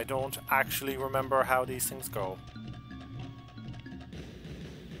 I don't actually remember how these things go.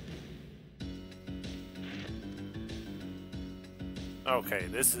 Okay,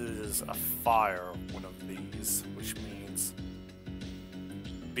 this is a fire one of these, which means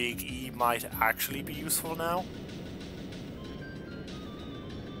Big E might actually be useful now.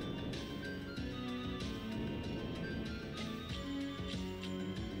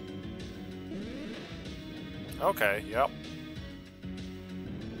 Okay, yep.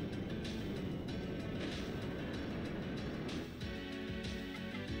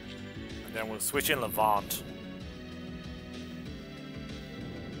 And then we'll switch in Levant.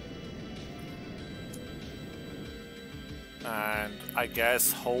 And I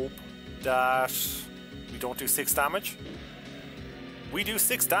guess hope that we don't do 6 damage. We do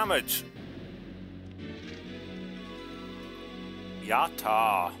 6 damage.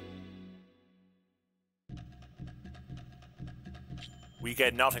 Yatta. We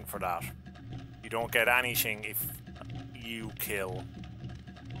get nothing for that. You don't get anything if you kill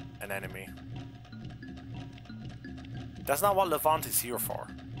an enemy. That's not what Levant is here for.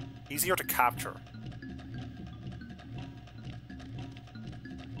 He's here to capture.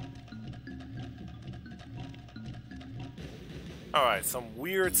 Alright, some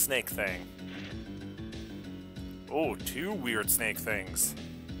weird snake thing. Oh, 2 weird snake things.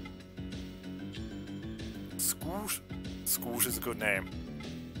 Scoot? Scoot is a good name.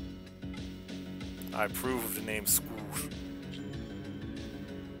 I approve of the name Scoot.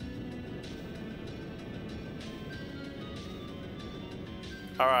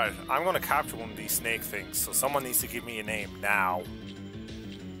 Alright, I'm gonna capture one of these snake things, so someone needs to give me a name now.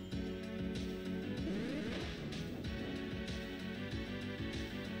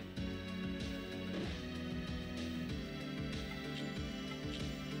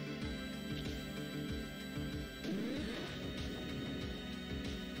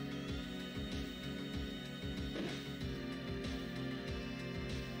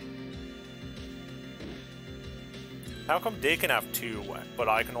 How come they can have 2, but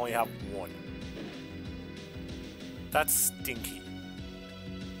I can only have 1? That's stinky.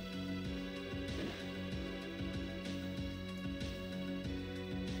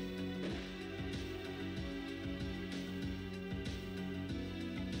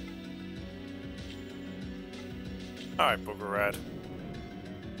 Alright, Booger Red.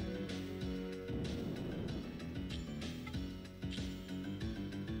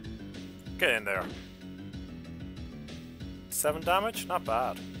 Get in there. 7 damage? Not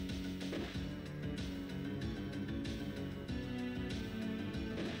bad.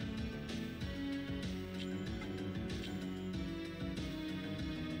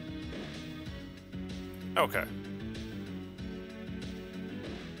 Okay.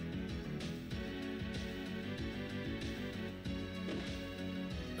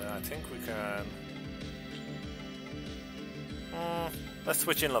 I think we can... let's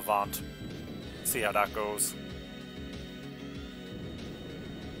switch in Levant. See how that goes.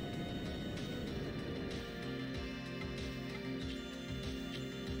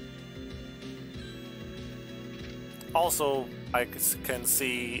 Also, I can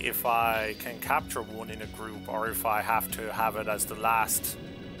see if I can capture one in a group or if I have to have it as the last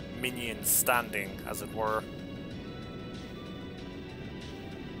minion standing, as it were.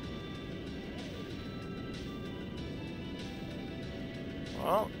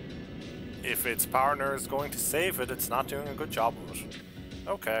 Well, if its partner is going to save it, it's not doing a good job of it.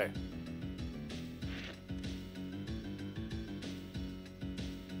 Okay.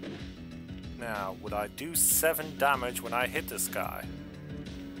 Now, would I do 7 damage when I hit this guy?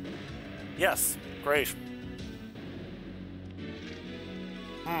 Yes, great.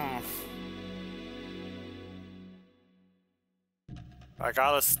 I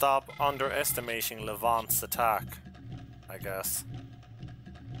gotta stop underestimating Levant's attack, I guess.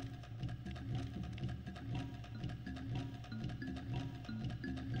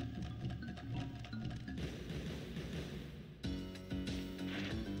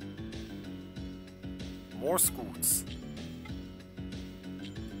 More scoots.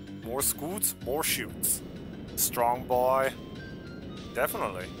 More scoots, more shoots. Strong boy.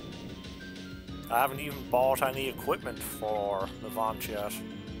 Definitely. I haven't even bought any equipment for Levant yet.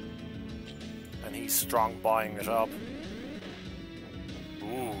 And he's strong buying it up.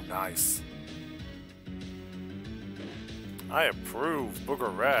 Ooh, nice. I approve,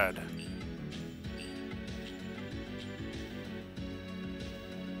 Booger Red.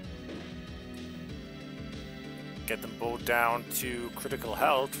 Get them both down to critical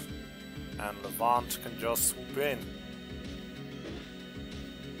health, and Levant can just swoop in.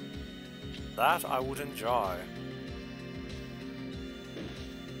 That I would enjoy.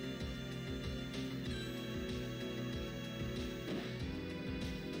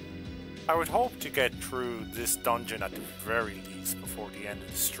 I would hope to get through this dungeon at the very least before the end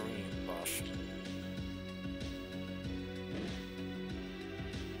of the stream, but...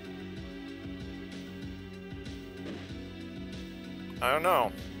 I don't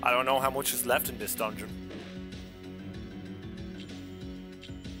know. I don't know how much is left in this dungeon.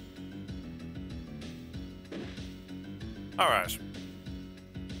 Alright.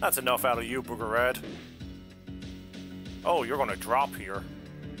 That's enough out of you, Booger Red. Oh, you're gonna drop here.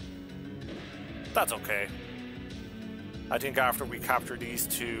 That's okay. I think after we capture these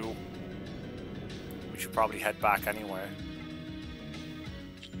 2, we should probably head back anyway.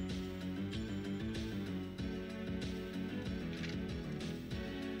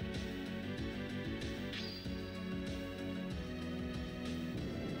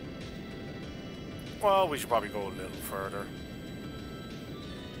 Well, we should probably go a little further.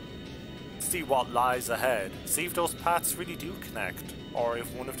 See what lies ahead. See if those paths really do connect, or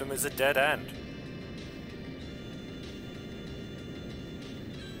if one of them is a dead end.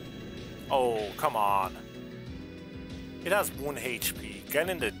 Oh, come on. It has 1 HP. Get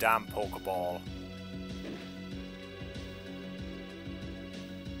in the damn Pokeball.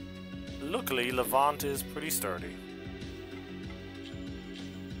 Luckily, Levant is pretty sturdy.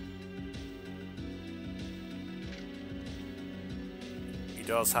 He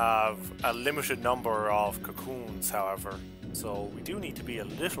does have a limited number of cocoons, however, so we do need to be a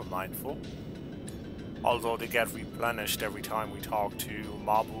little mindful. Although they get replenished every time we talk to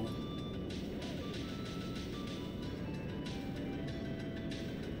Mabu.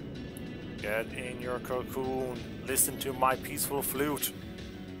 Get in your cocoon. Listen to my peaceful flute.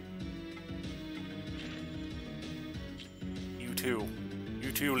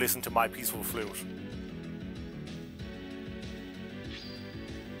 You too listen to my peaceful flute.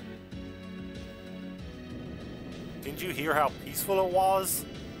 Didn't you hear how peaceful it was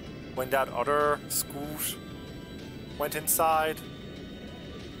when that other Scoot went inside?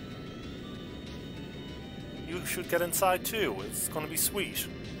 You should get inside too. It's gonna be sweet.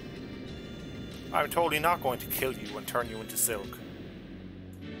 I'm totally not going to kill you and turn you into silk.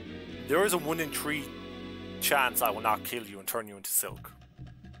 There is a 1 in 3 chance I will not kill you and turn you into silk.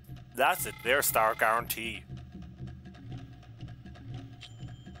 That's it, their star guarantee.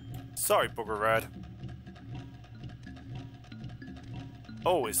 Sorry, Booger Red.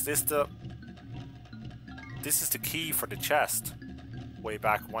 Oh, is this the... This is the key for the chest. Way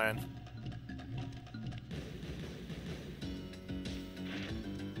back when.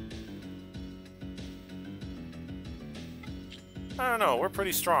 I don't know, we're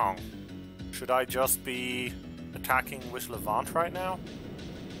pretty strong. Should I just be attacking with Levant right now?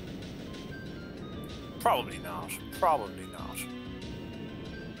 Probably not. Probably not.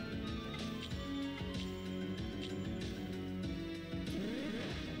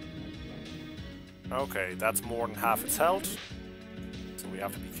 Okay, that's more than half its health. So we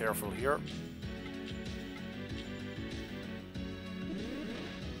have to be careful here.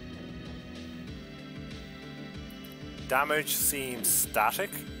 Damage seems static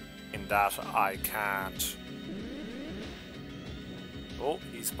in that I can't... Oh,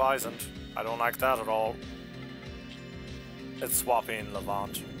 he's poisoned. I don't like that at all. Let's swap in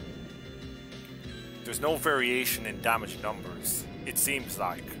Levant. There's no variation in damage numbers, it seems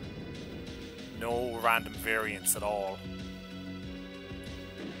like. No random variance at all.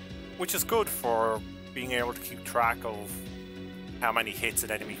 Which is good for being able to keep track of how many hits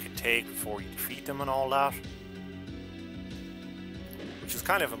an enemy can take before you defeat them and all that. Which is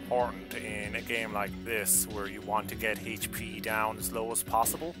kind of important in a game like this where you want to get HP down as low as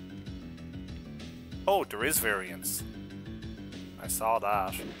possible. Oh, there is variance. I saw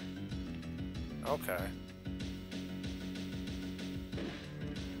that. Okay.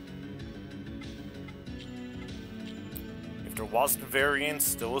 If there wasn't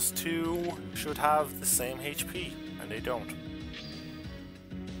variance, those two should have the same HP, and they don't.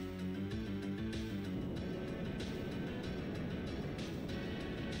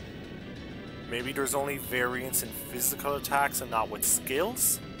 Maybe there's only variance in physical attacks and not with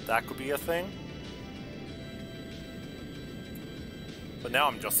skills? That could be a thing. But now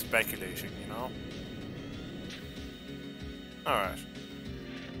I'm just speculating, you know? Alright.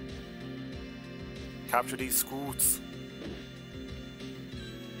 Capture these Scoots.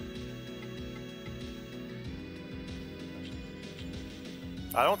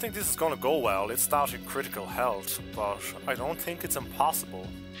 I don't think this is gonna go well. It's starting critical health, but I don't think it's impossible.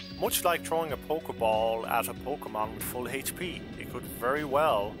 Much like throwing a Pokeball at a Pokemon with full HP, it could very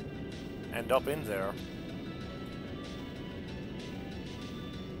well end up in there.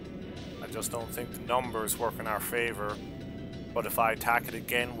 I just don't think the numbers work in our favor, but if I attack it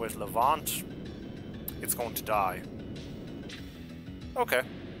again with Levant, it's going to die. Okay.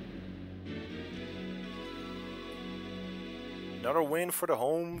 Another win for the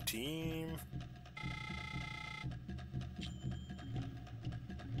home team.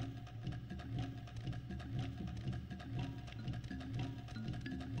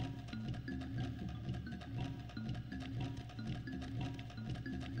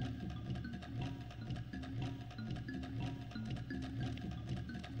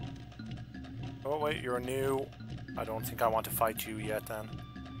 Oh wait, you're new. I don't think I want to fight you yet then.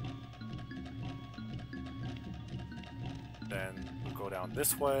 Then we'll go down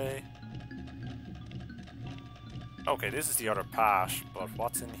this way. Okay, this is the other path, but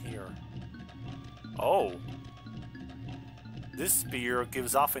what's in here? Oh! This spear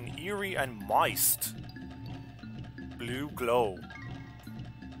gives off an eerie and moist blue glow.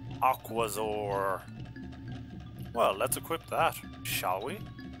 Aquazor. Well, let's equip that, shall we?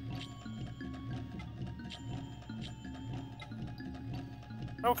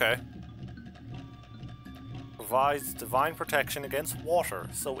 Okay. Provides divine protection against water,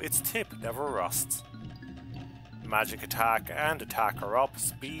 so its tip never rusts. Magic attack and attack are up,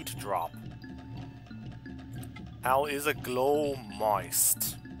 speed drop. How is a glow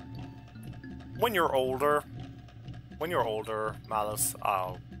moist? When you're older, Malice,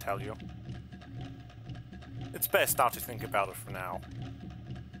 I'll tell you. It's best not to think about it for now.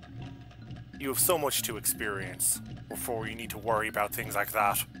 You have so much to experience before you need to worry about things like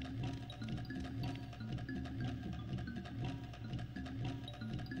that.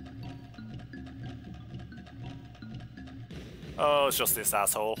 Oh, it's just this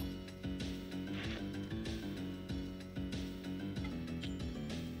asshole.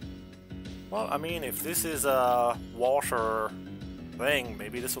 Well, I mean, if this is a water thing,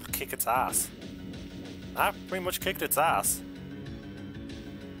 maybe this will kick its ass. That pretty much kicked its ass.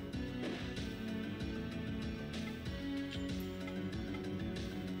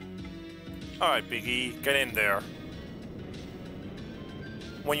 Alright, Big E, get in there.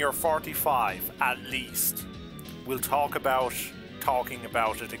 When you're 45, at least. We'll talk about talking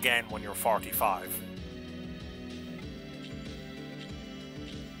about it again when you're 45.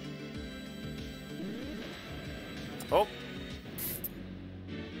 Oh.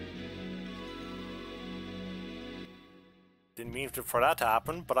 Didn't mean for that to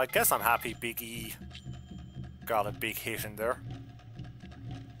happen, but I guess I'm happy Big E got a big hit in there.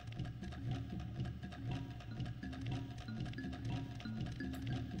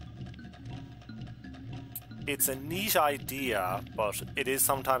 It's a neat idea, but it is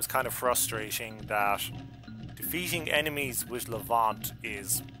sometimes kind of frustrating that defeating enemies with Levant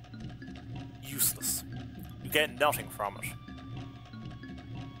is useless. You get nothing from it.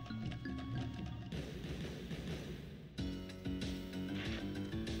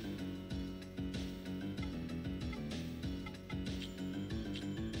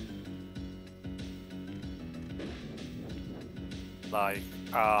 Like,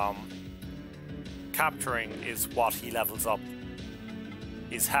 capturing is what he levels up.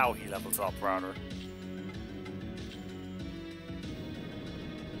 Is how he levels up, rather.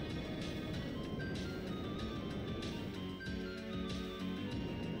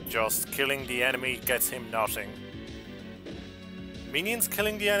 Just killing the enemy gets him nothing. Minions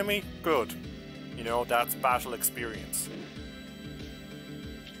killing the enemy? Good. You know, that's battle experience.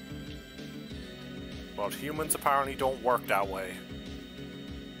 But humans apparently don't work that way.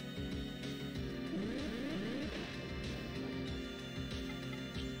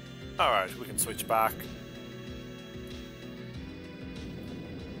 Alright, we can switch back.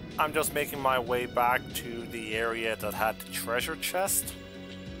 I'm just making my way back to the area that had the treasure chest.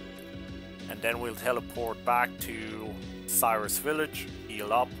 And then we'll teleport back to Cyrus Village,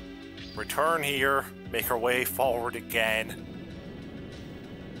 heal up, return here, make our way forward again.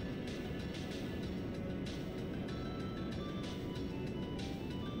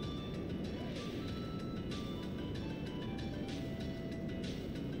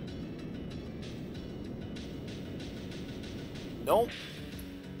 Nope.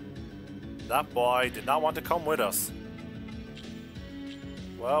 That boy did not want to come with us.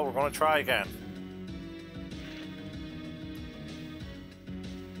 Well, we're going to try again.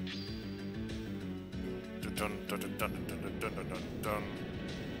 Dun, dun, dun, dun, dun, dun, dun, dun, dun.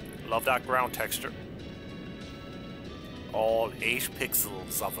 Love that ground texture. All 8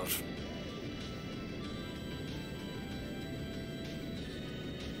 pixels of it.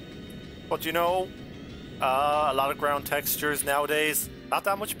 But you know, a lot of ground textures nowadays, not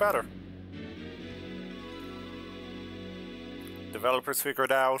that much better. Developers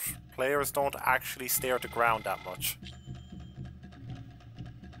figured out players don't actually stare at the ground that much.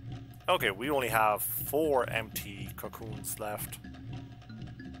 Okay, we only have 4 empty cocoons left.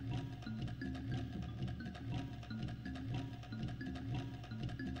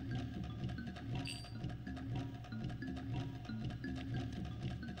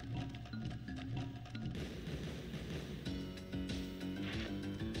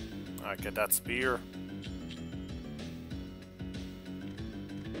 Alright, get that spear.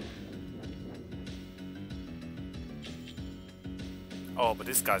 Oh, but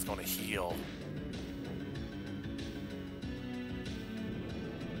this guy's gonna heal.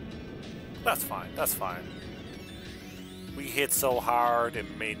 That's fine, that's fine. We hit so hard, it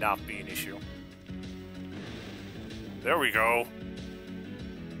may not be an issue. There we go.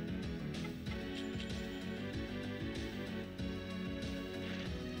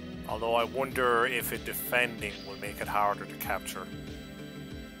 Although I wonder if it defending will make it harder to capture.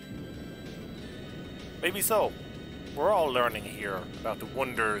 Maybe so. We're all learning here about the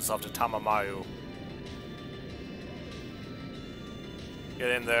wonders of the Tamamayu. Get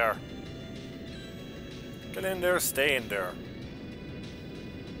in there. Get in there, stay in there.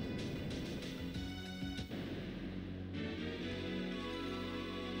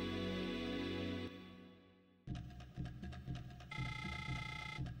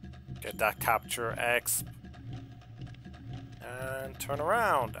 Get that capture X. And turn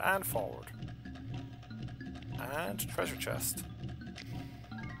around and forward. And treasure chest.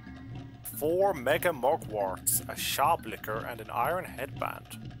 4 mega mugworts, a sharp liquor, and an iron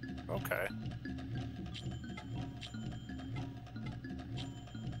headband. Okay.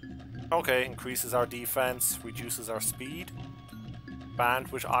 Okay, increases our defense, reduces our speed. Band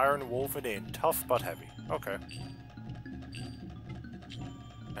with iron woven in, tough but heavy. Okay.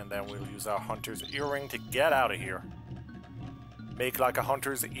 And then we'll use our hunter's earring to get out of here. Make like a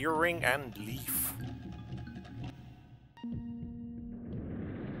hunter's earring and leaf.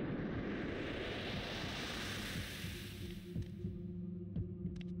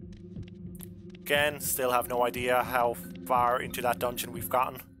 Again, still have no idea how far into that dungeon we've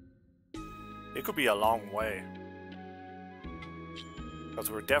gotten. It could be a long way.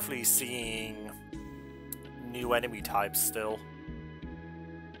 Because we're definitely seeing new enemy types still.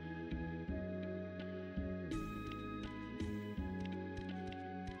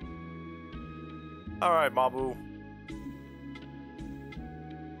 Alright, Mabu.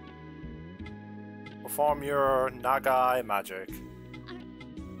 Perform your Nagai magic.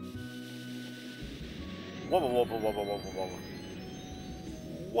 Wubba wubba wubba wubba wubba.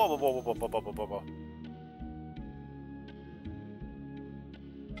 Wubba wubba wubba wubba wubba.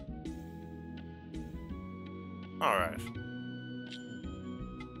 Alright.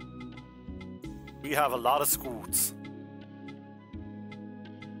 We have a lot of scoots.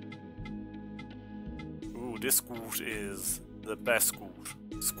 Ooh, this scoot is the best scoot.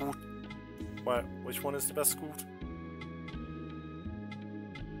 Scoot. What? Which one is the best scoot?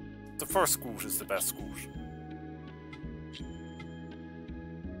 The first scoot is the best scoot.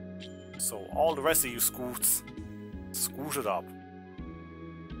 So all the rest of you scoots, scoot it up.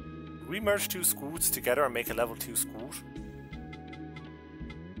 We merge 2 scoots together and make a level 2 scoot.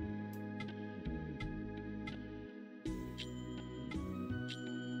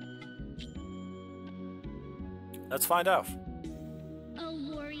 Let's find out.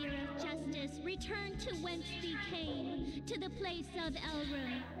 O warrior of justice, return to whence thee came, to the place of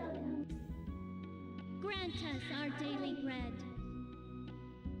Elrond. Grant us our daily bread.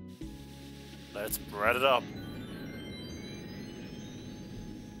 Let's bread it up.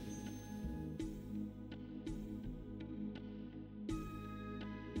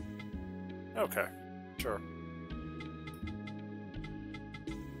 Okay, sure.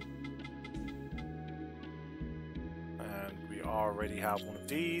 And we already have one of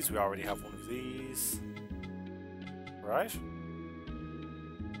these, we already have one of these. Right?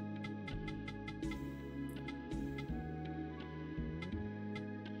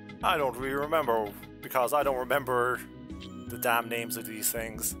 I don't really remember, because I don't remember the damn names of these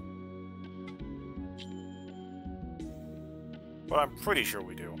things. But I'm pretty sure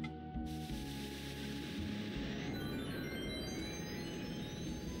we do.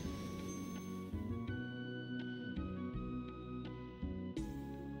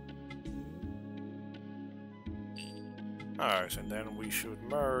 Alright, and then we should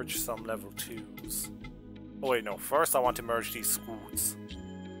merge some level 2s. Oh wait, no, first I want to merge these scoots.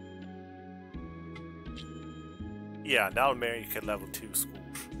 Yeah, that'll make it level 2 scoot.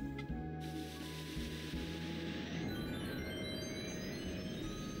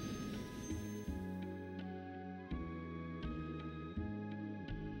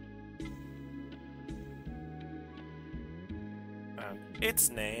 And its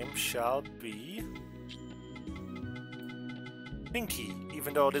name shall be Pinky,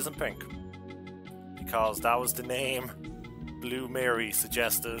 even though it isn't pink. Because that was the name Blue Mary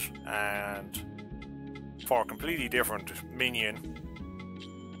suggested, and for a completely different minion,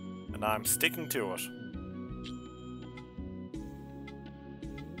 and I'm sticking to it.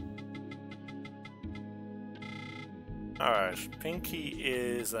 Alright, Pinky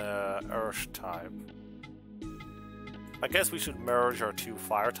is a Earth type. I guess we should merge our 2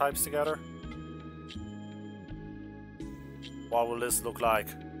 fire types together. What will this look like?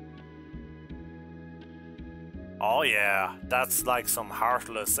 Oh yeah, that's like some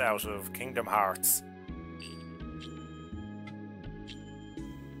Heartless out of Kingdom Hearts.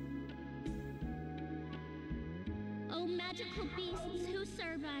 O magical beasts who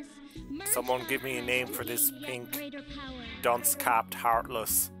serve of us. Merge Someone give me a name for this pink, dunce-capped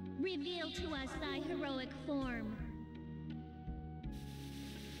heartless. Reveal to us thy heroic form.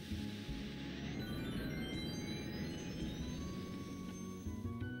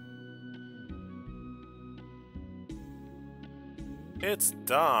 It's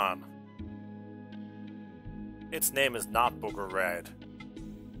done. Its name is not Booger Red.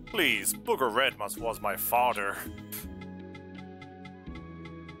 Please, Booger Red was my father.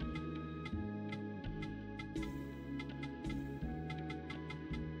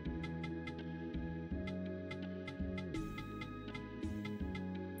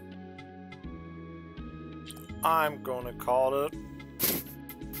 I'm gonna call it.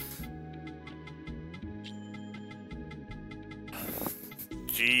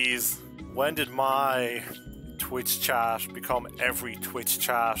 Jeez, when did my Twitch chat become every Twitch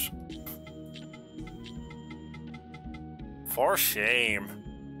chat? For shame.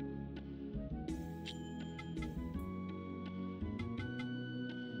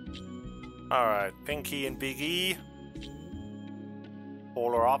 Alright, Pinky and Big E.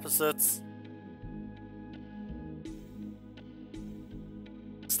 Polar opposites.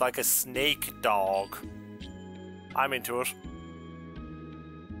 It's like a snake dog. I'm into it.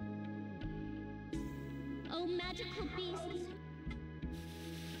 Oh, magical beasts.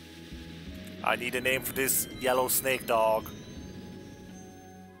 I need a name for this yellow snake dog.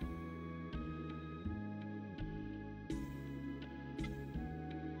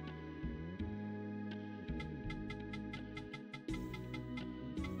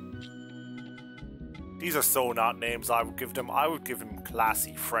 These are so not names I would give them. I would give them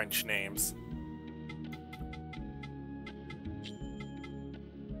classy French names.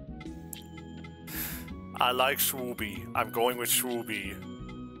 I like Shwooby. I'm going with Shwooby.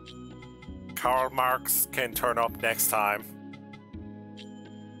 Karl Marx can turn up next time.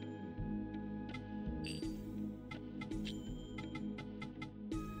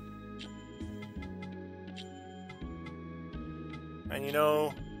 And you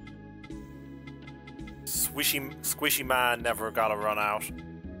know, Squishy Man never got a run out.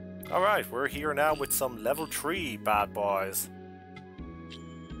 Alright, we're here now with some level 3 bad boys.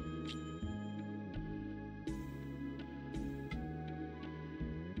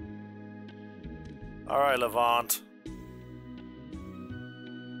 Alright, Levant.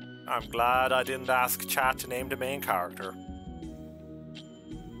 I'm glad I didn't ask chat to name the main character.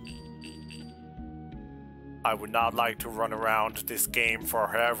 I would not like to run around this game for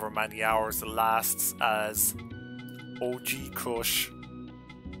however many hours it lasts as OG Kush.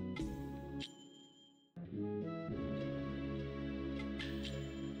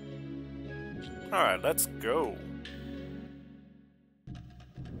 Alright, let's go.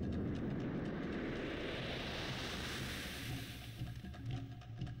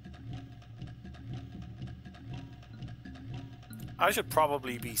 I should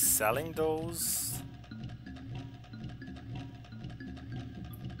probably be selling those.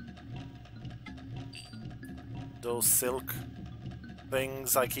 Those silk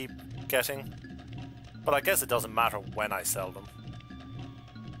things I keep getting. But I guess it doesn't matter when I sell them.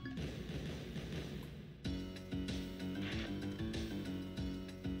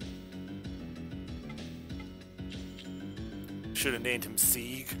 Should have named him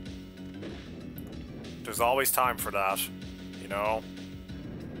Sieg. There's always time for that, you know?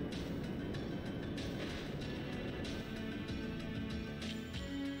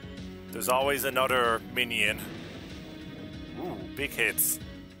 There's always another minion. Ooh, big hits.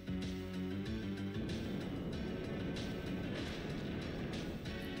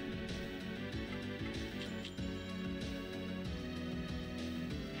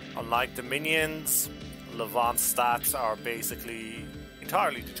 Unlike the minions, Levant's stats are basically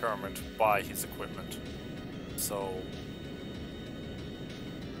entirely determined by his equipment. So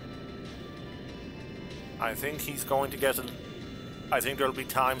I think he's going to get I think there'll be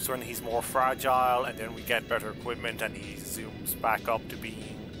times when he's more fragile and then we get better equipment and he zooms back up to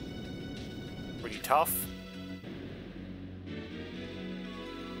being pretty tough.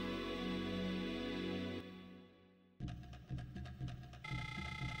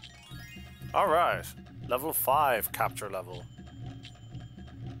 Alright, level 5 capture level.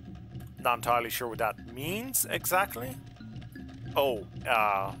 Not entirely sure what that means exactly. Oh,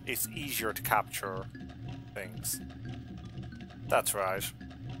 it's easier to capture things. That's right.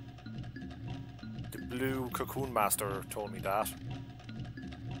 The blue Cocoon Master told me that.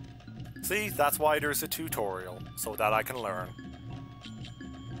 See, that's why there's a tutorial, so that I can learn.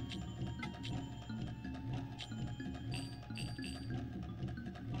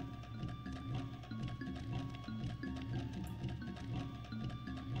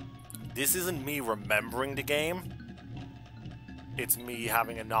 this isn't me remembering the game. It's me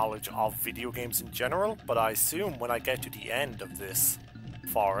having a knowledge of video games in general, but I assume when I get to the end of this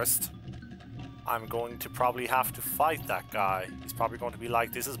forest, I'm going to probably have to fight that guy. He's probably going to be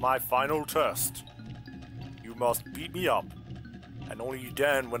like, this is my final test. You must beat me up. And only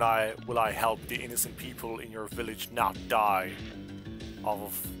then will I help the innocent people in your village not die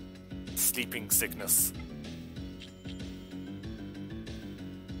of sleeping sickness.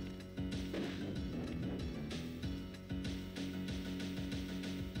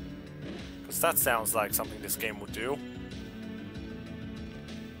 Because that sounds like something this game would do.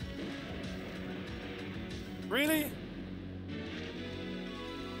 Really?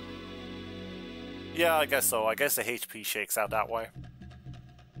 Yeah, I guess so. I guess the HP shakes out that way.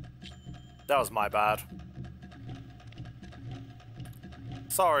 That was my bad.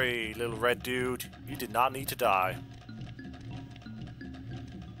 Sorry, little red dude. You did not need to die.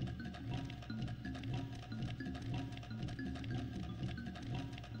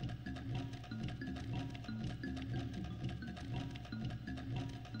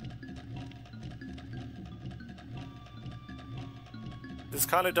 This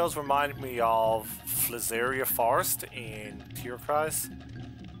kind of does remind me of Flazeria Forest in Tierkreis.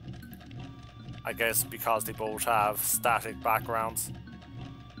 I guess because they both have static backgrounds.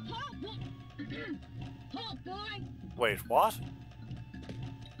 Halt, boy! Wait, what?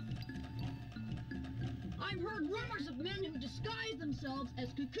 I've heard rumors of men who disguise themselves as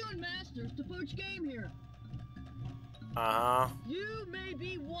Cocoon Masters to poach game here. Uh-huh. You may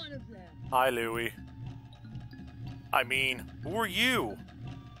be one of them. Hi, Louie. I mean, who are you?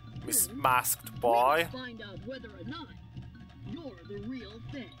 Miss Masked Boy? We'll find out whether or not you're the real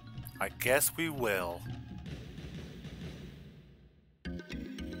thing. I guess we will.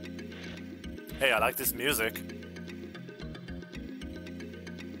 Hey, I like this music.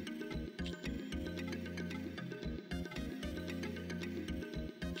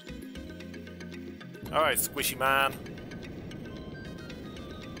 Alright, Squishy Man.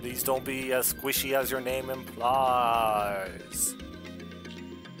 Please don't be as squishy as your name implies.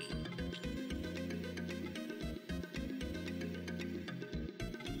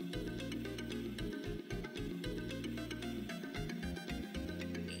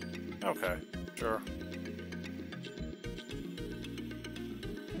 Okay, sure.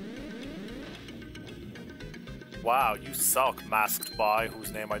 Wow, you suck, Masked Boy,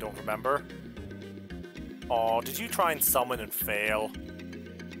 whose name I don't remember. Aw, did you try and summon and fail?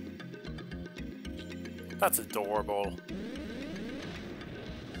 That's adorable.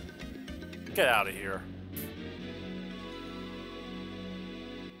 Get out of here.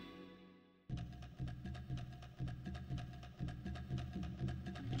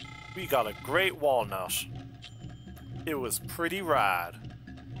 We got a great walnut. It was pretty rad.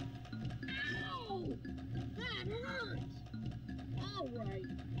 Ow! That hurts! Alright,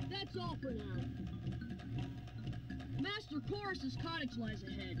 that's all for now. Master Chorus's cottage lies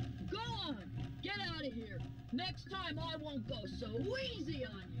ahead. Go on! Get out of here! Next time I won't go so easy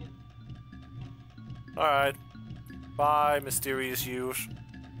on you! Alright. Bye, mysterious youth.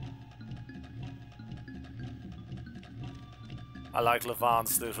 I like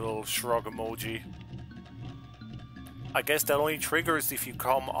Levant's little shrug emoji. I guess that only triggers if you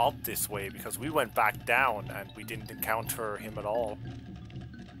come up this way, because we went back down and we didn't encounter him at all.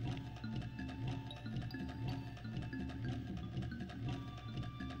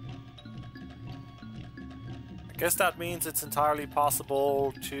 I guess that means it's entirely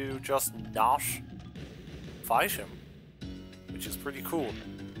possible to just not fight him, which is pretty cool.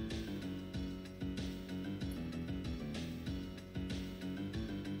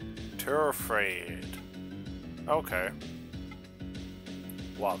 Terror-afraid. Okay.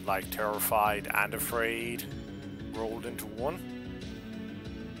 What, like terrified and afraid rolled into one?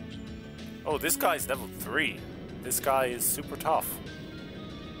 Oh, this guy's level 3. This guy is super tough.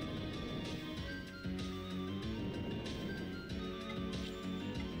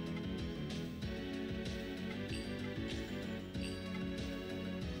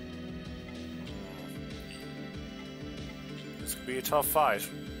 This could be a tough fight.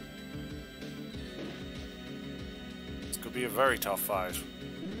 Could be a very tough fight.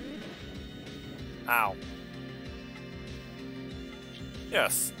 Ow.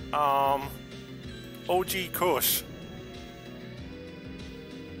 Yes. OG Kush.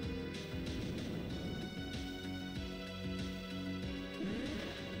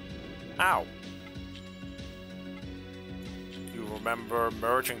 Ow. You remember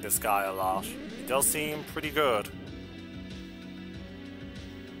merging this guy a lot. He does seem pretty good.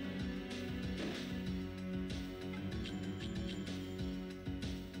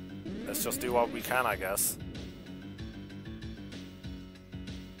 let's just do what we can, I guess.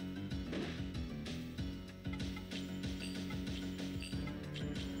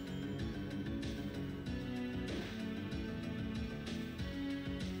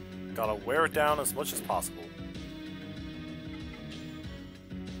 Gotta wear it down as much as possible.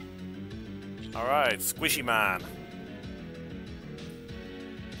 Alright, Squishy Man.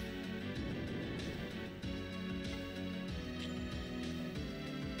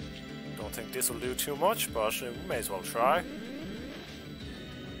 Don't think this will do too much, but we may as well try.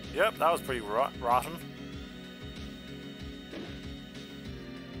 Yep, that was pretty rotten.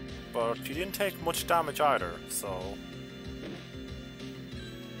 But you didn't take much damage either, so...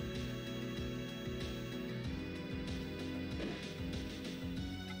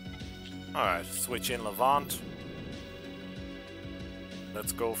 Alright, switch in Levant.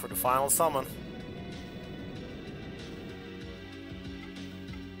 Let's go for the final summon.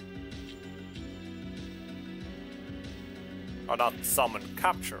 Or not summon,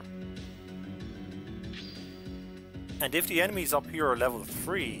 capture. And if the enemies up here are level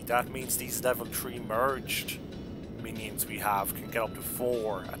 3, that means these level 3 merged minions we have can get up to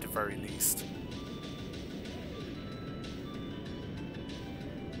 4 at the very least.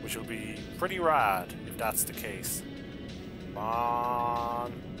 Which will be pretty rad if that's the case. Come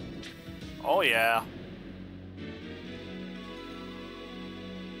on. Oh yeah.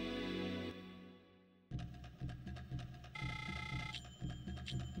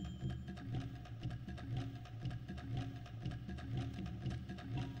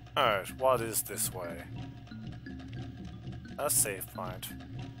 Alright, what is this way? A save point.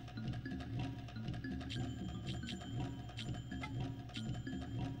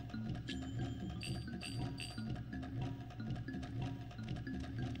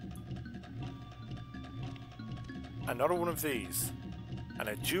 Another one of these. And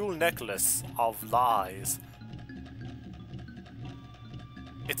a jewel necklace of lies.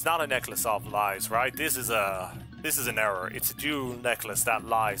 It's not a necklace of lies, right? This is an error. It's a jewel necklace that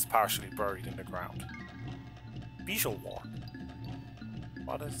lies partially buried in the ground. Beetle War.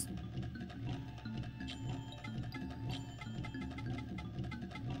 What is...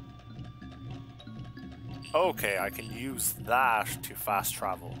 Okay, I can use that to fast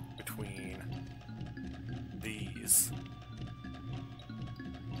travel between these.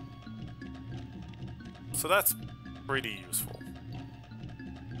 So that's pretty useful.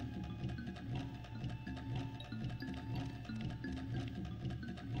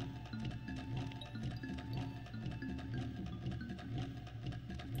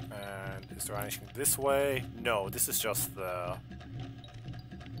 And is there anything this way? No, this is just the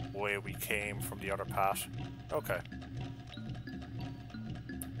way we came from the other path. Okay.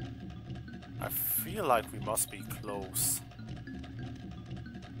 I feel like we must be close.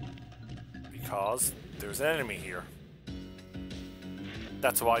 Because there's an enemy here.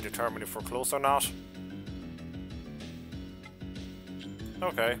 That's how I determine if we're close or not.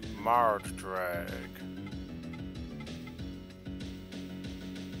 Okay, Marred Drag.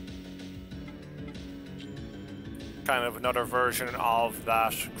 Kind of another version of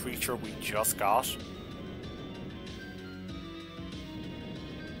that creature we just got.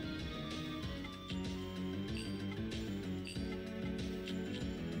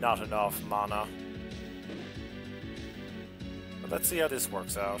 Not enough mana. But let's see how this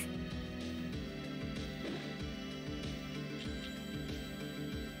works out.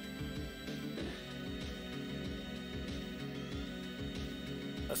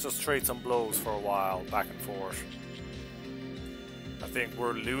 Let's just trade some blows for a while, back and forth. I think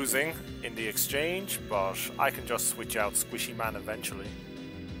we're losing in the exchange, but I can just switch out Squishy Man eventually.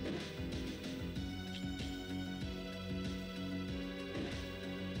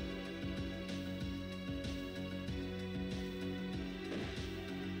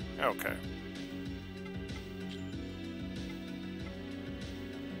 Okay.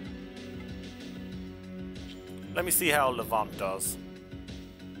 Let me see how Levant does.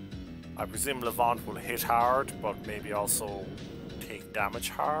 I presume Levant will hit hard, but maybe also take damage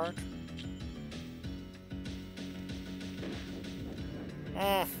hard.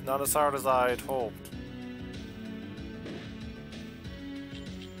 Not as hard as I had hoped.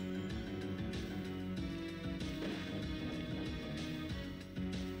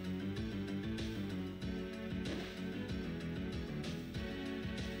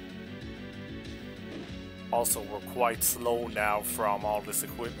 Also, we're quite slow now from all this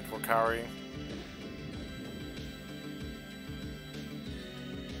equipment we're carrying.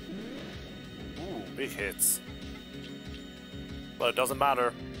 Ooh, big hits. But it doesn't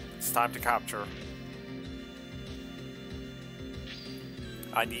matter. It's time to capture.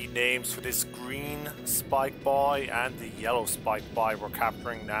 I need names for this green spike boy and the yellow spike boy we're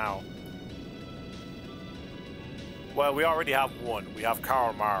capturing now. Well, we already have one. We have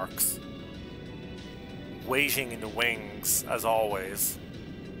Karl Marx. Waiting in the wings, as always.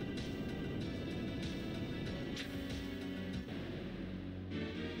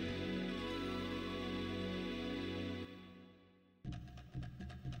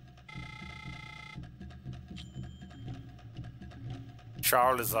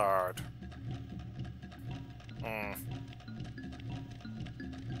 Charizard.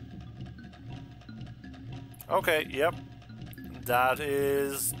 Okay, yep. That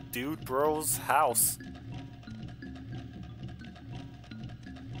is Dude Bro's house.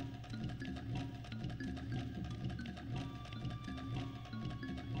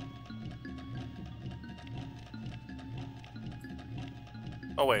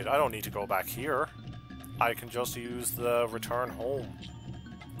 Oh wait, I don't need to go back here. I can just use the return home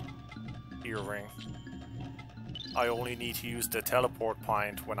earring. I only need to use the teleport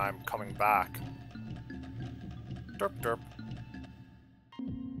point when I'm coming back. Derp derp.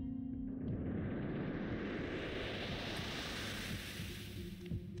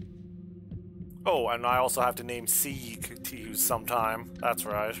 Oh, and I also have to name Sieg to use sometime. That's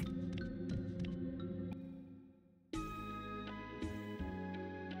right.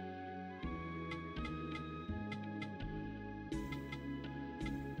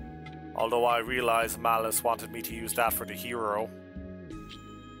 Although I realize Malice wanted me to use that for the hero.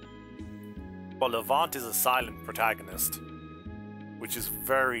 But Levant is a silent protagonist, which is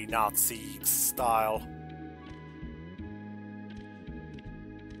very not Sieg's style.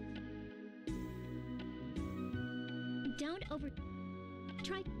 Don't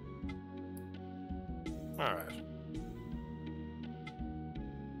try. Alright.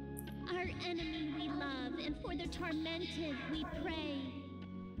 Our enemy we love, and for the tormented we pray.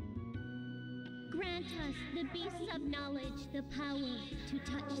 Grant us, the beasts of knowledge, the power to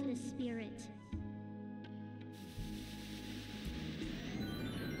touch the spirit.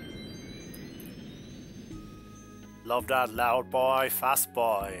 Love that loud boy, fast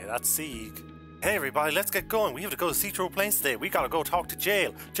boy. That's Sieg. Hey everybody, let's get going. We have to go to Citro Plains today. We gotta go talk to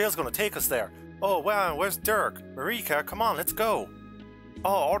Jade. Jade's gonna take us there. Oh wow, where's Dirk? Marika, come on, let's go.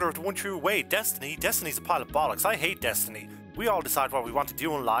 Oh, order of the one true way. Destiny? Destiny's a pile of bollocks. I hate Destiny. We all decide what we want to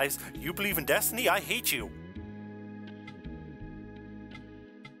do in lives. You believe in Destiny? I hate you.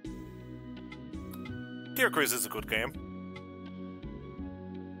 Dear Chris is a good game.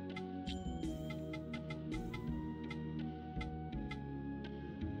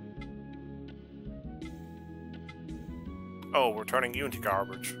 Oh, we're turning you into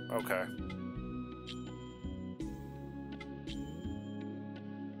garbage. Okay.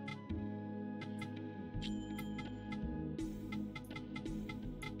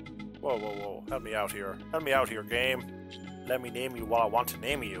 Whoa, whoa, whoa. Help me out here. Help me out here, game. Let me name you what I want to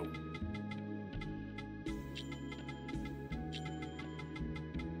name you.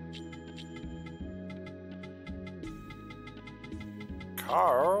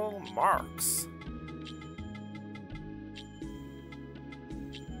 Karl Marx.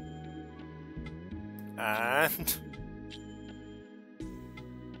 And...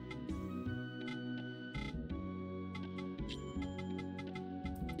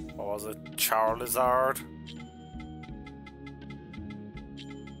 what was it? Charizard?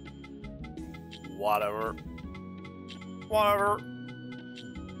 Whatever. Whatever.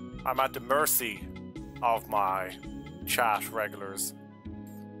 I'm at the mercy of my chat regulars.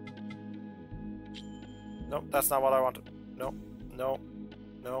 Nope, that's not what I wanted. Nope, no,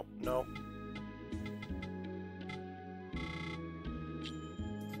 no, no.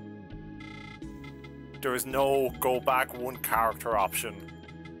 There is no go back one character option.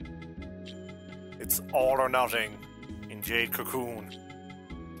 It's all or nothing in Jade Cocoon.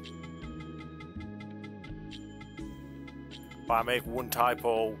 If I make one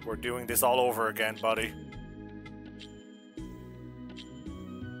typo, we're doing this all over again, buddy.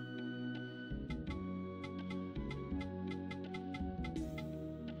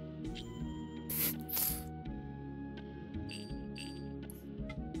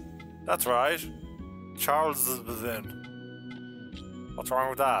 That's right. Charles is within. What's wrong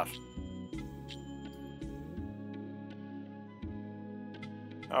with that?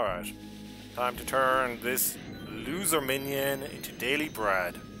 Alright. Time to turn this loser minion into daily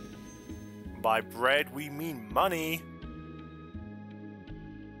bread. By bread we mean money.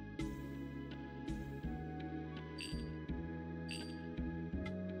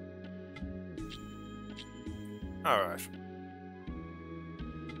 Alright.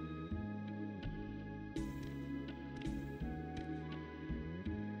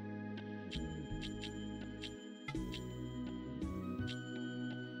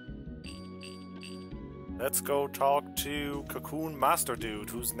 Let's go talk to Cocoon Master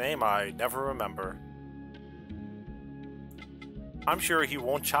Dude, whose name I never remember. I'm sure he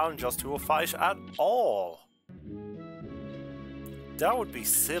won't challenge us to a fight at all. That would be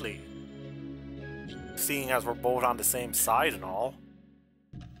silly, seeing as we're both on the same side and all.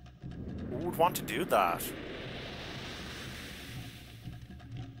 Who would want to do that?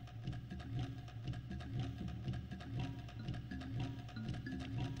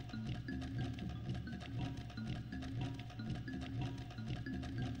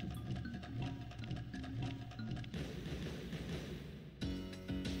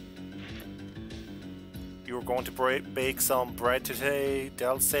 You were going to bake some bread today,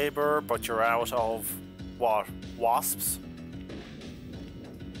 Del Saber, but you're out of, what, wasps?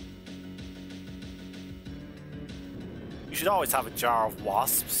 You should always have a jar of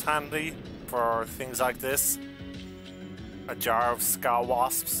wasps handy for things like this. A jar of ska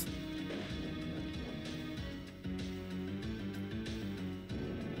wasps.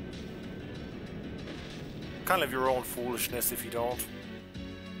 Kind of your own foolishness if you don't.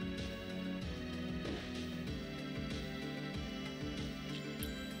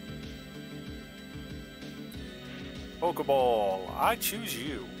 Pokeball, I choose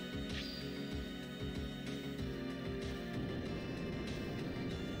you.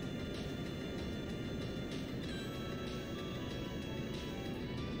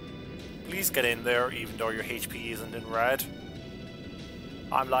 Please get in there, even though your HP isn't in red.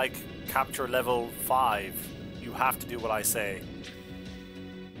 I'm like capture level 5. You have to do what I say.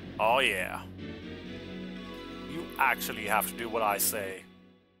 Oh yeah. You actually have to do what I say.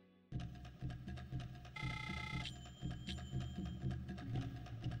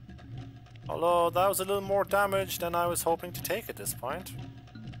 Although that was a little more damage than I was hoping to take at this point.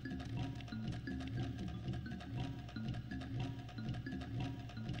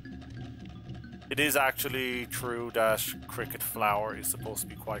 It is actually true that Cricket Flower is supposed to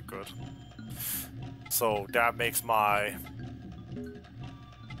be quite good. So that makes my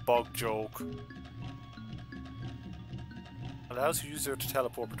bug joke. Allows user to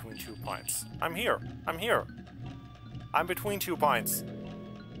teleport between 2 points. I'm here. I'm here. I'm between 2 points.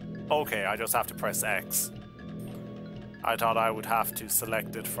 Okay, I just have to press X. I thought I would have to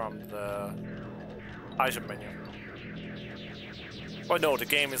select it from the item menu. But no, the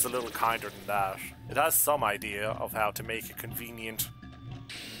game is a little kinder than that. It has some idea of how to make a convenient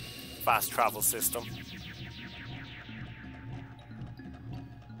fast travel system.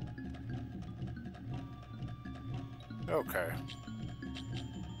 Okay.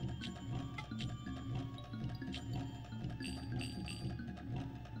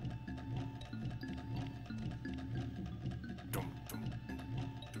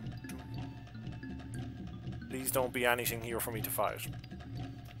 Please don't be anything here for me to fight.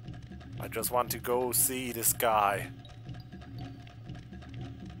 I just want to go see this guy.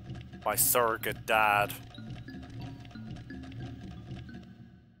 My surrogate dad.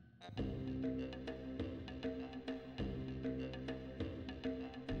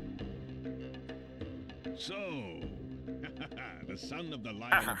 So, the son of the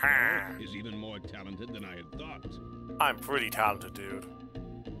lion is even more talented than I had thought. I'm pretty talented, dude.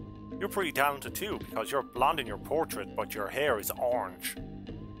 You're pretty talented too, because you're blonde in your portrait, but your hair is orange.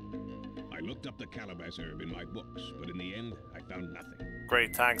 I looked up the calabash herb in my books, but in the end, I found nothing.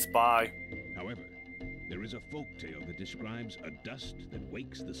 Great, thanks, bye. However, there is a folk tale that describes a dust that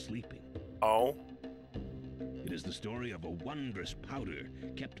wakes the sleeping. Oh? It is the story of a wondrous powder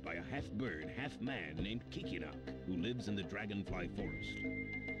kept by a half-bird, half-man named Kikinak, who lives in the Dragonfly Forest.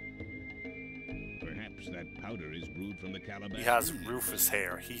 Perhaps that powder is brewed from the calabash. He has Rufus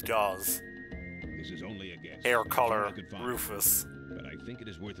hair. He does. This is only a guess. Hair color, Rufus. But I think it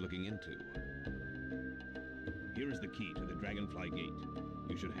is worth looking into. Here is the key to the Dragonfly Gate.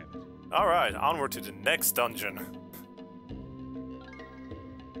 You should have it. Alright, onward to the next dungeon.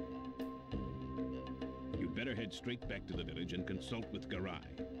 You'd better head straight back to the village and consult with Garai.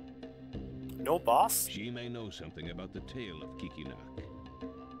 No boss? She may know something about the tale of Kikinak.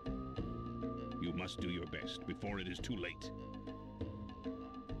 You must do your best before it is too late.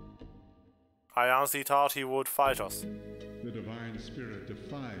 I honestly thought he would fight us. The divine spirit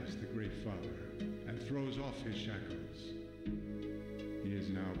defies the Great Father and throws off his shackles. He is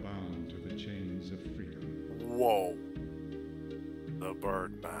now bound to the chains of freedom. Whoa. The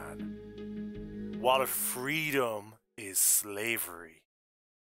Birdman. What if freedom is slavery?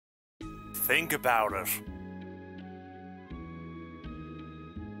 Think about it.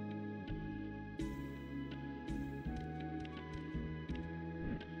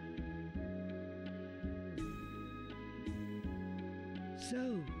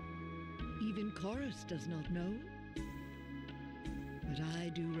 So, Even Chorus does not know. But I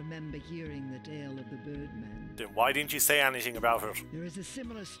do remember hearing the tale of the Birdman. Then why didn't you say anything about it? There is a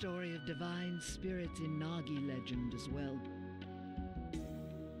similar story of divine spirits in Nagi legend as well.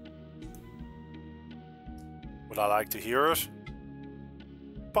 Would I like to hear it?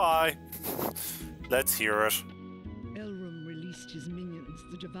 Bye. Let's hear it. Elrum released his minions,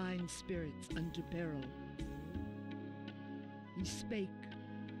 the divine spirits, unto peril. He spake,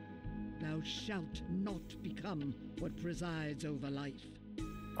 "Thou shalt not become what presides over life."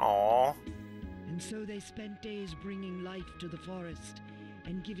 Aww. And so they spent days bringing life to the forest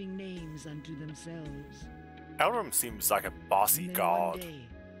and giving names unto themselves. Elrum seems like a bossy And then god. one day,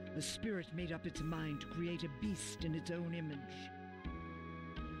 a spirit made up its mind to create a beast in its own image.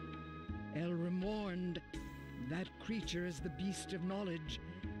 Elrum warned, "That creature is the beast of knowledge,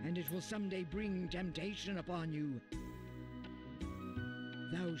 and it will someday bring temptation upon you.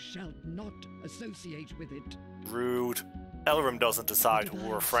 Thou shalt not associate with it." Rude. Elrum doesn't decide The who divine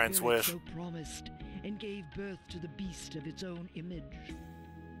we're friends spirit with. so promised, and gave birth to the beast of its own image.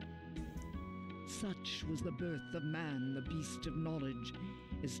 Such was the birth of man, the beast of knowledge,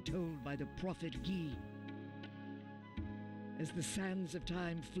 as told by the prophet Gi. As the sands of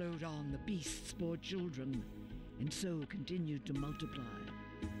time flowed on, the beasts bore children, and so continued to multiply.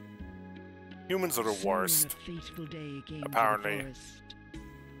 Humans are the Soon worst. a fateful day came Apparently. to the forest.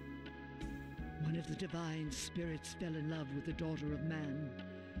 One of the divine spirits fell in love with the daughter of man,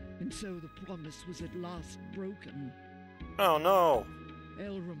 and so the promise was at last broken. Oh no.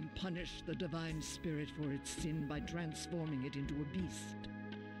 Elrum punished the divine spirit for its sin by transforming it into a beast.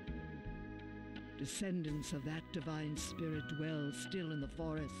 Descendants of that divine spirit dwell still in the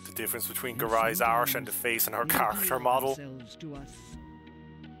forest. The difference between And Garai's art and sometimes the face in her they character reveal model. themselves to us.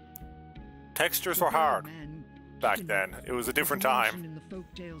 Textures The were hard Birdman, back Kikinuk, then. It was a different as time. mentioned in the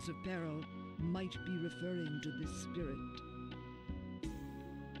folk tales of peril, might be referring to this spirit.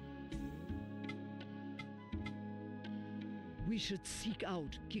 We should seek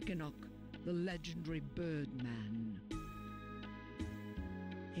out Kikinuk, the legendary Birdman.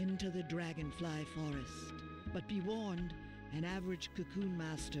 Enter the Dragonfly Forest, but be warned, an average Cocoon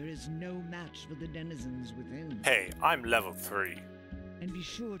Master is no match for the denizens within. Hey, I'm level 3. And be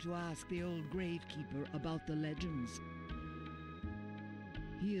sure to ask the old gravekeeper about the legends.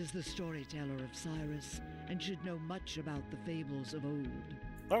 He is the storyteller of Cyrus, and should know much about the fables of old.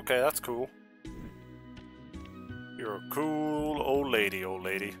 Okay, that's cool. You're a cool old lady, old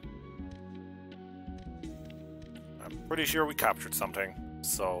lady. I'm pretty sure we captured something,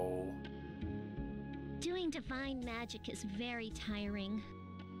 so... Doing divine magic is very tiring.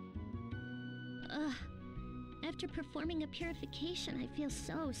 Ugh. After performing a purification, I feel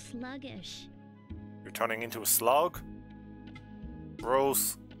so sluggish. You're turning into a slug?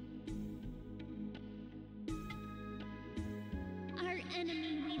 Gross. Our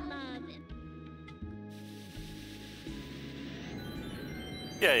enemy we love.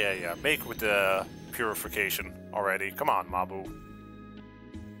 Yeah. Make with the purification already. Come on, Mabu.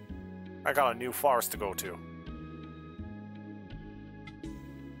 I got a new forest to go to.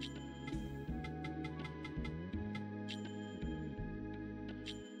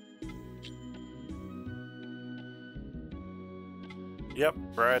 Yep,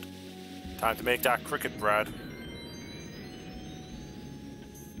 bread. Time to make that cricket bread.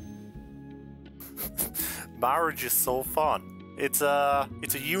 Marriage is so fun. It's a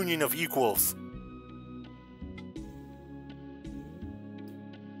union of equals.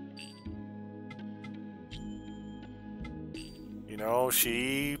 You know,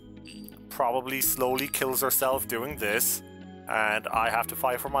 she probably slowly kills herself doing this, and I have to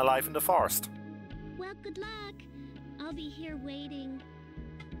fight for my life in the forest. Well, good luck. I'll be here waiting.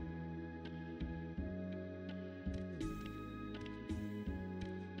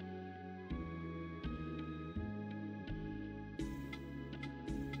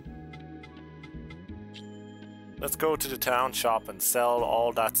 Let's go to the town shop and sell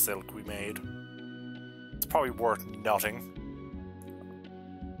all that silk we made. It's probably worth nothing.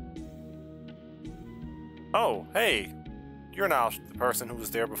 Oh, hey! You're not the person who was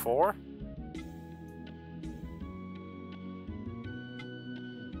there before?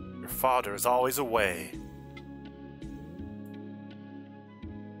 Your father is always away.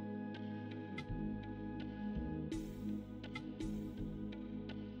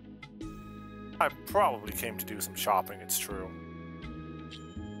 I probably came to do some shopping, it's true.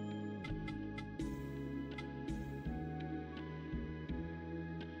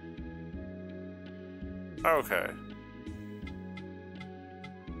 Okay.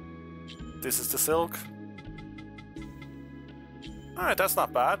 This is the silk. Alright, that's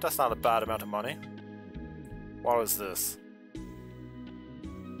not bad. That's not a bad amount of money. What is this?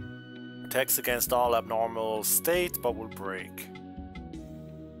 Protects against all abnormal states, but will break.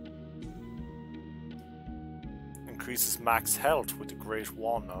 Increases max health with the Great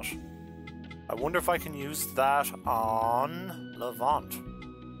Walnut. I wonder if I can use that on Levant.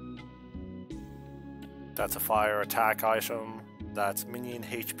 That's a fire attack item. That's minion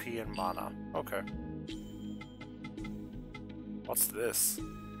HP and mana. Okay. What's this?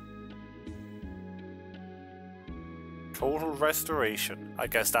 Total restoration. I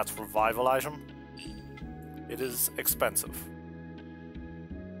guess that's revival item. It is expensive.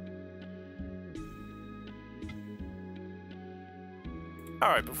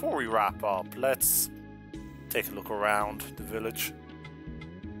 Alright, before we wrap up, let's take a look around the village.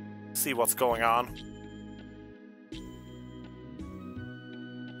 See what's going on.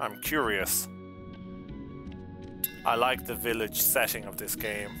 I'm curious. I like the village setting of this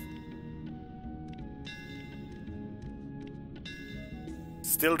game.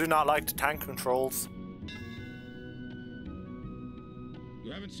 Still do not like the tank controls.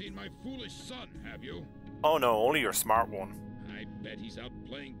 You haven't seen my foolish son, have you? Oh no, only your smart one. I bet he's out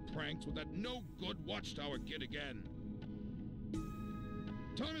playing pranks with that no-good watchtower kid again.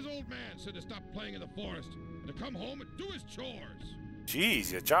 Tell him his old man said to stop playing in the forest and to come home and do his chores.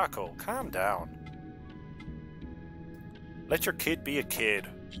 Jeez, you Jocko, calm down. Let your kid be a kid.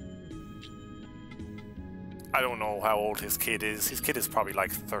 I don't know how old his kid is. His kid is probably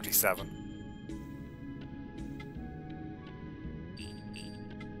like 37.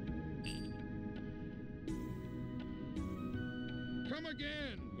 Come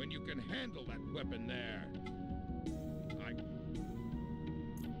again when you can handle that weapon there.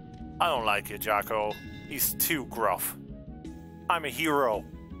 I don't like you, Jocko. He's too gruff. I'm a hero.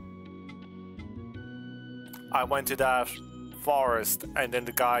 I went to that forest and then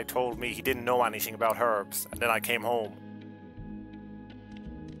the guy told me he didn't know anything about herbs and then I came home.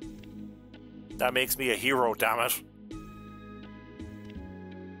 That makes me a hero, damn it.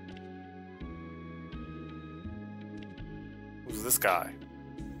 Who's this guy?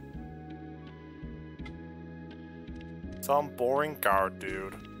 Some boring guard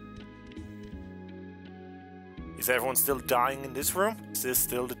dude. Is everyone still dying in this room? Is this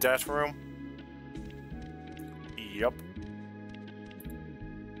still the death room? Yep.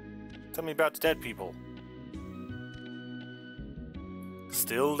 Tell me about the dead people.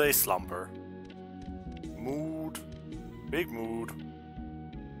 Still they slumber. Mood. Big mood.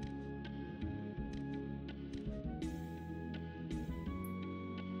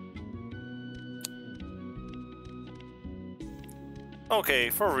 Okay,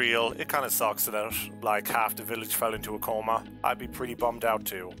 for real, it kinda sucks that like half the village fell into a coma. I'd be pretty bummed out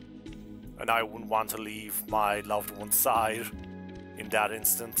too. And I wouldn't want to leave my loved one's side in that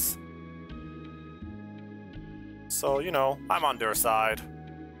instance. So, you know, I'm on their side.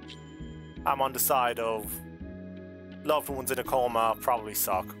 I'm on the side of loved ones in a coma probably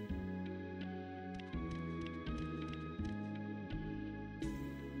suck.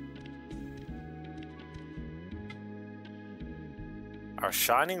 Our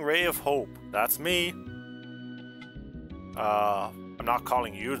shining ray of hope. That's me. I'm not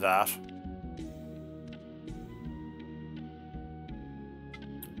calling you that.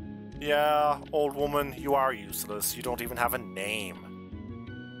 Yeah, old woman, you are useless. You don't even have a name.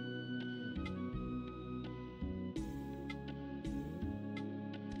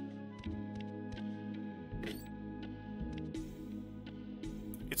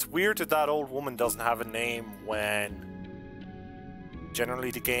 It's weird that that old woman doesn't have a name when generally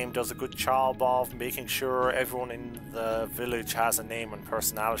the game does a good job of making sure everyone in the village has a name and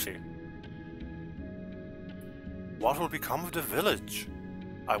personality. What will become of the village?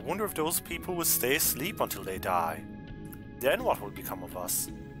 I wonder if those people will stay asleep until they die. Then what will become of us?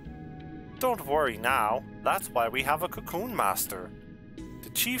 Don't worry now, that's why we have a Cocoon Master. The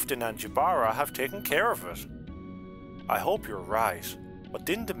chieftain and Jabara have taken care of it. I hope you're right, but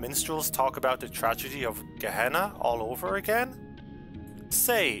didn't the minstrels talk about the tragedy of Gehenna all over again?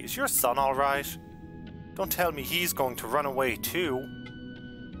 Say, is your son alright? Don't tell me he's going to run away too.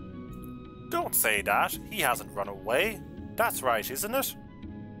 Don't say that, he hasn't run away. That's right, isn't it?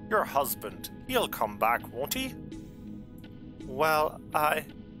 Your husband, he'll come back, won't he? Well,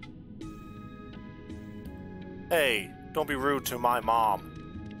 Hey, don't be rude to my mom.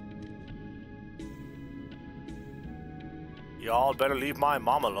 Y'all better leave my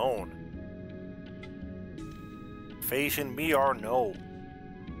mom alone. Faith in me or no.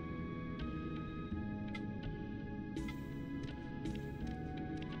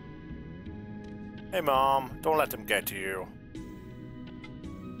 Hey Mom, don't let them get to you.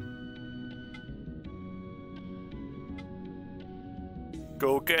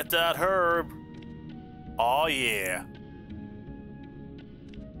 Go get that herb. Oh yeah.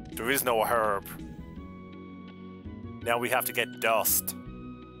 There is no herb. Now we have to get dust.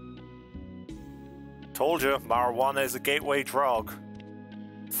 Told you, marijuana is a gateway drug.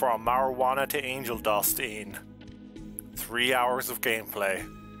 From marijuana to angel dust in 3 hours of gameplay.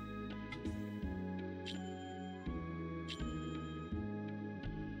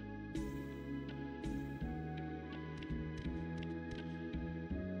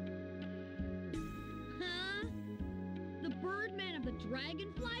 Huh? The Birdman of the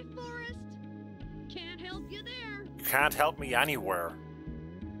Dragonfly Forest? Can't help you there. You can't help me anywhere.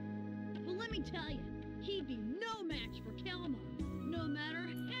 Well, let me tell you, he'd be no match for Kelmar, no matter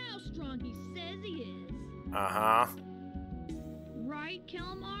how strong he says he is. Uh-huh. Right,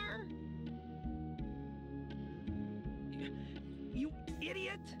 Kelmar? You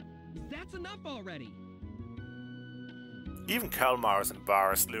idiot! That's enough already. Even Kelmar's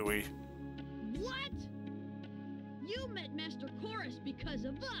embarrassed, Louis. What? You met Master Chorus because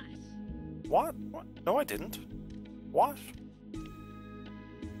of us. What? What? No, I didn't. What?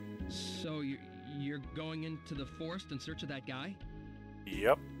 So you're going into the forest in search of that guy?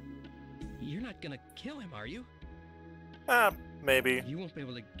 Yep. You're not gonna kill him, are you? Maybe. You won't be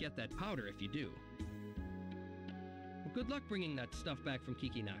able to get that powder if you do. Well, good luck bringing that stuff back from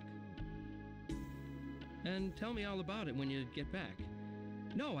Kikinak. And tell me all about it when you get back.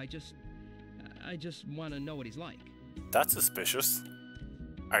 No, I just want to know what he's like. That's suspicious.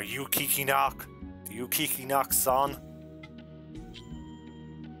 Are you Kikinak? Do you Kikinak, son?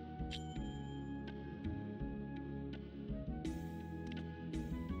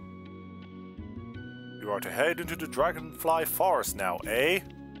 You are to head into the Dragonfly Forest now, eh?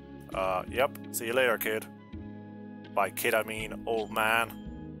 Yep. See you later, kid. By kid, I mean old man.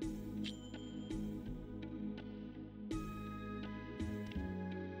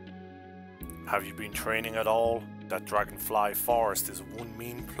 Have you been training at all? That Dragonfly Forest is one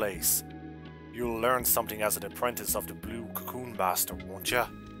mean place. You'll learn something as an apprentice of the Blue Cocoon Master, won't ya?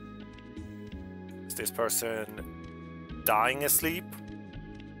 Is this person dying asleep?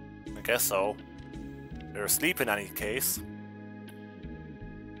 I guess so. They're asleep in any case.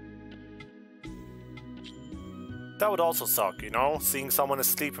 That would also suck, you know? Seeing someone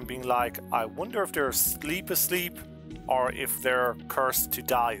asleep and being like, I wonder if they're asleep, or if they're cursed to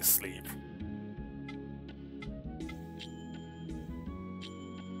die asleep.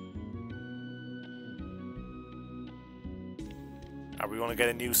 Are we going to get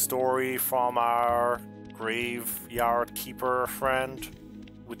a new story from our graveyard keeper friend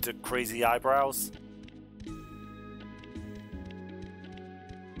with the crazy eyebrows?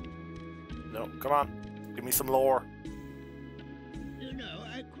 No, come on. Give me some lore. You know,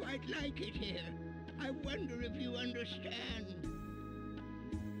 I quite like it here. I wonder if you understand.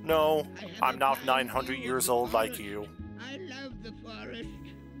 No, I'm not 900 years old like you. I love the forest.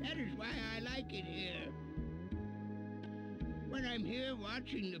 That is why I like it here. When I'm here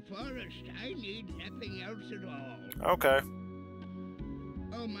watching the forest, I need nothing else at all. Okay.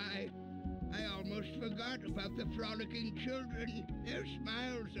 Oh my, I almost forgot about the frolicking children. Their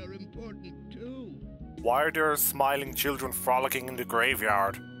smiles are important too. Why are there smiling children frolicking in the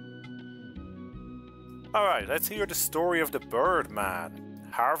graveyard? Alright, let's hear the story of the Birdman.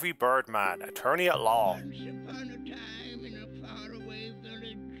 Harvey Birdman, attorney at law. Once upon a time in a faraway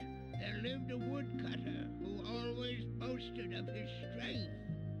village, there lived a woodcutter who always boasted of his strength.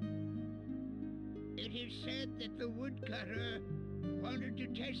 It is said that the woodcutter wanted to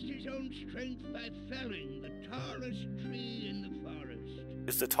test his own strength by felling the tallest tree in the forest.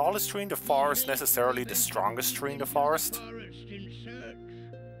 Is the tallest tree in the forest necessarily the strongest tree in the forest? In search.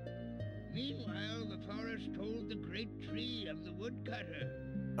 Meanwhile, the forest told the great tree of the woodcutter.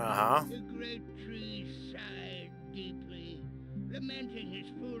 Uh-huh. The great tree sighed deeply, lamenting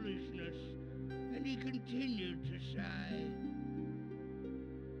his foolishness, and he continued to sigh.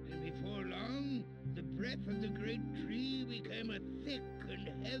 And before long, the breath of the great tree became a thick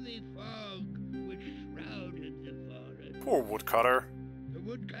and heavy fog which shrouded the forest. Poor woodcutter. The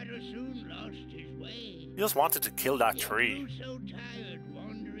woodcutter soon lost his way. He just wanted to kill that He tree. grew so tired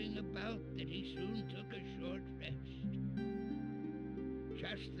wandering about that he soon took a short rest.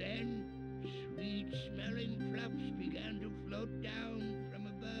 Just then, sweet-smelling fluffs began to float down from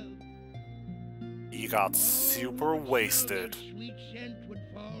above. He got super wasted. Their sweet scent would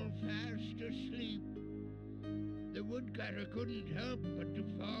fall fast asleep. The woodcutter couldn't help but to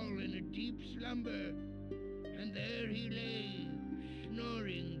fall in a deep slumber, and there he lay,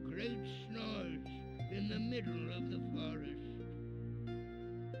 snoring great snores in the middle of the forest.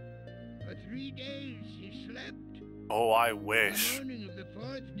 For 3 days he slept. Oh, I The wish. morning of the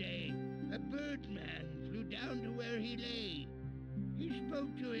fourth day, a birdman flew down to where he lay. He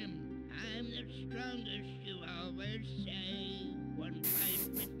spoke to him. I'm the strongest, you always say. One fight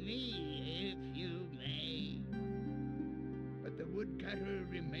with me, if you may. But the woodcutter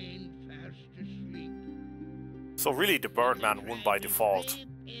remained fast asleep. So really the Birdman won by default.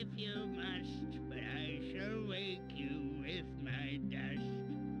 If you must, but I shall wake you with my dust.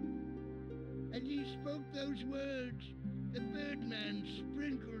 As he spoke those words, the Birdman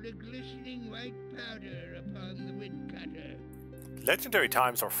sprinkled a glistening white powder upon the woodcutter. Legendary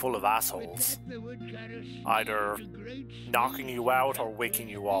times are full of assholes, either knocking you out or waking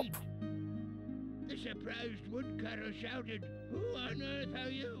you up. The surprised woodcutter shouted, "Who on earth are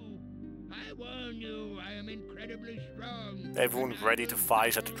you? I warn you, I am incredibly strong." Everyone's ready to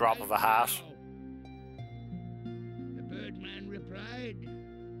fight at the drop of a hat. The Birdman replied,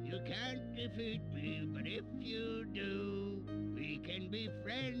 "You can't defeat me, but if you do, we can be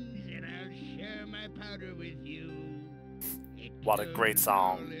friends and I'll share my powder with you." What a great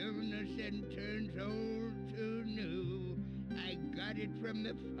song. Illness and turns old to new. I got it from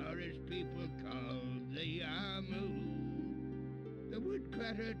the forest people called the Yamu. The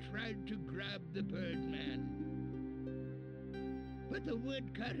woodcutter tried to grab the Birdman. But the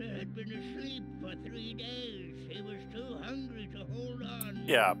woodcutter had been asleep for 3 days. He was too hungry to hold on.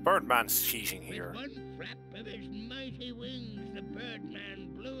 Yeah, Birdman's cheating here. With one flap of his mighty wings, the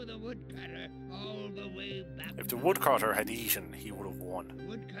Birdman blew the woodcutter all the way back. If the woodcutter had eaten, he would have won.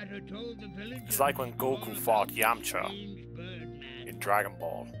 Woodcutter told the villagers It's like when Goku fought Yamcha Birdman, in Dragon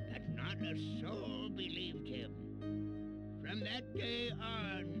Ball. but not a soul believed him. From that day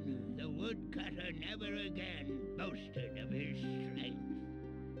on, the woodcutter never again boasted of his strength.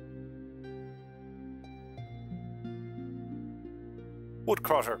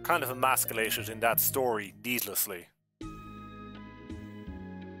 Woodcutter kind of emasculated in that story needlessly.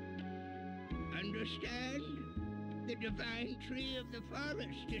 Understand? The divine tree of the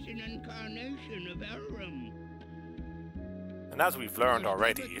forest is an incarnation of Elrum. And as we've learned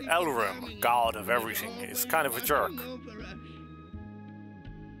already, Elrum, god of everything, is kind of a jerk.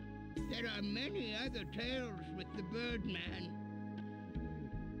 There are many other tales with the Birdman.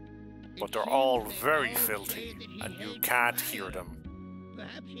 But they're all very filthy, and you can't hear them.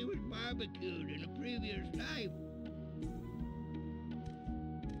 Perhaps he was barbecued in a previous life.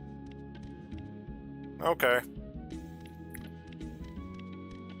 Okay.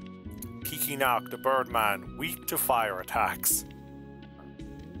 Kikinak, the Birdman, weak to fire attacks.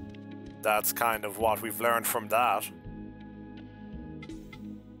 That's kind of what we've learned from that.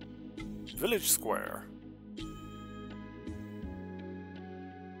 Village Square.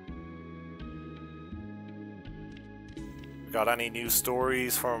 Got any new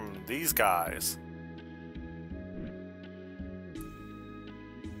stories from these guys?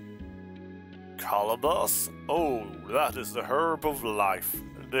 Calabash? Oh, that is the herb of life.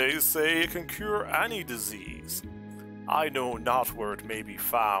 They say it can cure any disease. I know not where it may be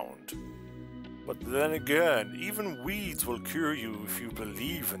found. But then again, even weeds will cure you if you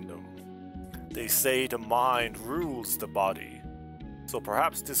believe in them. They say the mind rules the body. So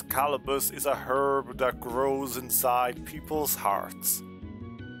perhaps this calabash is a herb that grows inside people's hearts.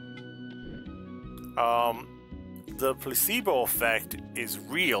 The placebo effect is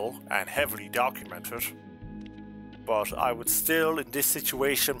real and heavily documented. But I would still, in this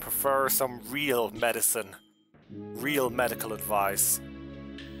situation, prefer some real medicine. Real medical advice.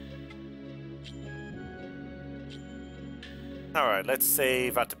 Alright, let's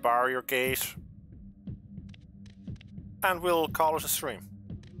save at the barrier gate. And we'll call it a stream.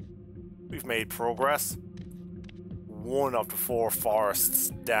 We've made progress. 1 of the 4 forests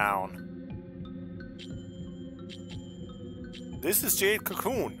down. This is Jade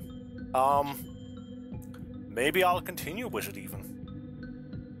Cocoon. Maybe I'll continue with it even.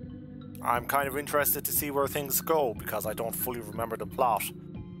 I'm kind of interested to see where things go because I don't fully remember the plot.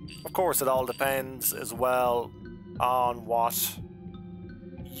 Of course, it all depends as well on what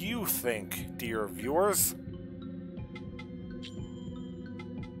you think, dear viewers.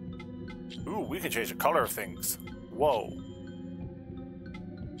 Ooh, we can change the color of things. Whoa.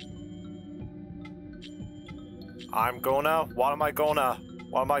 What am I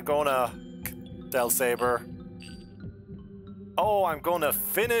gonna, Del Saber? Oh, I'm gonna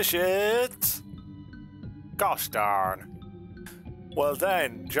finish it! Gosh darn. Well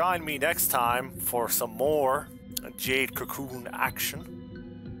then, join me next time for some more Jade Cocoon action.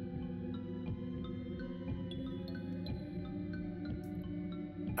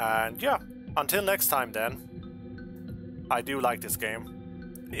 And yeah, until next time then. I do like this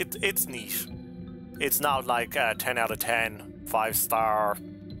game. It's neat. It's not like a 10 out of 10 5-star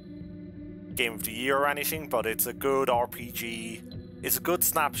Game of the Year or anything, but it's a good RPG. It's a good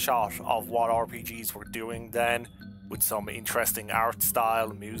snapshot of what RPGs were doing then, with some interesting art style,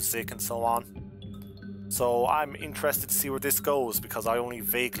 music and so on. So I'm interested to see where this goes, because I only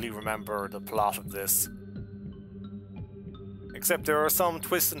vaguely remember the plot of this. Except there are some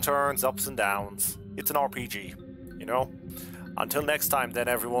twists and turns, ups and downs. It's an RPG, you know? Until next time then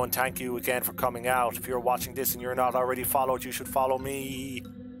everyone, thank you again for coming out. If you're watching this and you're not already followed, you should follow me.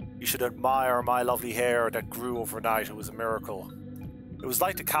 You should admire my lovely hair that grew overnight. It was a miracle. It was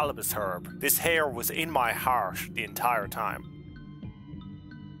like the cannabis herb. This hair was in my heart the entire time.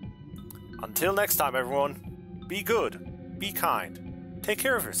 Until next time everyone, be good, be kind, take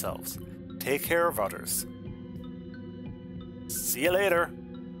care of yourselves, take care of others. See you later.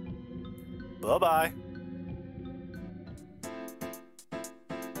 Bye-bye.